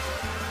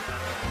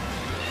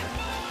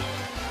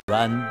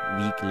 1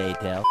 week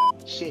later.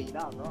 Shit, you're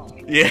not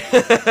wrong. Yeah.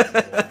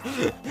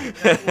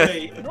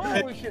 Wait,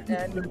 we should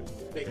end.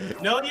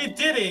 No, you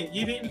didn't.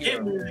 You didn't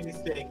get me with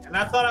anything. And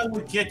I thought I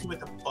would get you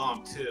with a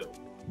bomb, too.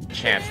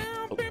 Chance.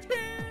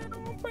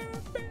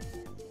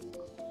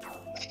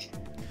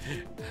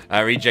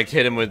 Reject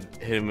hit him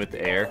with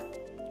air.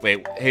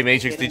 Wait, hey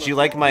Matrix, did you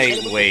like my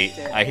wait?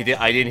 I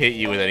didn't hit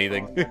you with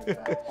anything.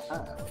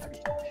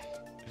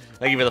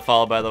 Thank you for the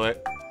follow, by the way.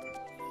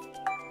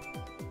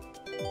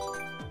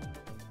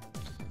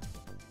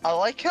 I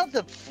like how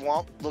the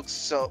swamp looks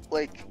so,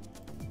 like,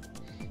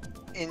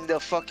 in the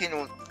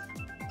fucking,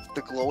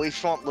 the glowy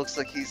swamp looks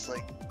like he's,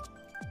 like,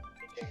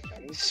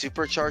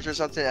 supercharged or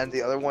something, and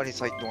the other one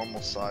he's, like,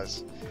 normal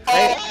size.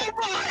 Hey,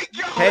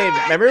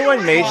 remember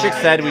when Matrix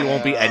said we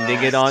won't be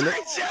ending it on?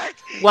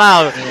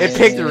 Wow, it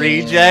picked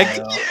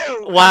reject.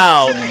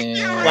 Wow,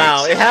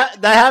 wow,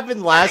 that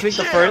happened last week.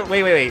 The first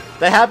wait.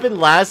 That happened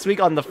last week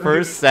on the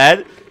first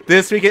set.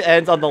 This week it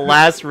ends on the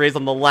last race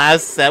on the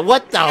last set.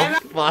 What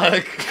the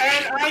fuck?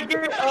 And I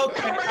get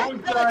okay. I'm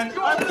done.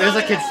 There's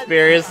a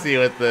conspiracy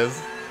with this.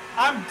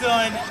 I'm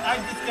done. I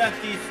just got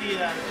DC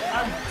out of it.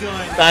 I'm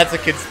done. That's a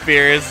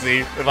conspiracy,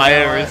 if I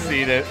ever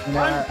seen it.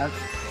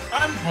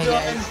 I'm Hey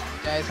done.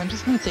 guys, I'm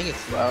just gonna take it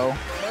slow.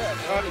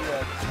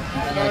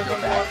 I'm gonna go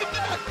back.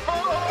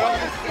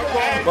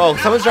 Whoa,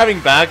 someone's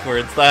driving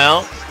backwards. The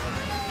hell?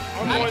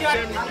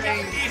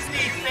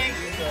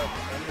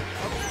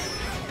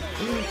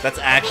 That's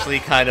actually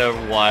kind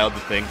of wild to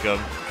think of.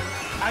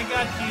 I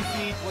got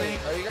DC.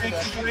 Thank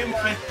you very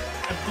much.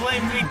 I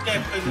blame Weekday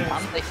for this.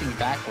 I'm thinking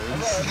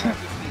backwards.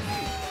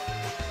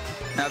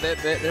 No,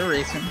 they're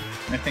racing.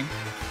 I think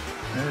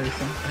they're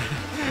racing.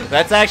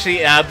 That's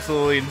actually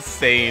absolutely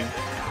insane.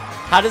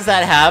 How does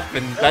that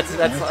happen?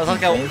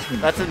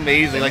 That's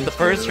amazing. Like the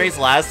first race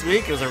last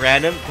week, it was a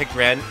random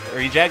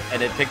reject,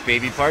 and it picked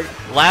Baby Park.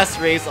 Last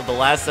race of the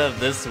last set of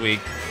this week,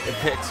 it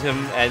picked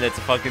him, and it's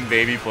a fucking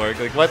Baby Park.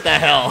 Like what the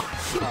hell?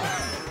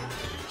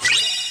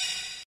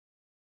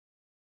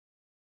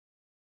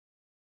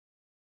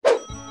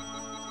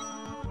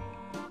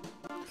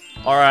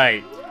 All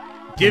right,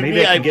 give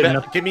me a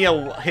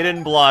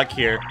hidden block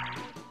here.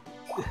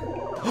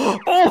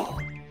 Oh,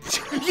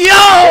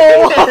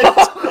 yo!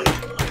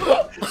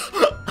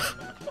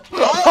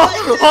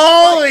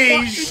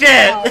 Holy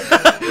shit!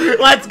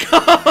 Let's go!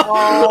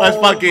 Let's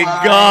fucking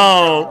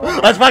go!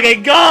 Let's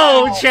fucking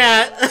go,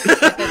 chat!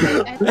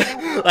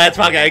 Let's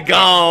fucking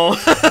go!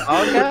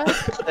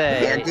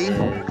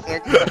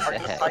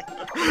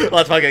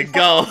 Let's fucking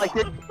go!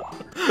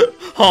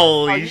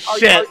 Holy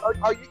shit!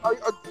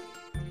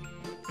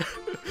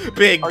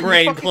 Big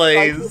brain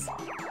plays!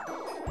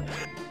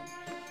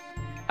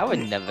 I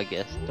would never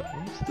guess those.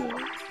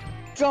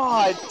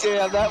 God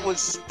damn, that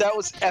was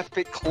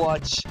epic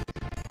clutch.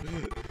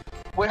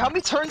 Wait, how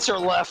many turns are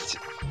left?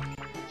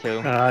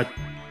 2. I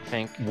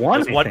think.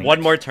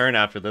 One more turn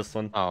after this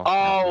one.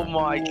 Oh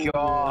my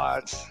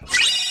god.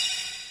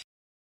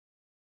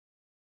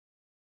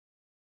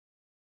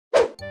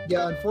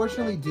 Yeah,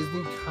 unfortunately,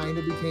 Disney kind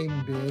of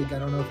became big. I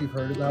don't know if you've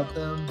heard about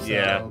them. So...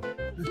 Yeah.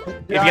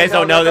 If you guys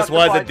don't know, this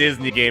was a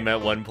Disney game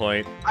at one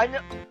point. I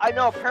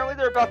know. Apparently,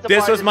 they're about to.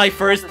 This was my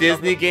first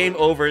Disney game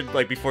over,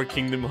 like, before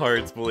Kingdom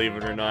Hearts. Believe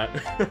it or not.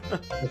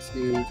 That's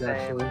huge,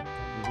 actually.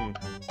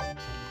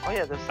 Oh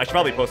yeah, I should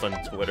probably post on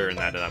Twitter and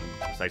that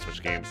Side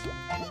Switch Games.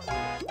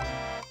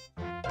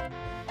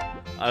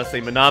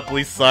 Honestly,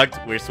 Monopoly sucked.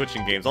 We're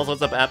switching games. Also,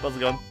 what's up, App? How's it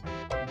going?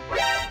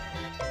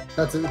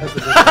 That's a good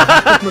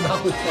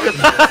Monopoly.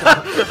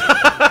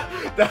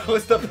 That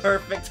was the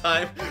perfect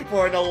time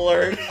for an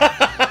alert.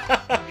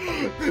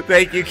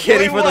 Thank you,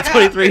 Kitty, for the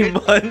 23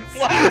 months.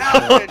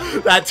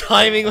 That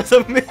timing was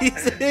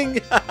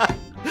amazing.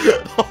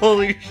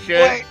 Holy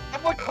shit. Wait,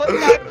 someone click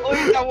that,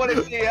 please. I want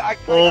to see it.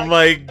 Oh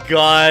my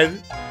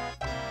god.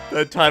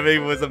 That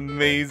timing was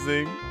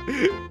amazing.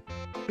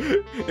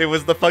 It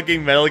was the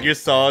fucking Metal Gear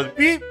Solid.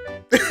 Beep.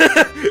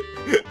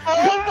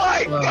 Oh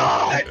my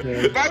god!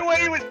 Right when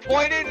he was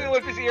pointing and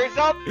with his ears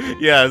up?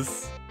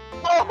 Yes.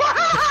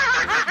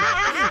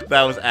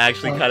 That was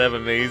actually kind of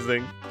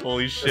amazing.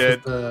 Holy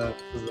shit. This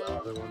is the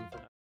other one.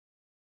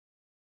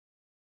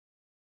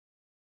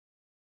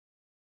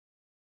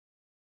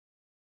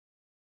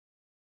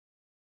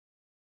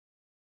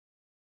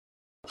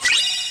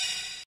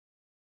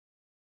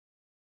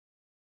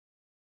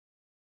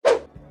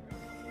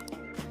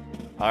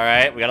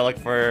 Alright, we gotta look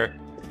for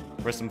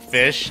some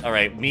fish.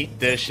 Alright, meat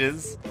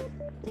dishes.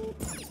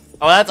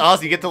 Oh, that's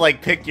awesome. You get to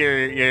like pick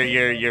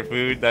your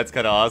food. That's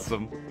kind of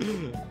awesome.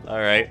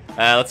 Alright,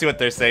 let's see what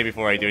they're saying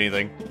before I do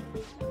anything.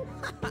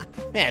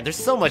 Man, there's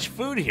so much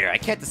food here. I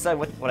can't decide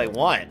what I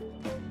want.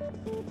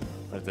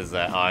 What does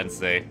that on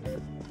say?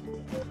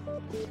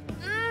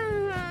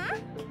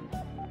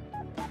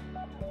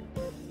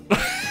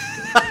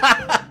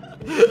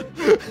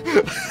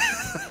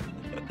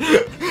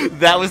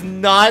 That was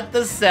not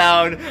the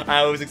sound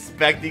I was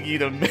expecting you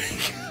to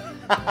make.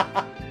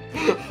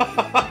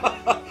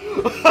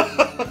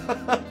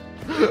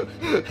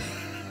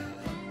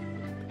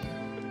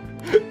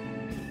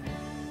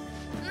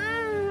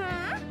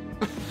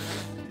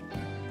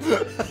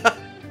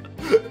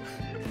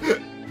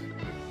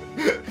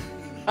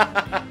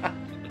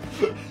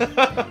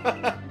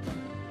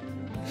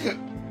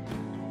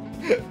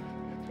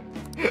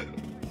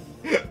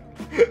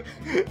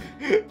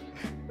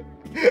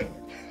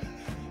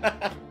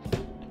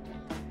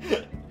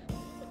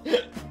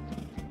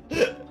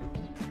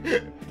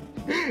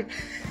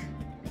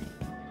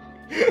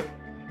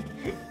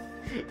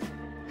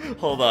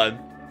 Hold on,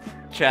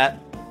 chat.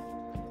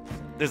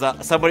 There's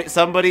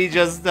somebody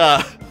just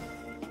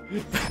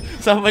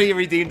somebody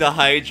redeemed a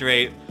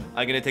hydrate.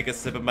 I'm gonna take a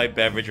sip of my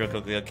beverage real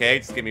quickly, okay?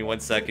 Just give me 1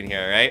 second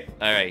here, alright?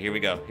 Alright, here we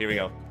go. Here we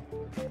go.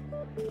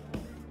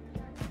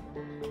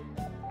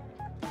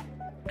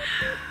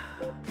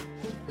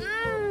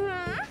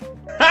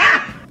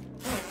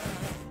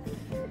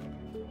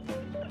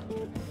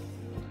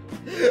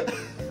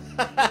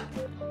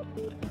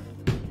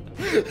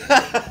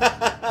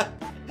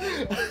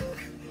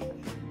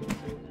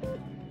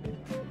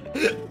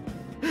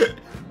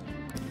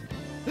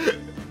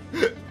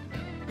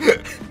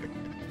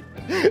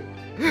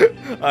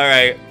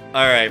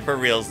 Alright, for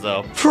reals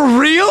though. For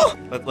real?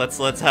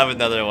 Let's have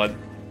another one.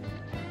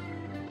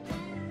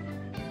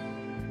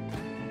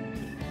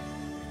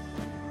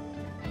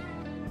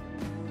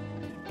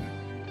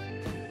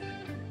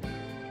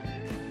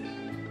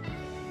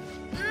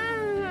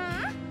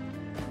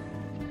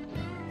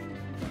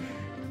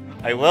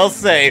 I will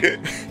say,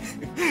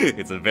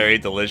 it's a very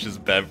delicious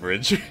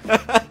beverage.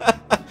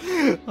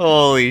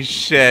 Holy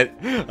shit.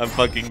 I'm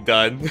fucking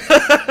done.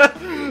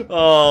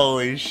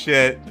 Holy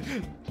shit.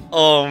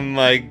 Oh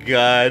my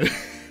god.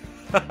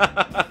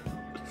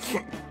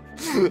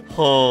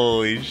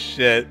 Holy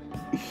shit.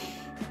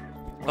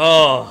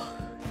 Oh,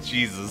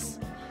 Jesus.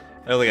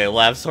 I don't think I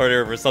laughed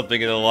harder for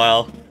something in a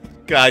while.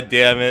 God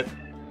damn it.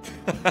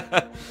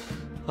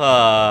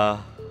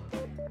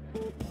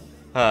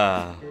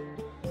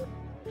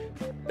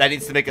 That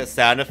needs to make a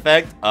sound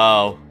effect?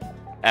 Oh,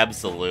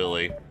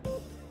 absolutely.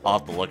 I'll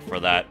have to look for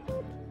that.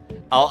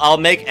 I'll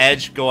make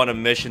Edge go on a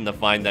mission to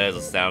find that as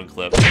a sound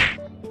clip.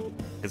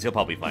 Because he'll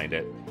probably find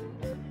it.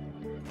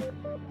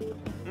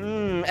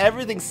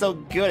 Everything's so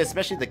good,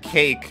 especially the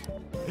cake.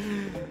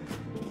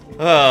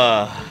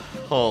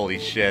 Holy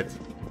shit.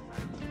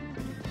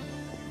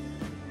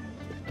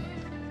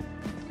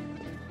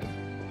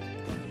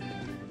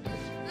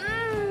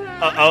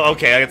 Oh,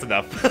 okay, that's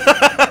enough.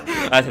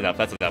 That's enough,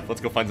 that's enough.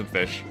 Let's go find some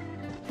fish.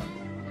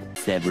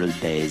 Several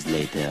days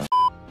later.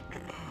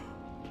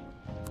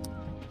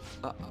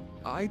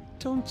 I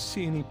don't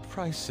see any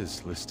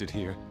prices listed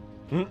here.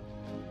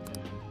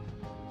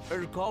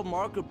 It's called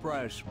market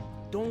price.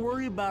 Don't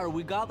worry about it,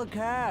 we got the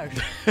cash.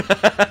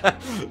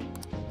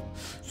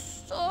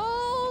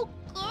 So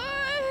good.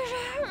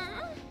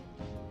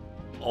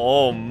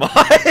 Oh my.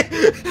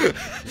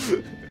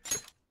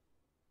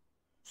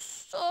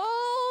 So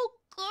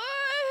good.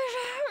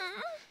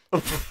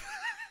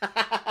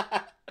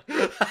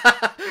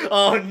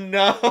 Oh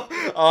no.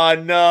 Oh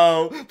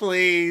no.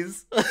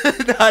 Please.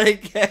 Not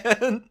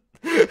again.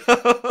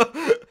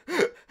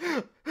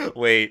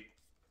 Wait.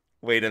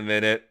 Wait a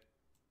minute.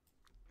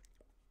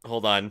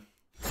 Hold on.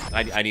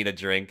 I need a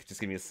drink. Just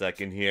give me a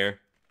second here.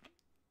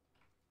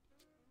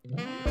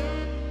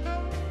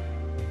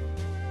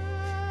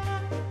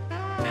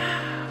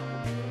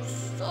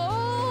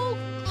 So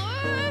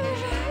good.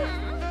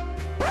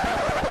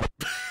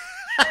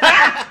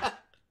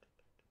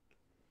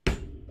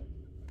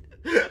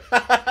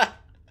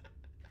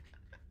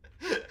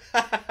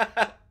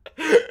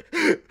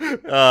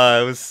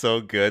 It was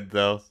so good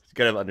though. You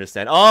gotta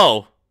understand.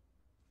 Oh!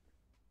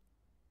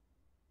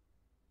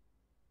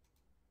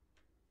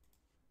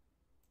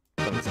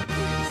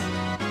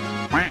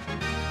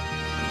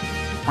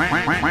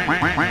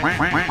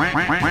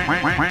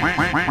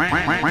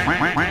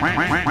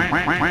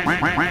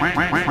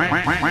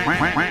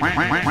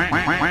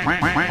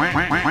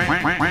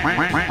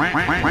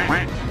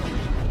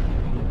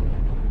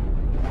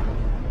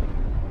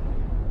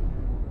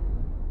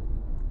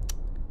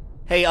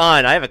 Hey,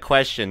 On, I have a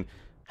question.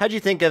 How'd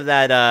you think of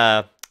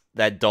that,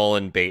 that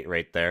Dolan bait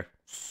right there?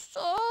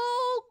 So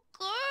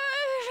good.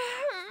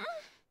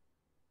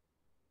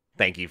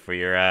 Thank you for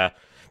your,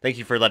 thank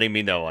you for letting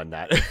me know on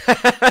that.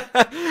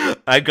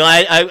 I'm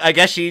glad, I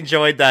guess she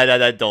enjoyed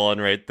that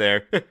Dolan right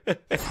there.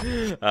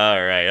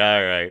 Alright,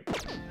 alright.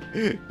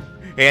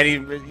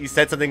 Andy, you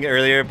said something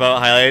earlier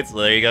about highlights.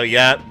 There you go.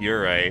 Yep, you're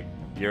right.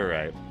 You're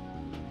right.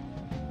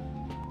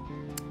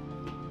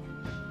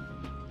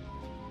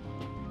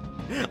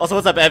 Also,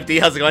 what's up, FD?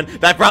 How's it going?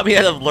 That brought me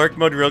out of lurk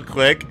mode real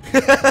quick.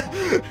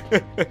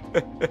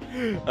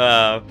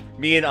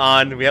 Me and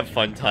On, we have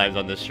fun times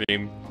on this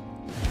stream.